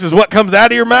read versus what comes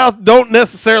out of your mouth don't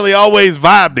necessarily always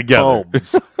vibe together.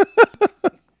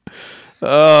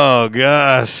 Oh,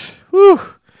 gosh. Whew.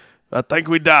 I think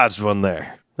we dodged one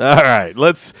there. All right,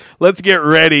 let's get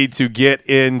ready to get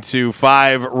into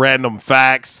 5 random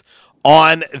facts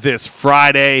on this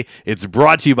Friday. It's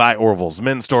brought to you by Orville's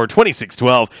Men's Store,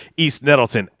 2612 East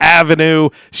Nettleton Avenue.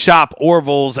 Shop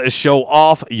Orville's, show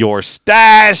off your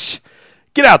stash.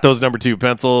 Get out those number 2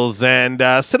 pencils and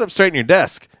sit up straight in your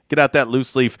desk. Get out that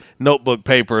loose leaf notebook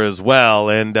paper as well.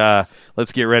 And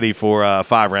let's get ready for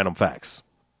 5 random facts.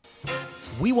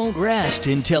 We won't rest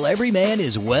until every man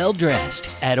is well dressed.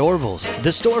 At Orville's,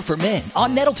 the store for men,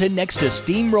 on Nettleton next to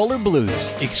Steamroller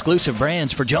Blues. Exclusive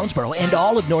brands for Jonesboro and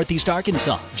all of Northeast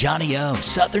Arkansas. Johnny O,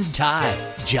 Southern Tide,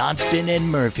 Johnston and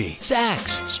Murphy,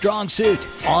 Saks, Strong Suit,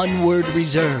 Onward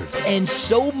Reserve, and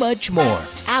so much more.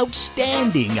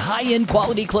 Outstanding high-end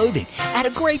quality clothing at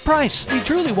a great price. We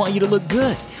truly want you to look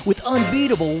good with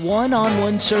unbeatable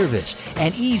one-on-one service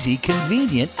and easy,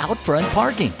 convenient out-front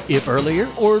parking. If earlier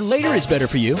or later is better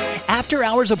for you,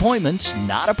 after-hours appointments,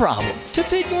 not a problem. To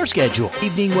fit your schedule.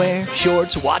 Evening wear,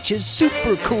 shorts, watches,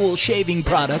 super cool shaving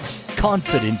products,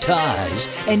 confident ties,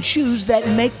 and shoes that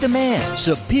make the man.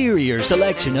 Superior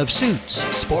selection of suits,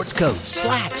 sports coats,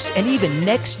 slacks, and even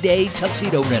next-day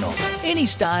tuxedo rentals. Any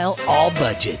style, all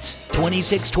budgets.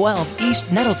 2612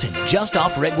 East Nettleton, just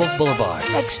off Red Wolf Boulevard,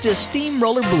 next to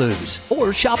Steamroller Blues.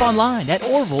 Or shop online at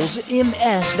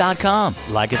orvillesms.com.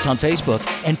 Like us on Facebook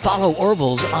and follow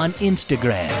Orville's on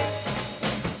Instagram.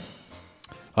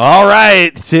 All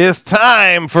right, it's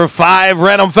time for 5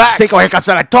 random facts.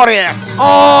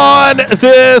 On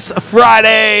this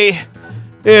Friday,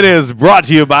 it is brought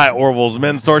to you by Orville's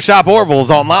Men's Store. Shop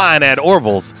Orville's online at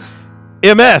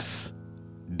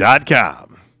orvillesms.com.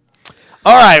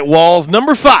 All right, Walls,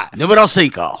 number 5. Numero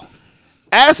 5.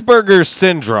 Asperger's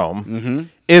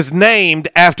syndrome is named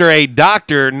after a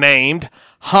doctor named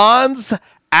Hans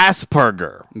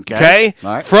Asperger. Okay?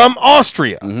 All right. From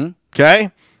Austria.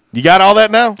 Okay? You got all that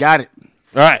now? Got it.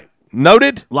 All right.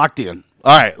 Noted? Locked in.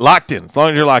 All right. Locked in. As long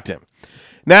as you're locked in.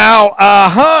 Now,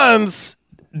 Hans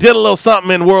did a little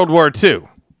something in World War II.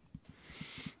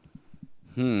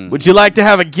 Would you like to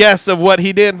have a guess of what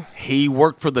he did? He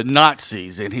worked for the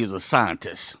Nazis, and he was a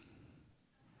scientist.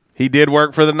 He did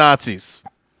work for the Nazis.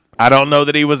 I don't know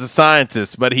that he was a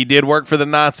scientist, but he did work for the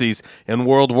Nazis in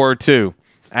World War II.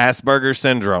 Asperger's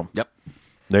syndrome. Yep.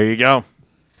 There you go.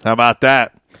 How about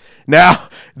that? Now,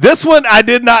 this one I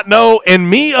did not know, and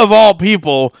me of all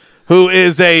people, who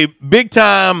is a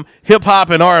big-time hip-hop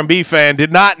and R&B fan,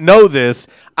 did not know this.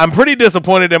 I'm pretty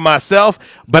disappointed in myself,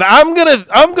 but I'm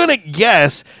gonna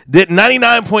guess that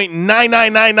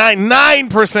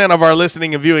 99.99999% of our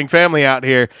listening and viewing family out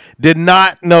here did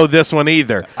not know this one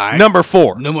either. Right. Number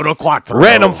 4. Numero cuatro.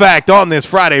 Random fact on this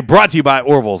Friday, brought to you by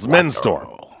Orville's Men's Store.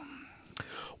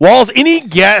 Walls, any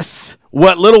guess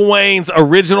what Lil Wayne's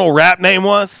original rap name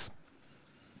was?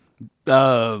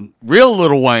 Real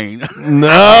Lil Wayne.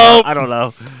 No. I don't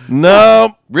know.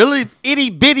 No. Really? Itty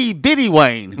bitty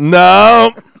Wayne.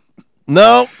 No.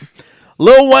 Lil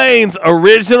Wayne's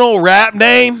original rap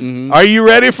name. Mm-hmm. Are you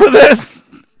ready for this?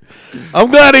 I'm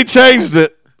glad he changed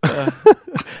it.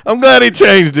 I'm glad he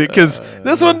changed it because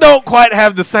this one don't quite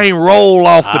have the same roll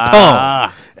off the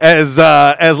tongue as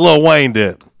Lil Wayne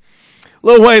did.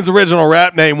 Lil Wayne's original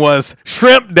rap name was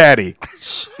Shrimp Daddy.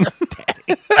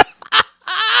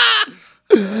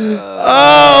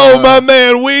 Oh, my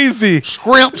man Wheezy.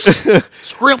 Scrimp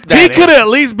Daddy. He could have at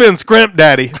least been Scrimp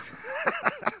Daddy.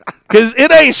 Because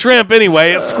it ain't shrimp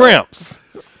anyway, it's scrimps.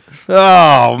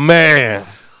 Oh, man.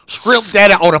 Scrimp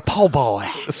Daddy or the po' boy.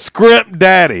 Scrimp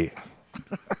Daddy.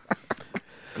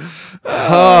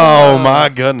 Oh, my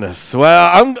goodness.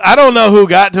 Well, I don't know who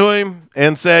got to him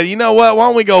and said, you know what, why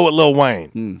don't we go with Lil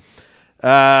Wayne?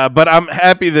 But I'm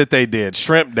happy that they did.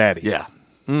 Shrimp Daddy. Yeah.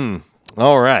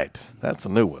 All right. That's a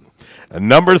new one.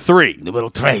 Number 3. The little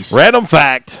trace. Random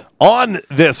fact on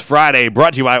this Friday,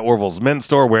 brought to you by Orville's Men's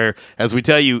Store, where, as we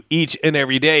tell you each and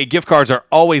every day, gift cards are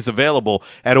always available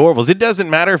at Orville's. It doesn't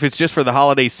matter if it's just for the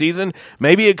holiday season.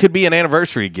 Maybe it could be an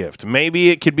anniversary gift. Maybe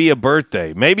it could be a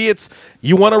birthday. Maybe it's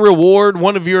you want to reward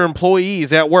one of your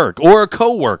employees at work or a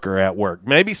coworker at work.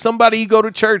 Maybe somebody you go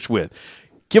to church with.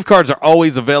 Gift cards are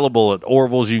always available at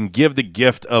Orville's. You can give the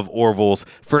gift of Orville's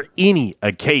for any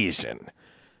occasion.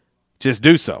 Just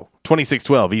do so.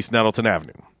 2612 East Nettleton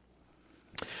Avenue.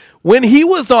 When he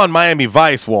was on Miami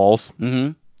Vice, Walls,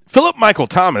 Philip Michael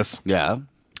Thomas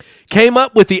came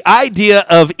up with the idea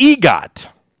of EGOT.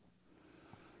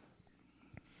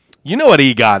 You know what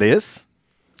EGOT is.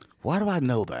 Why do I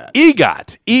know that?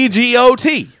 EGOT.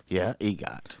 E-G-O-T. Yeah,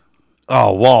 EGOT.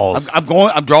 Oh, Walls.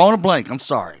 I'm drawing a blank. I'm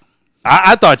sorry.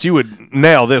 I thought you would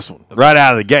nail this one right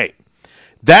out of the gate.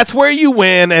 That's where you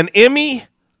win an Emmy,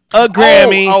 a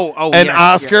Grammy, an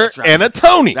Oscar, right. And a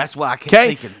Tony. That's why I kept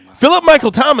thinking. Philip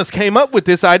Michael Thomas came up with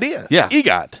this idea. Yeah.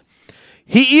 EGOT.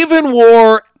 He even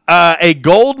wore a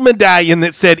gold medallion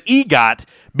that said EGOT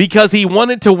because he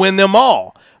wanted to win them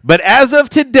all. But as of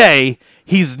today,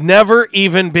 he's never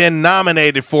even been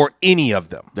nominated for any of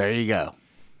them. There you go.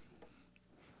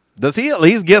 Does he at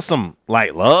least get some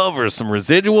like love or some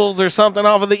residuals or something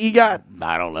off of the EGOT?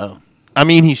 I don't know. I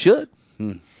mean, he should.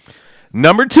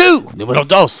 Number 2. Numero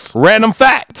dos. Random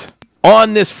fact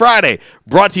on this Friday,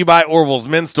 brought to you by Orville's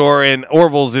Men's Store. And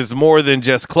Orville's is more than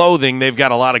just clothing. They've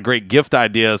got a lot of great gift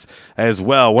ideas as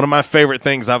well. One of my favorite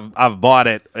things I've bought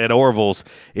at Orville's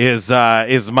is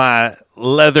my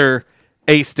leather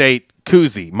A-State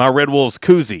koozie, my Red Wolves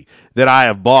koozie that I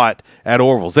have bought at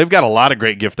Orville's. They've got a lot of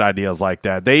great gift ideas like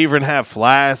that. They even have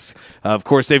flasks. Of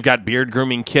course, they've got beard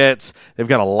grooming kits. They've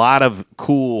got a lot of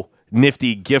cool,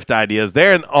 nifty gift ideas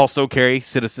there, and also carry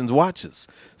Citizens watches.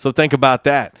 So think about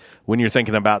that when you're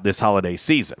thinking about this holiday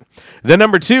season. The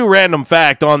number 2 random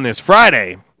fact on this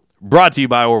Friday, brought to you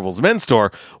by Orville's Men's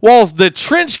Store, was the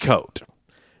trench coat.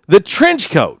 The trench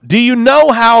coat. Do you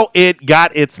know how it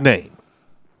got its name?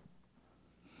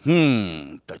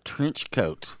 The trench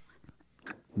coat.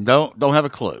 Don't have a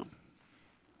clue.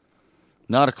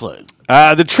 Not a clue.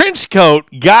 The trench coat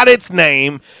got its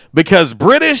name because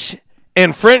British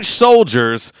and French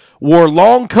soldiers wore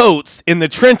long coats in the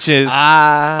trenches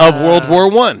of World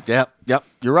War I. Yep,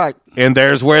 you're right. And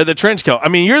there's where the trench coat. I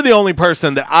mean, you're the only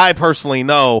person that I personally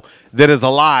know that is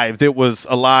alive, that was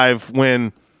alive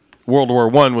when World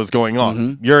War I was going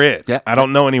on. You're it. Yep. I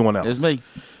don't know anyone else. It's me.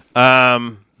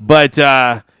 So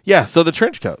the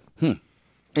trench coat.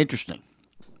 Interesting.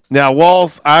 Now,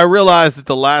 Walls, I realize that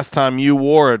the last time you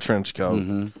wore a trench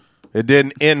coat, it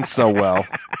didn't end so well.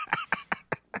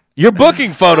 Your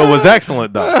booking photo was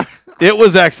excellent, though. It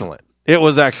was excellent. It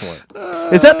was excellent.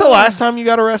 Is that the last time you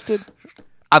got arrested?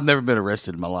 I've never been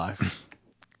arrested in my life.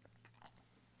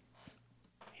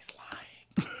 He's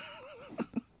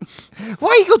lying.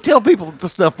 Why you gonna tell people the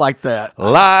stuff like that?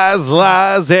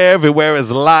 Lies, everywhere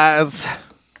is lies.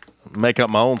 Make up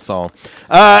my own song.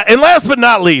 And last but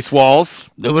not least, Walls.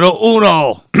 Numero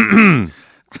uno.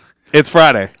 It's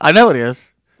Friday. I know it is.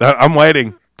 I'm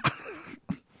waiting.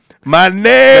 My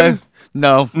name.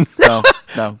 No.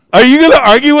 No. Are you going to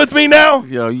argue with me now?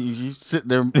 You know, you sitting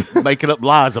there making up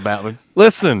lies about me.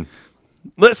 Listen,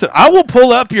 I will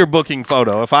pull up your booking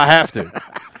photo if I have to.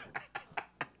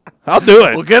 I'll do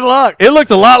it. Well, good luck. It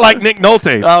looked a lot like Nick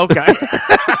Nolte's. Oh, okay.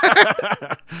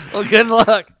 Well, good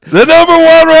luck. The number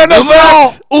one random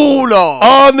fact uno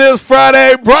on this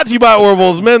Friday, brought to you by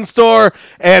Orville's Men's Store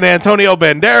and Antonio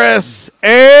Banderas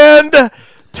and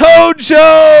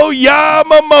Tojo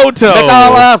Yamamoto.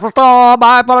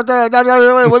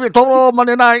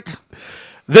 Monday night.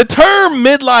 The term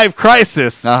midlife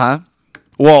crisis,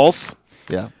 Walls,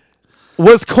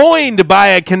 was coined by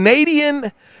a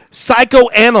Canadian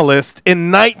psychoanalyst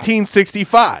in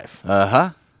 1965.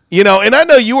 You know, and I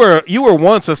know you were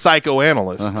once a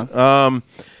psychoanalyst.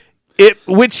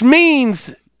 Which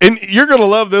means, and you're gonna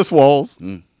love this, Walls.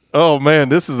 Oh man,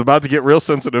 this is about to get real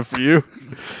sensitive for you.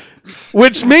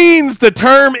 Which means the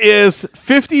term is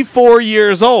 54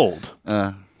 years old,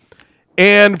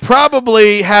 and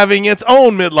probably having its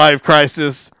own midlife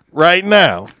crisis right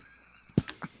now.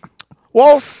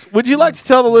 Walls, would you like to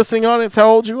tell the listening audience how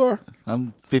old you are?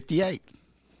 I'm 58.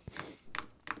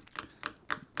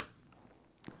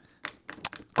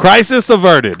 Crisis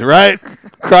averted, right?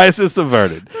 Crisis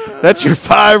averted. That's your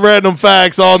 5 random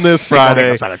facts on this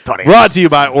Friday. Brought to you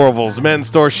by Orville's Men's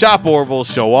Store. Shop Orville,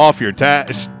 show off your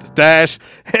stash.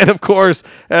 And, of course,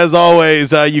 as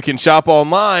always, you can shop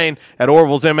online at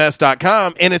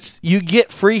orvillesms.com, and you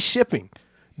get free shipping.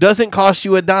 Doesn't cost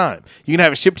you a dime. You can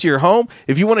have it shipped to your home.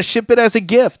 If you want to ship it as a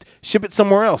gift, ship it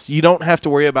somewhere else. You don't have to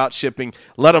worry about shipping.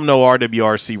 Let them know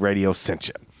RWRC Radio sent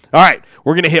you. All right,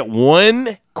 we're going to hit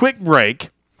one quick break.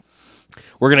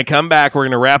 We're going to come back. We're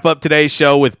going to wrap up today's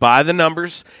show with By the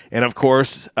Numbers. And, of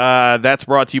course, that's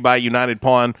brought to you by United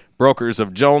Pawn Brokers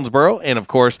of Jonesboro. And, of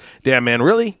course, Damn Man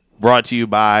Really, brought to you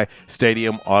by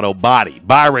Stadium Auto Body.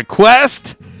 By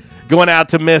request, going out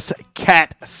to Miss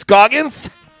Kat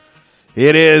Scoggins.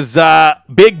 It is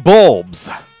Big Bulbs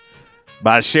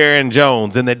by Sharon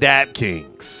Jones and the Dat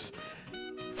Kings.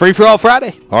 Free for all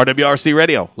Friday. RWRC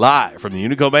Radio, live from the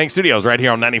Unico Bank Studios right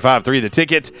here on 95.3 The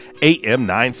Ticket, AM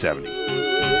 970.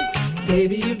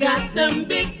 Baby, you got them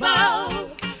big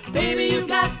balls. Baby, you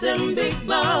got them big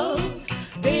balls.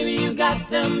 Baby, you got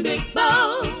them big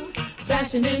balls.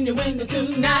 Flashing in your window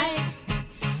tonight.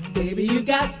 Baby, you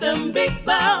got them big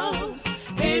balls.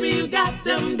 Baby, you got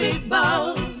them big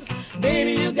balls.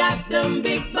 Baby, you got them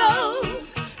big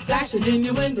balls. Flashing in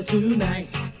your window tonight.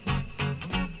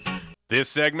 This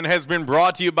segment has been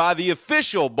brought to you by the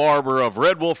official barber of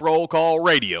Red Wolf Roll Call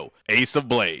Radio, Ace of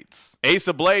Blades. Ace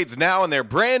of Blades now in their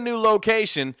brand new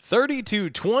location,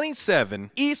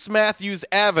 3227 East Matthews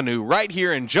Avenue, right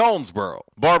here in Jonesboro.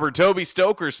 Barber Toby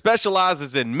Stoker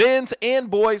specializes in men's and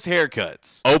boys'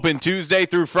 haircuts. Open Tuesday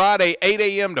through Friday, 8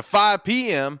 a.m. to 5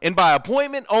 p.m., and by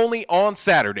appointment only on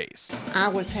Saturdays. I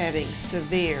was having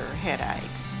severe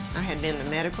headaches. I had been to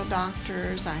medical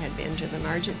doctors. I had been to the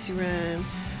emergency room.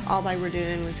 All they were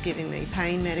doing was giving me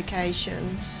pain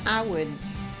medication. I would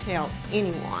tell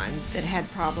anyone that had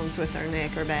problems with their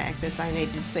neck or back that they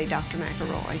needed to see Dr.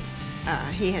 McElroy.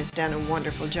 He has done a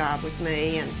wonderful job with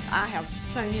me, and I have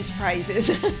sung his praises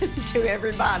to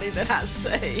everybody that I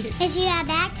see. If you have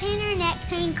back pain or neck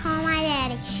pain, call my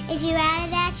daddy. If you're out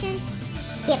of action,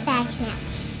 get back in action.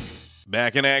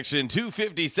 Back in action,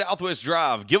 250 Southwest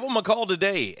Drive. Give them a call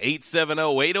today,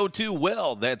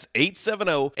 870-802-WELL. That's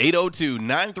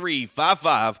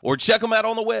 870-802-9355. Or check them out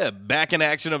on the web,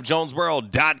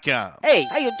 backinactionofjonesboro.com. Hey,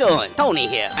 how you doing? Tony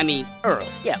here. Earl.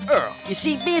 Yeah, Earl. You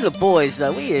see, me and the boys,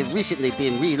 we have recently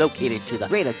been relocated to the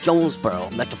greater Jonesboro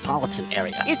metropolitan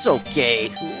area. It's okay.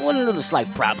 One little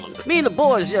slight problem. Me and the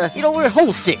boys, we're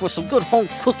homesick for some good home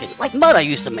cooking, like Mother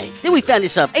used to make. Then we found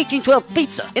this 1812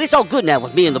 pizza, and it's all good now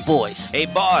with me and the boys. Hey,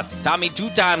 boss, Tommy 2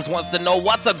 Times wants to know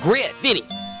what's a grit. Vinny,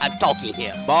 I'm talking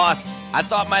here. Boss, I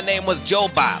thought my name was Joe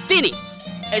Bob. Vinny,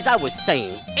 as I was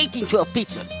saying, 1812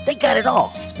 Pizza, they got it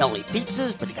all. Not only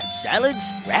pizzas, but they got salads,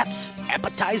 wraps,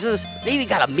 appetizers. They even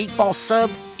got a meatball sub.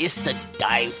 It's to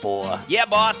die for. Yeah,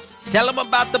 boss. Tell them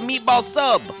about the meatball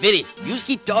sub. Vinny, you just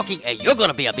keep talking and you're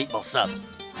gonna be a meatball sub.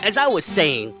 As I was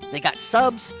saying, they got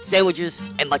subs, sandwiches,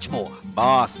 and much more.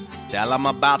 Boss, tell them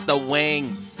about the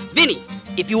wings. Vinny,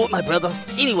 if you want my brother,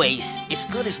 anyways, it's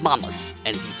good as mama's.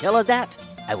 And if you tell her that,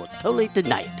 I will totally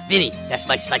deny it. Vinny, that's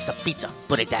my slice of pizza.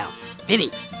 Put it down.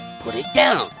 Vinny, put it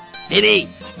down. Vinny!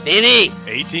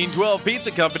 1812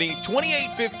 Pizza Company,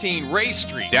 2815 Ray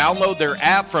Street. Download their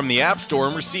app from the App Store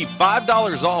and receive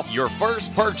 $5 off your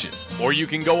first purchase. Or you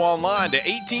can go online to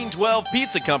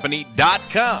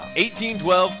 1812pizzacompany.com.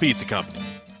 1812 Pizza Company.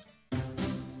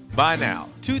 By now,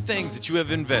 two things that you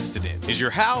have invested in is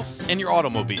your house and your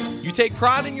automobile. You take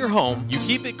pride in your home, you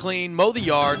keep it clean, mow the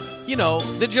yard, you know,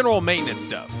 the general maintenance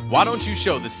stuff. Why don't you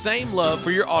show the same love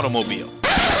for your automobile?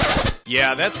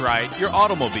 Yeah, that's right, your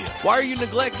automobile. Why are you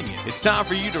neglecting it? It's time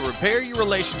for you to repair your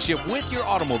relationship with your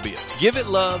automobile. Give it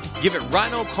love, give it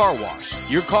Rhino Car Wash.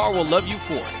 Your car will love you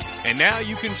for it. And now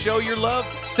you can show your love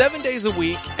 7 days a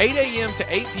week, 8 a.m. to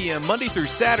 8 p.m. Monday through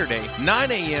Saturday,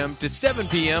 9 a.m. to 7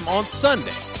 p.m. on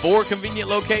Sunday. 4 convenient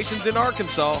locations in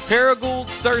Arkansas: Paragould,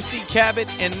 Searcy, Cabot,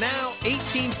 and now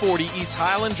 1840 East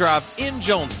Highland Drive in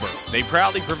Jonesboro. They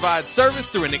proudly provide service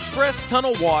through an express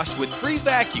tunnel wash with free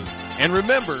vacuums. And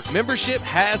remember, membership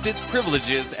has its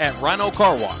privileges at Rhino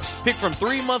Car Wash. Pick from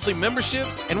 3 monthly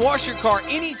memberships and wash your car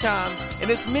anytime and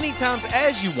as many times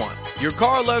as you want. Your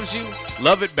car loves you,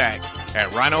 love it back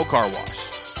at Rhino Car Wash.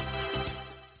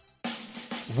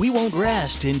 We won't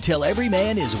rest until every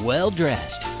man is well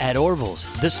dressed. At Orville's,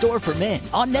 the store for men,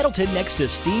 on Nettleton next to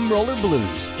Steamroller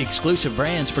Blues. Exclusive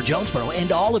brands for Jonesboro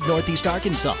and all of Northeast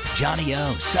Arkansas. Johnny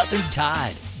O, Southern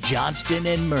Tide, Johnston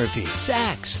and Murphy,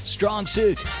 Saks, Strong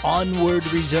Suit, Onward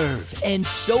Reserve, and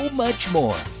so much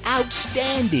more.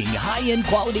 Outstanding high-end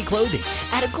quality clothing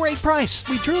at a great price.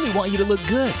 We truly want you to look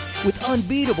good with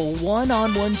unbeatable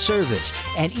one-on-one service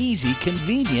and easy,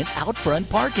 convenient out front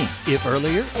parking. If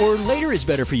earlier or later is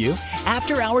better for you,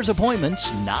 after-hours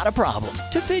appointments, not a problem.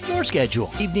 To fit your schedule.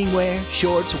 Evening wear,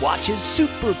 shorts, watches,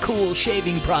 super cool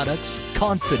shaving products,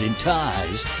 confident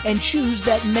ties, and shoes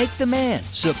that make the man.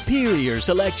 Superior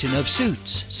selection of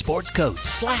suits, sports coats,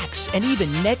 slacks, and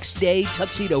even next-day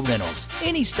tuxedo rentals.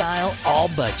 Any style, all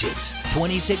budgets.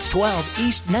 2612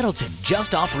 East Nettleton,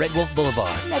 just off Red Wolf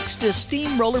Boulevard, next to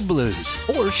Steamroller Blues.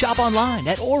 Or shop online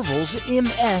at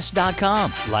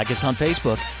orvillesms.com. Like us on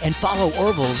Facebook and follow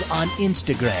Orville's on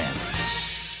Instagram.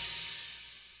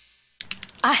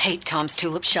 I hate Tom's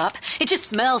Tulip Shop. It just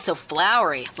smells so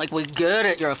flowery. Like we get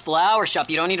it, you're a flower shop.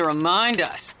 You don't need to remind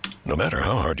us. No matter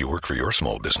how hard you work for your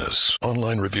small business,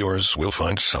 online reviewers will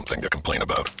find something to complain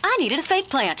about. I needed a fake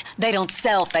plant. They don't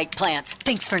sell fake plants.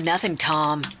 Thanks for nothing,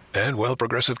 Tom. And while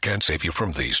Progressive can't save you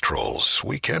from these trolls,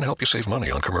 we can help you save money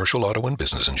on commercial auto and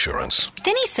business insurance.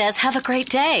 Then he says, have a great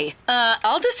day.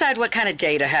 I'll decide what kind of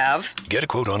day to have. Get a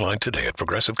quote online today at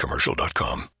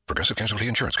progressivecommercial.com. Progressive Casualty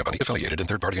Insurance Company, affiliated and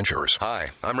third-party insurers.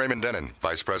 Hi, I'm Raymond Denon,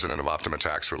 Vice President of Optima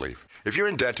Tax Relief. If you're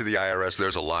in debt to the IRS,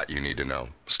 there's a lot you need to know.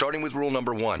 Starting with rule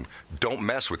number 1, don't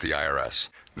mess with the IRS.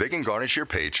 They can garnish your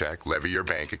paycheck, levy your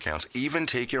bank accounts, even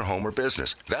take your home or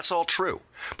business. That's all true.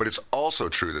 But it's also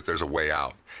true that there's a way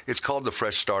out. It's called the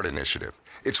Fresh Start Initiative.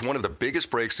 It's one of the biggest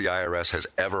breaks the IRS has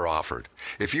ever offered.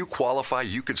 If you qualify,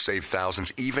 you could save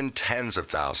thousands, even tens of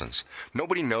thousands.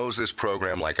 Nobody knows this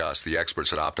program like us, the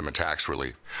experts at Optima Tax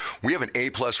Relief. We have an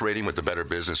A-plus rating with the Better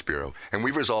Business Bureau, and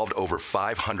we've resolved over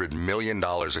 $500 million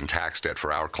in tax debt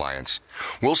for our clients.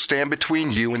 We'll stand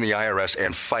between you and the IRS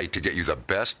and fight to get you the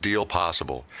best deal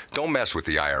possible. Don't mess with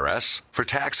the IRS. For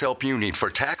tax help you need,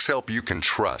 for tax help you can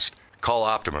trust, call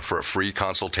Optima for a free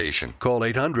consultation. Call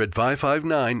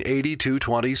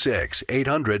 800-559-8226.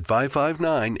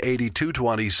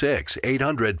 800-559-8226.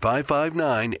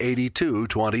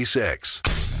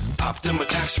 800-559-8226. Optima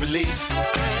Tax Relief.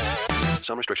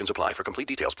 Some restrictions apply. For complete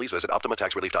details, please visit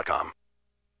OptimaTaxRelief.com.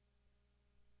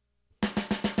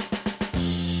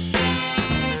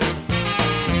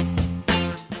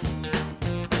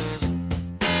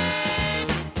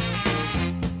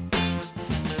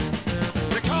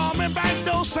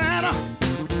 Santa,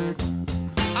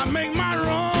 I make my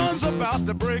runs about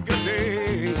the break of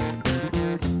day.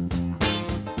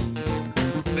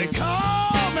 They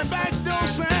call me backdoor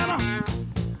Santa.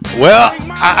 Well,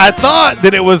 I thought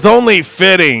that it was only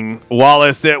fitting,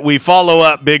 Wallace, that we follow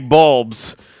up Big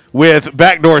Bulbs with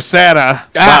Backdoor Santa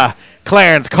by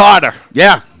Clarence Carter.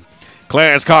 Yeah.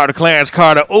 Clarence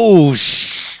Carter. Ooh,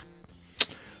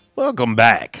 Welcome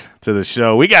back to the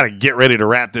show. We got to get ready to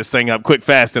wrap this thing up quick,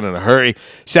 fast, and in a hurry.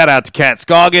 Shout out to Kat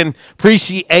Scoggin.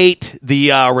 Appreciate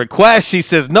the request. She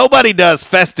says, nobody does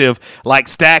festive like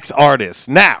Stax artists.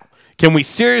 Now, can we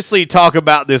seriously talk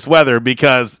about this weather?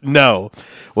 Because no.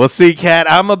 Well, see, Kat,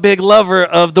 I'm a big lover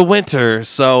of the winter.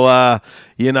 So, I'm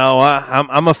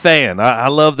a fan. I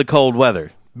love the cold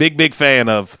weather. Big fan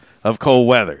of cold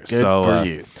weather. Good for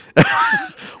you.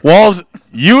 Walls,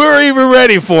 you were even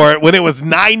ready for it when it was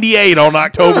 98 on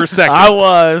October 2nd. I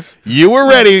was. You were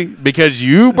ready because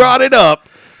you brought it up.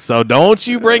 So don't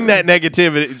you bring that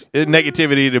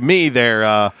negativity to me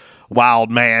there,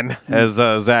 wild man, as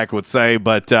Zach would say.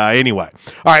 But anyway,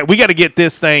 all right, we got to get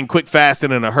this thing quick, fast,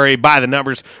 and in a hurry. By the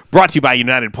numbers, brought to you by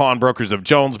United Pawnbrokers of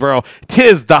Jonesboro.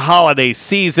 'Tis the holiday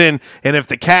season, and if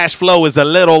the cash flow is a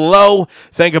little low,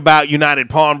 think about United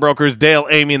Pawnbrokers. Dale,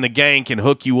 Amy, and the gang can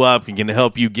hook you up and can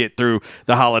help you get through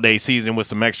the holiday season with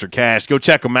some extra cash. Go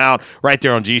check them out right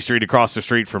there on G Street across the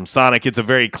street from Sonic. It's a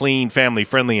very clean,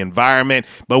 family-friendly environment.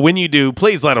 But when you do,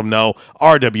 please let them know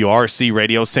RWRC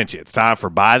Radio sent you. It's time for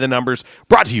By the Numbers,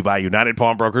 brought to you by United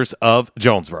Pawnbrokers of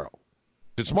Jonesboro.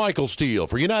 It's Michael Steele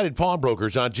for United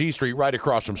Pawnbrokers on G Street right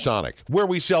across from Sonic, where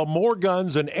we sell more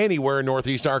guns than anywhere in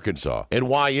Northeast Arkansas. And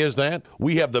why is that?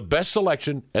 We have the best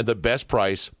selection and the best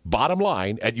price, bottom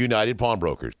line, at United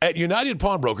Pawnbrokers. At United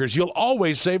Pawnbrokers, you'll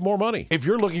always save more money. If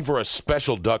you're looking for a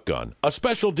special duck gun, a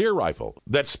special deer rifle,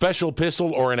 that special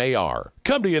pistol, or an AR,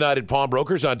 come to United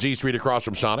Pawnbrokers on G Street across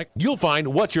from Sonic. You'll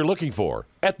find what you're looking for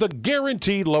at the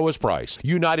guaranteed lowest price.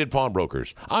 United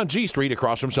Pawnbrokers on G Street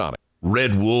across from Sonic.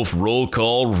 Red Wolf Roll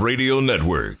Call Radio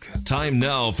Network. Time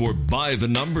now for By the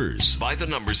Numbers. By the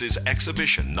Numbers is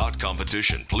exhibition, not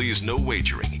competition. Please, no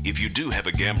wagering. If you do have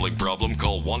a gambling problem,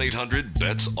 call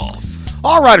 1-800-BETS-OFF.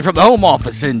 All right, from the home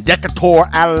office in Decatur,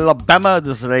 Alabama,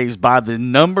 this is today's By the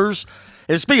Numbers.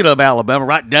 And speaking of Alabama,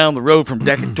 right down the road from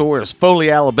Decatur is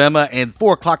Foley, Alabama, and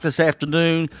 4 o'clock this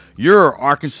afternoon, your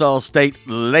Arkansas State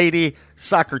Lady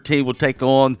soccer team will take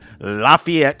on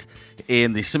Lafayette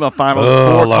in the semifinals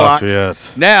at 4 o'clock.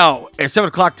 Lafayette. Now, at 7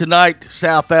 o'clock tonight,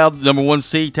 South Al, the number 1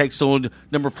 seed, takes on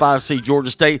number 5 seed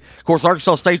Georgia State. Of course,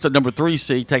 Arkansas State's the number 3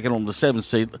 seed, taking on the 7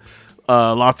 seed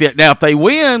Lafayette. Now, if they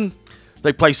win,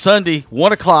 they play Sunday,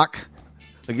 1 o'clock,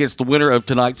 against the winner of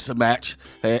tonight's match.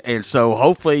 And so,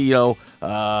 hopefully,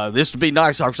 this would be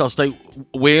nice. Arkansas State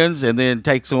wins and then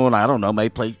takes on, I don't know,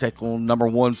 take on number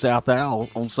 1 South Al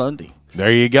on Sunday. There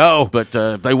you go. But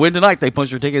if they win tonight, they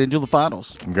punch their ticket into the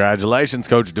finals. Congratulations,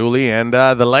 Coach Dooley and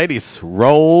the ladies.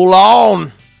 Roll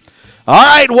on. All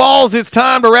right, Walls, it's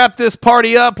time to wrap this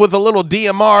party up with a little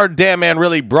DMR. Damn Man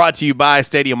Really, brought to you by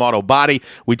Stadium Auto Body.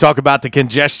 We talk about the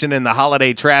congestion and the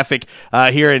holiday traffic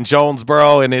here in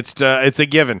Jonesboro, and it's a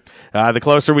given. The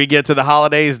closer we get to the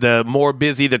holidays, the more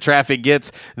busy the traffic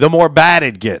gets, the more bad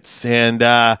it gets. And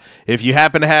if you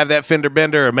happen to have that fender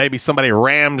bender, or maybe somebody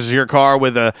rams your car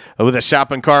with a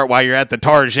shopping cart while you're at the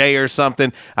Target or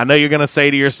something, I know you're going to say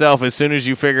to yourself as soon as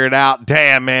you figure it out,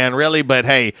 damn, man, really? But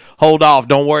hey, hold off.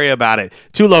 Don't worry about it.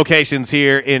 2 locations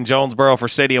here in Jonesboro for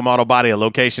Stadium Auto Body, a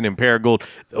location in Paragould.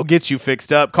 They'll get you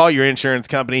fixed up. Call your insurance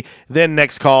company. Then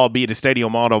next call, be to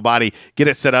Stadium Auto Body. Get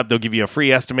it set up. They'll give you a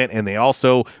free estimate, and they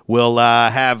also will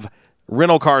have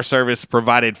rental car service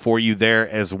provided for you there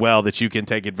as well that you can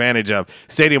take advantage of.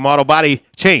 Stadium Auto Body,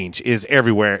 change is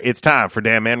everywhere. It's time for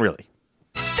Damn Man Really.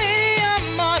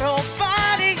 Stadium Auto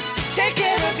Body, take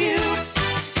care of you.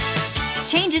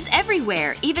 Change is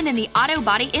everywhere, even in the auto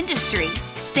body industry.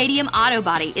 Stadium Auto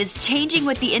Body is changing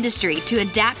with the industry to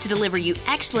adapt to deliver you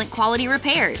excellent quality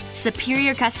repairs,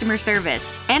 superior customer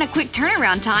service, and a quick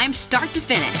turnaround time start to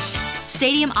finish.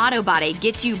 Stadium Auto Body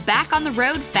gets you back on the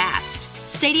road fast.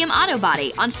 Stadium Auto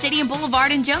Body on Stadium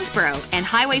Boulevard in Jonesboro and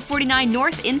Highway 49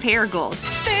 North in Paragould.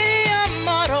 Stadium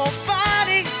Auto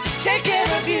Body, take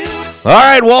care of you. All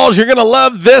right, Walls, you're going to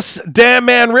love this Damn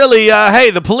Man Really. Hey,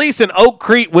 the police in Oak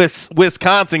Creek,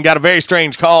 Wisconsin got a very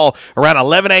strange call around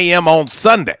 11 a.m. on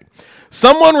Sunday.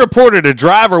 Someone reported a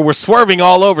driver was swerving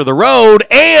all over the road,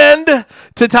 and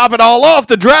to top it all off,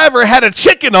 the driver had a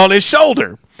chicken on his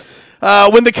shoulder.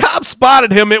 When the cops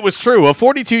spotted him, it was true. A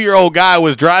 42-year-old guy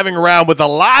was driving around with a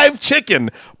live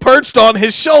chicken perched on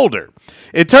his shoulder.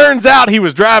 It turns out he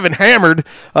was driving hammered,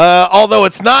 although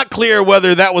it's not clear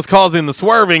whether that was causing the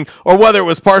swerving or whether it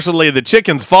was partially the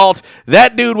chicken's fault.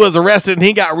 That dude was arrested, and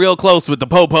he got real close with the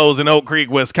popos in Oak Creek,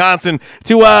 Wisconsin,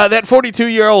 to that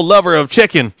 42-year-old lover of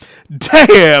chicken.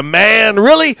 Damn, man,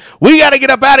 really? We got to get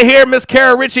up out of here. Miss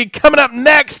Kara Ritchie coming up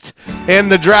next in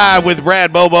The Drive with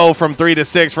Brad Bobo from 3 to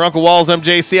 6. For Uncle Walls, I'm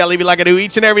JC. I leave you like I do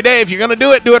each and every day. If you're going to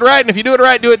do it right. And if you do it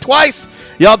right, do it twice.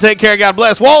 Y'all take care. God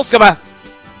bless. Walls, goodbye.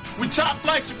 We top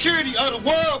flight security of the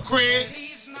world, Craig.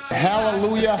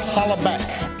 Hallelujah, holla back.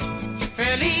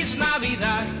 Feliz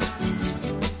Navidad.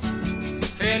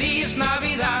 Feliz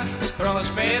Navidad.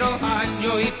 Prospero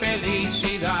año y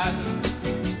felicidad.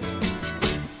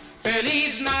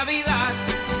 Feliz Navidad.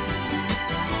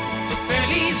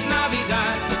 Feliz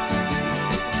Navidad.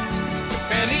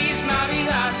 Feliz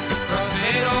Navidad.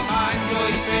 Prospero año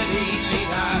y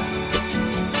felicidad.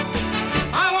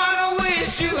 I want to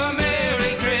wish you a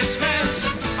Merry Christmas.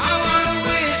 I want to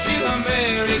wish you a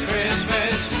Merry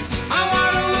Christmas. I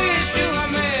want to wish you a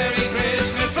Merry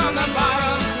Christmas from the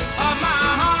bottom of my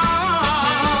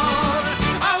heart.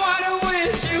 I want to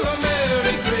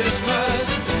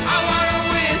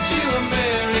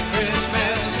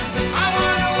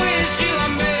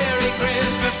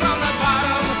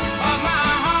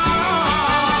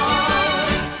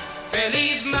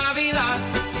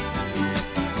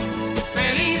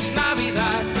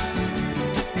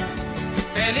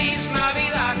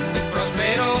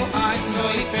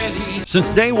Since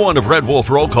day one of Red Wolf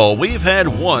Roll Call, we've had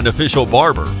one official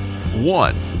barber.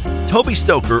 One. Toby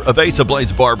Stoker of Ace of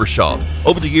Blades Barbershop.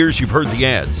 Over the years, you've heard the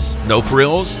ads. No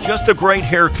frills, just a great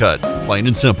haircut, plain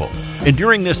and simple. And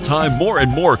during this time, more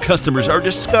and more customers are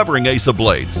discovering Ace of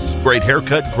Blades. Great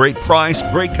haircut, great price,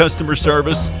 great customer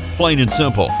service, plain and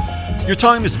simple. Your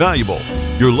time is valuable.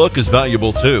 Your look is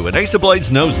valuable too, and Ace of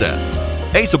Blades knows that.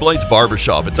 Ace of Blades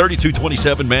Barbershop at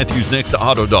 3227 Matthews next to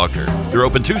Auto Doctor. They're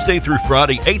open Tuesday through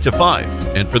Friday, 8 to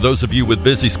 5. And for those of you with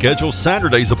busy schedules,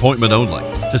 Saturday's appointment only.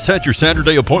 To set your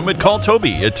Saturday appointment, call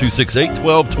Toby at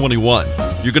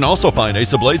 268-1221. You can also find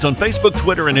Ace of Blades on Facebook,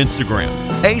 Twitter, and Instagram.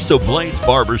 Ace of Blades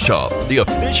Barbershop, the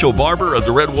official barber of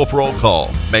the Red Wolf Roll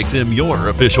Call. Make them your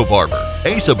official barber.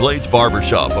 Ace of Blades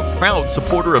Barbershop, a proud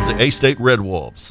supporter of the A-State Red Wolves.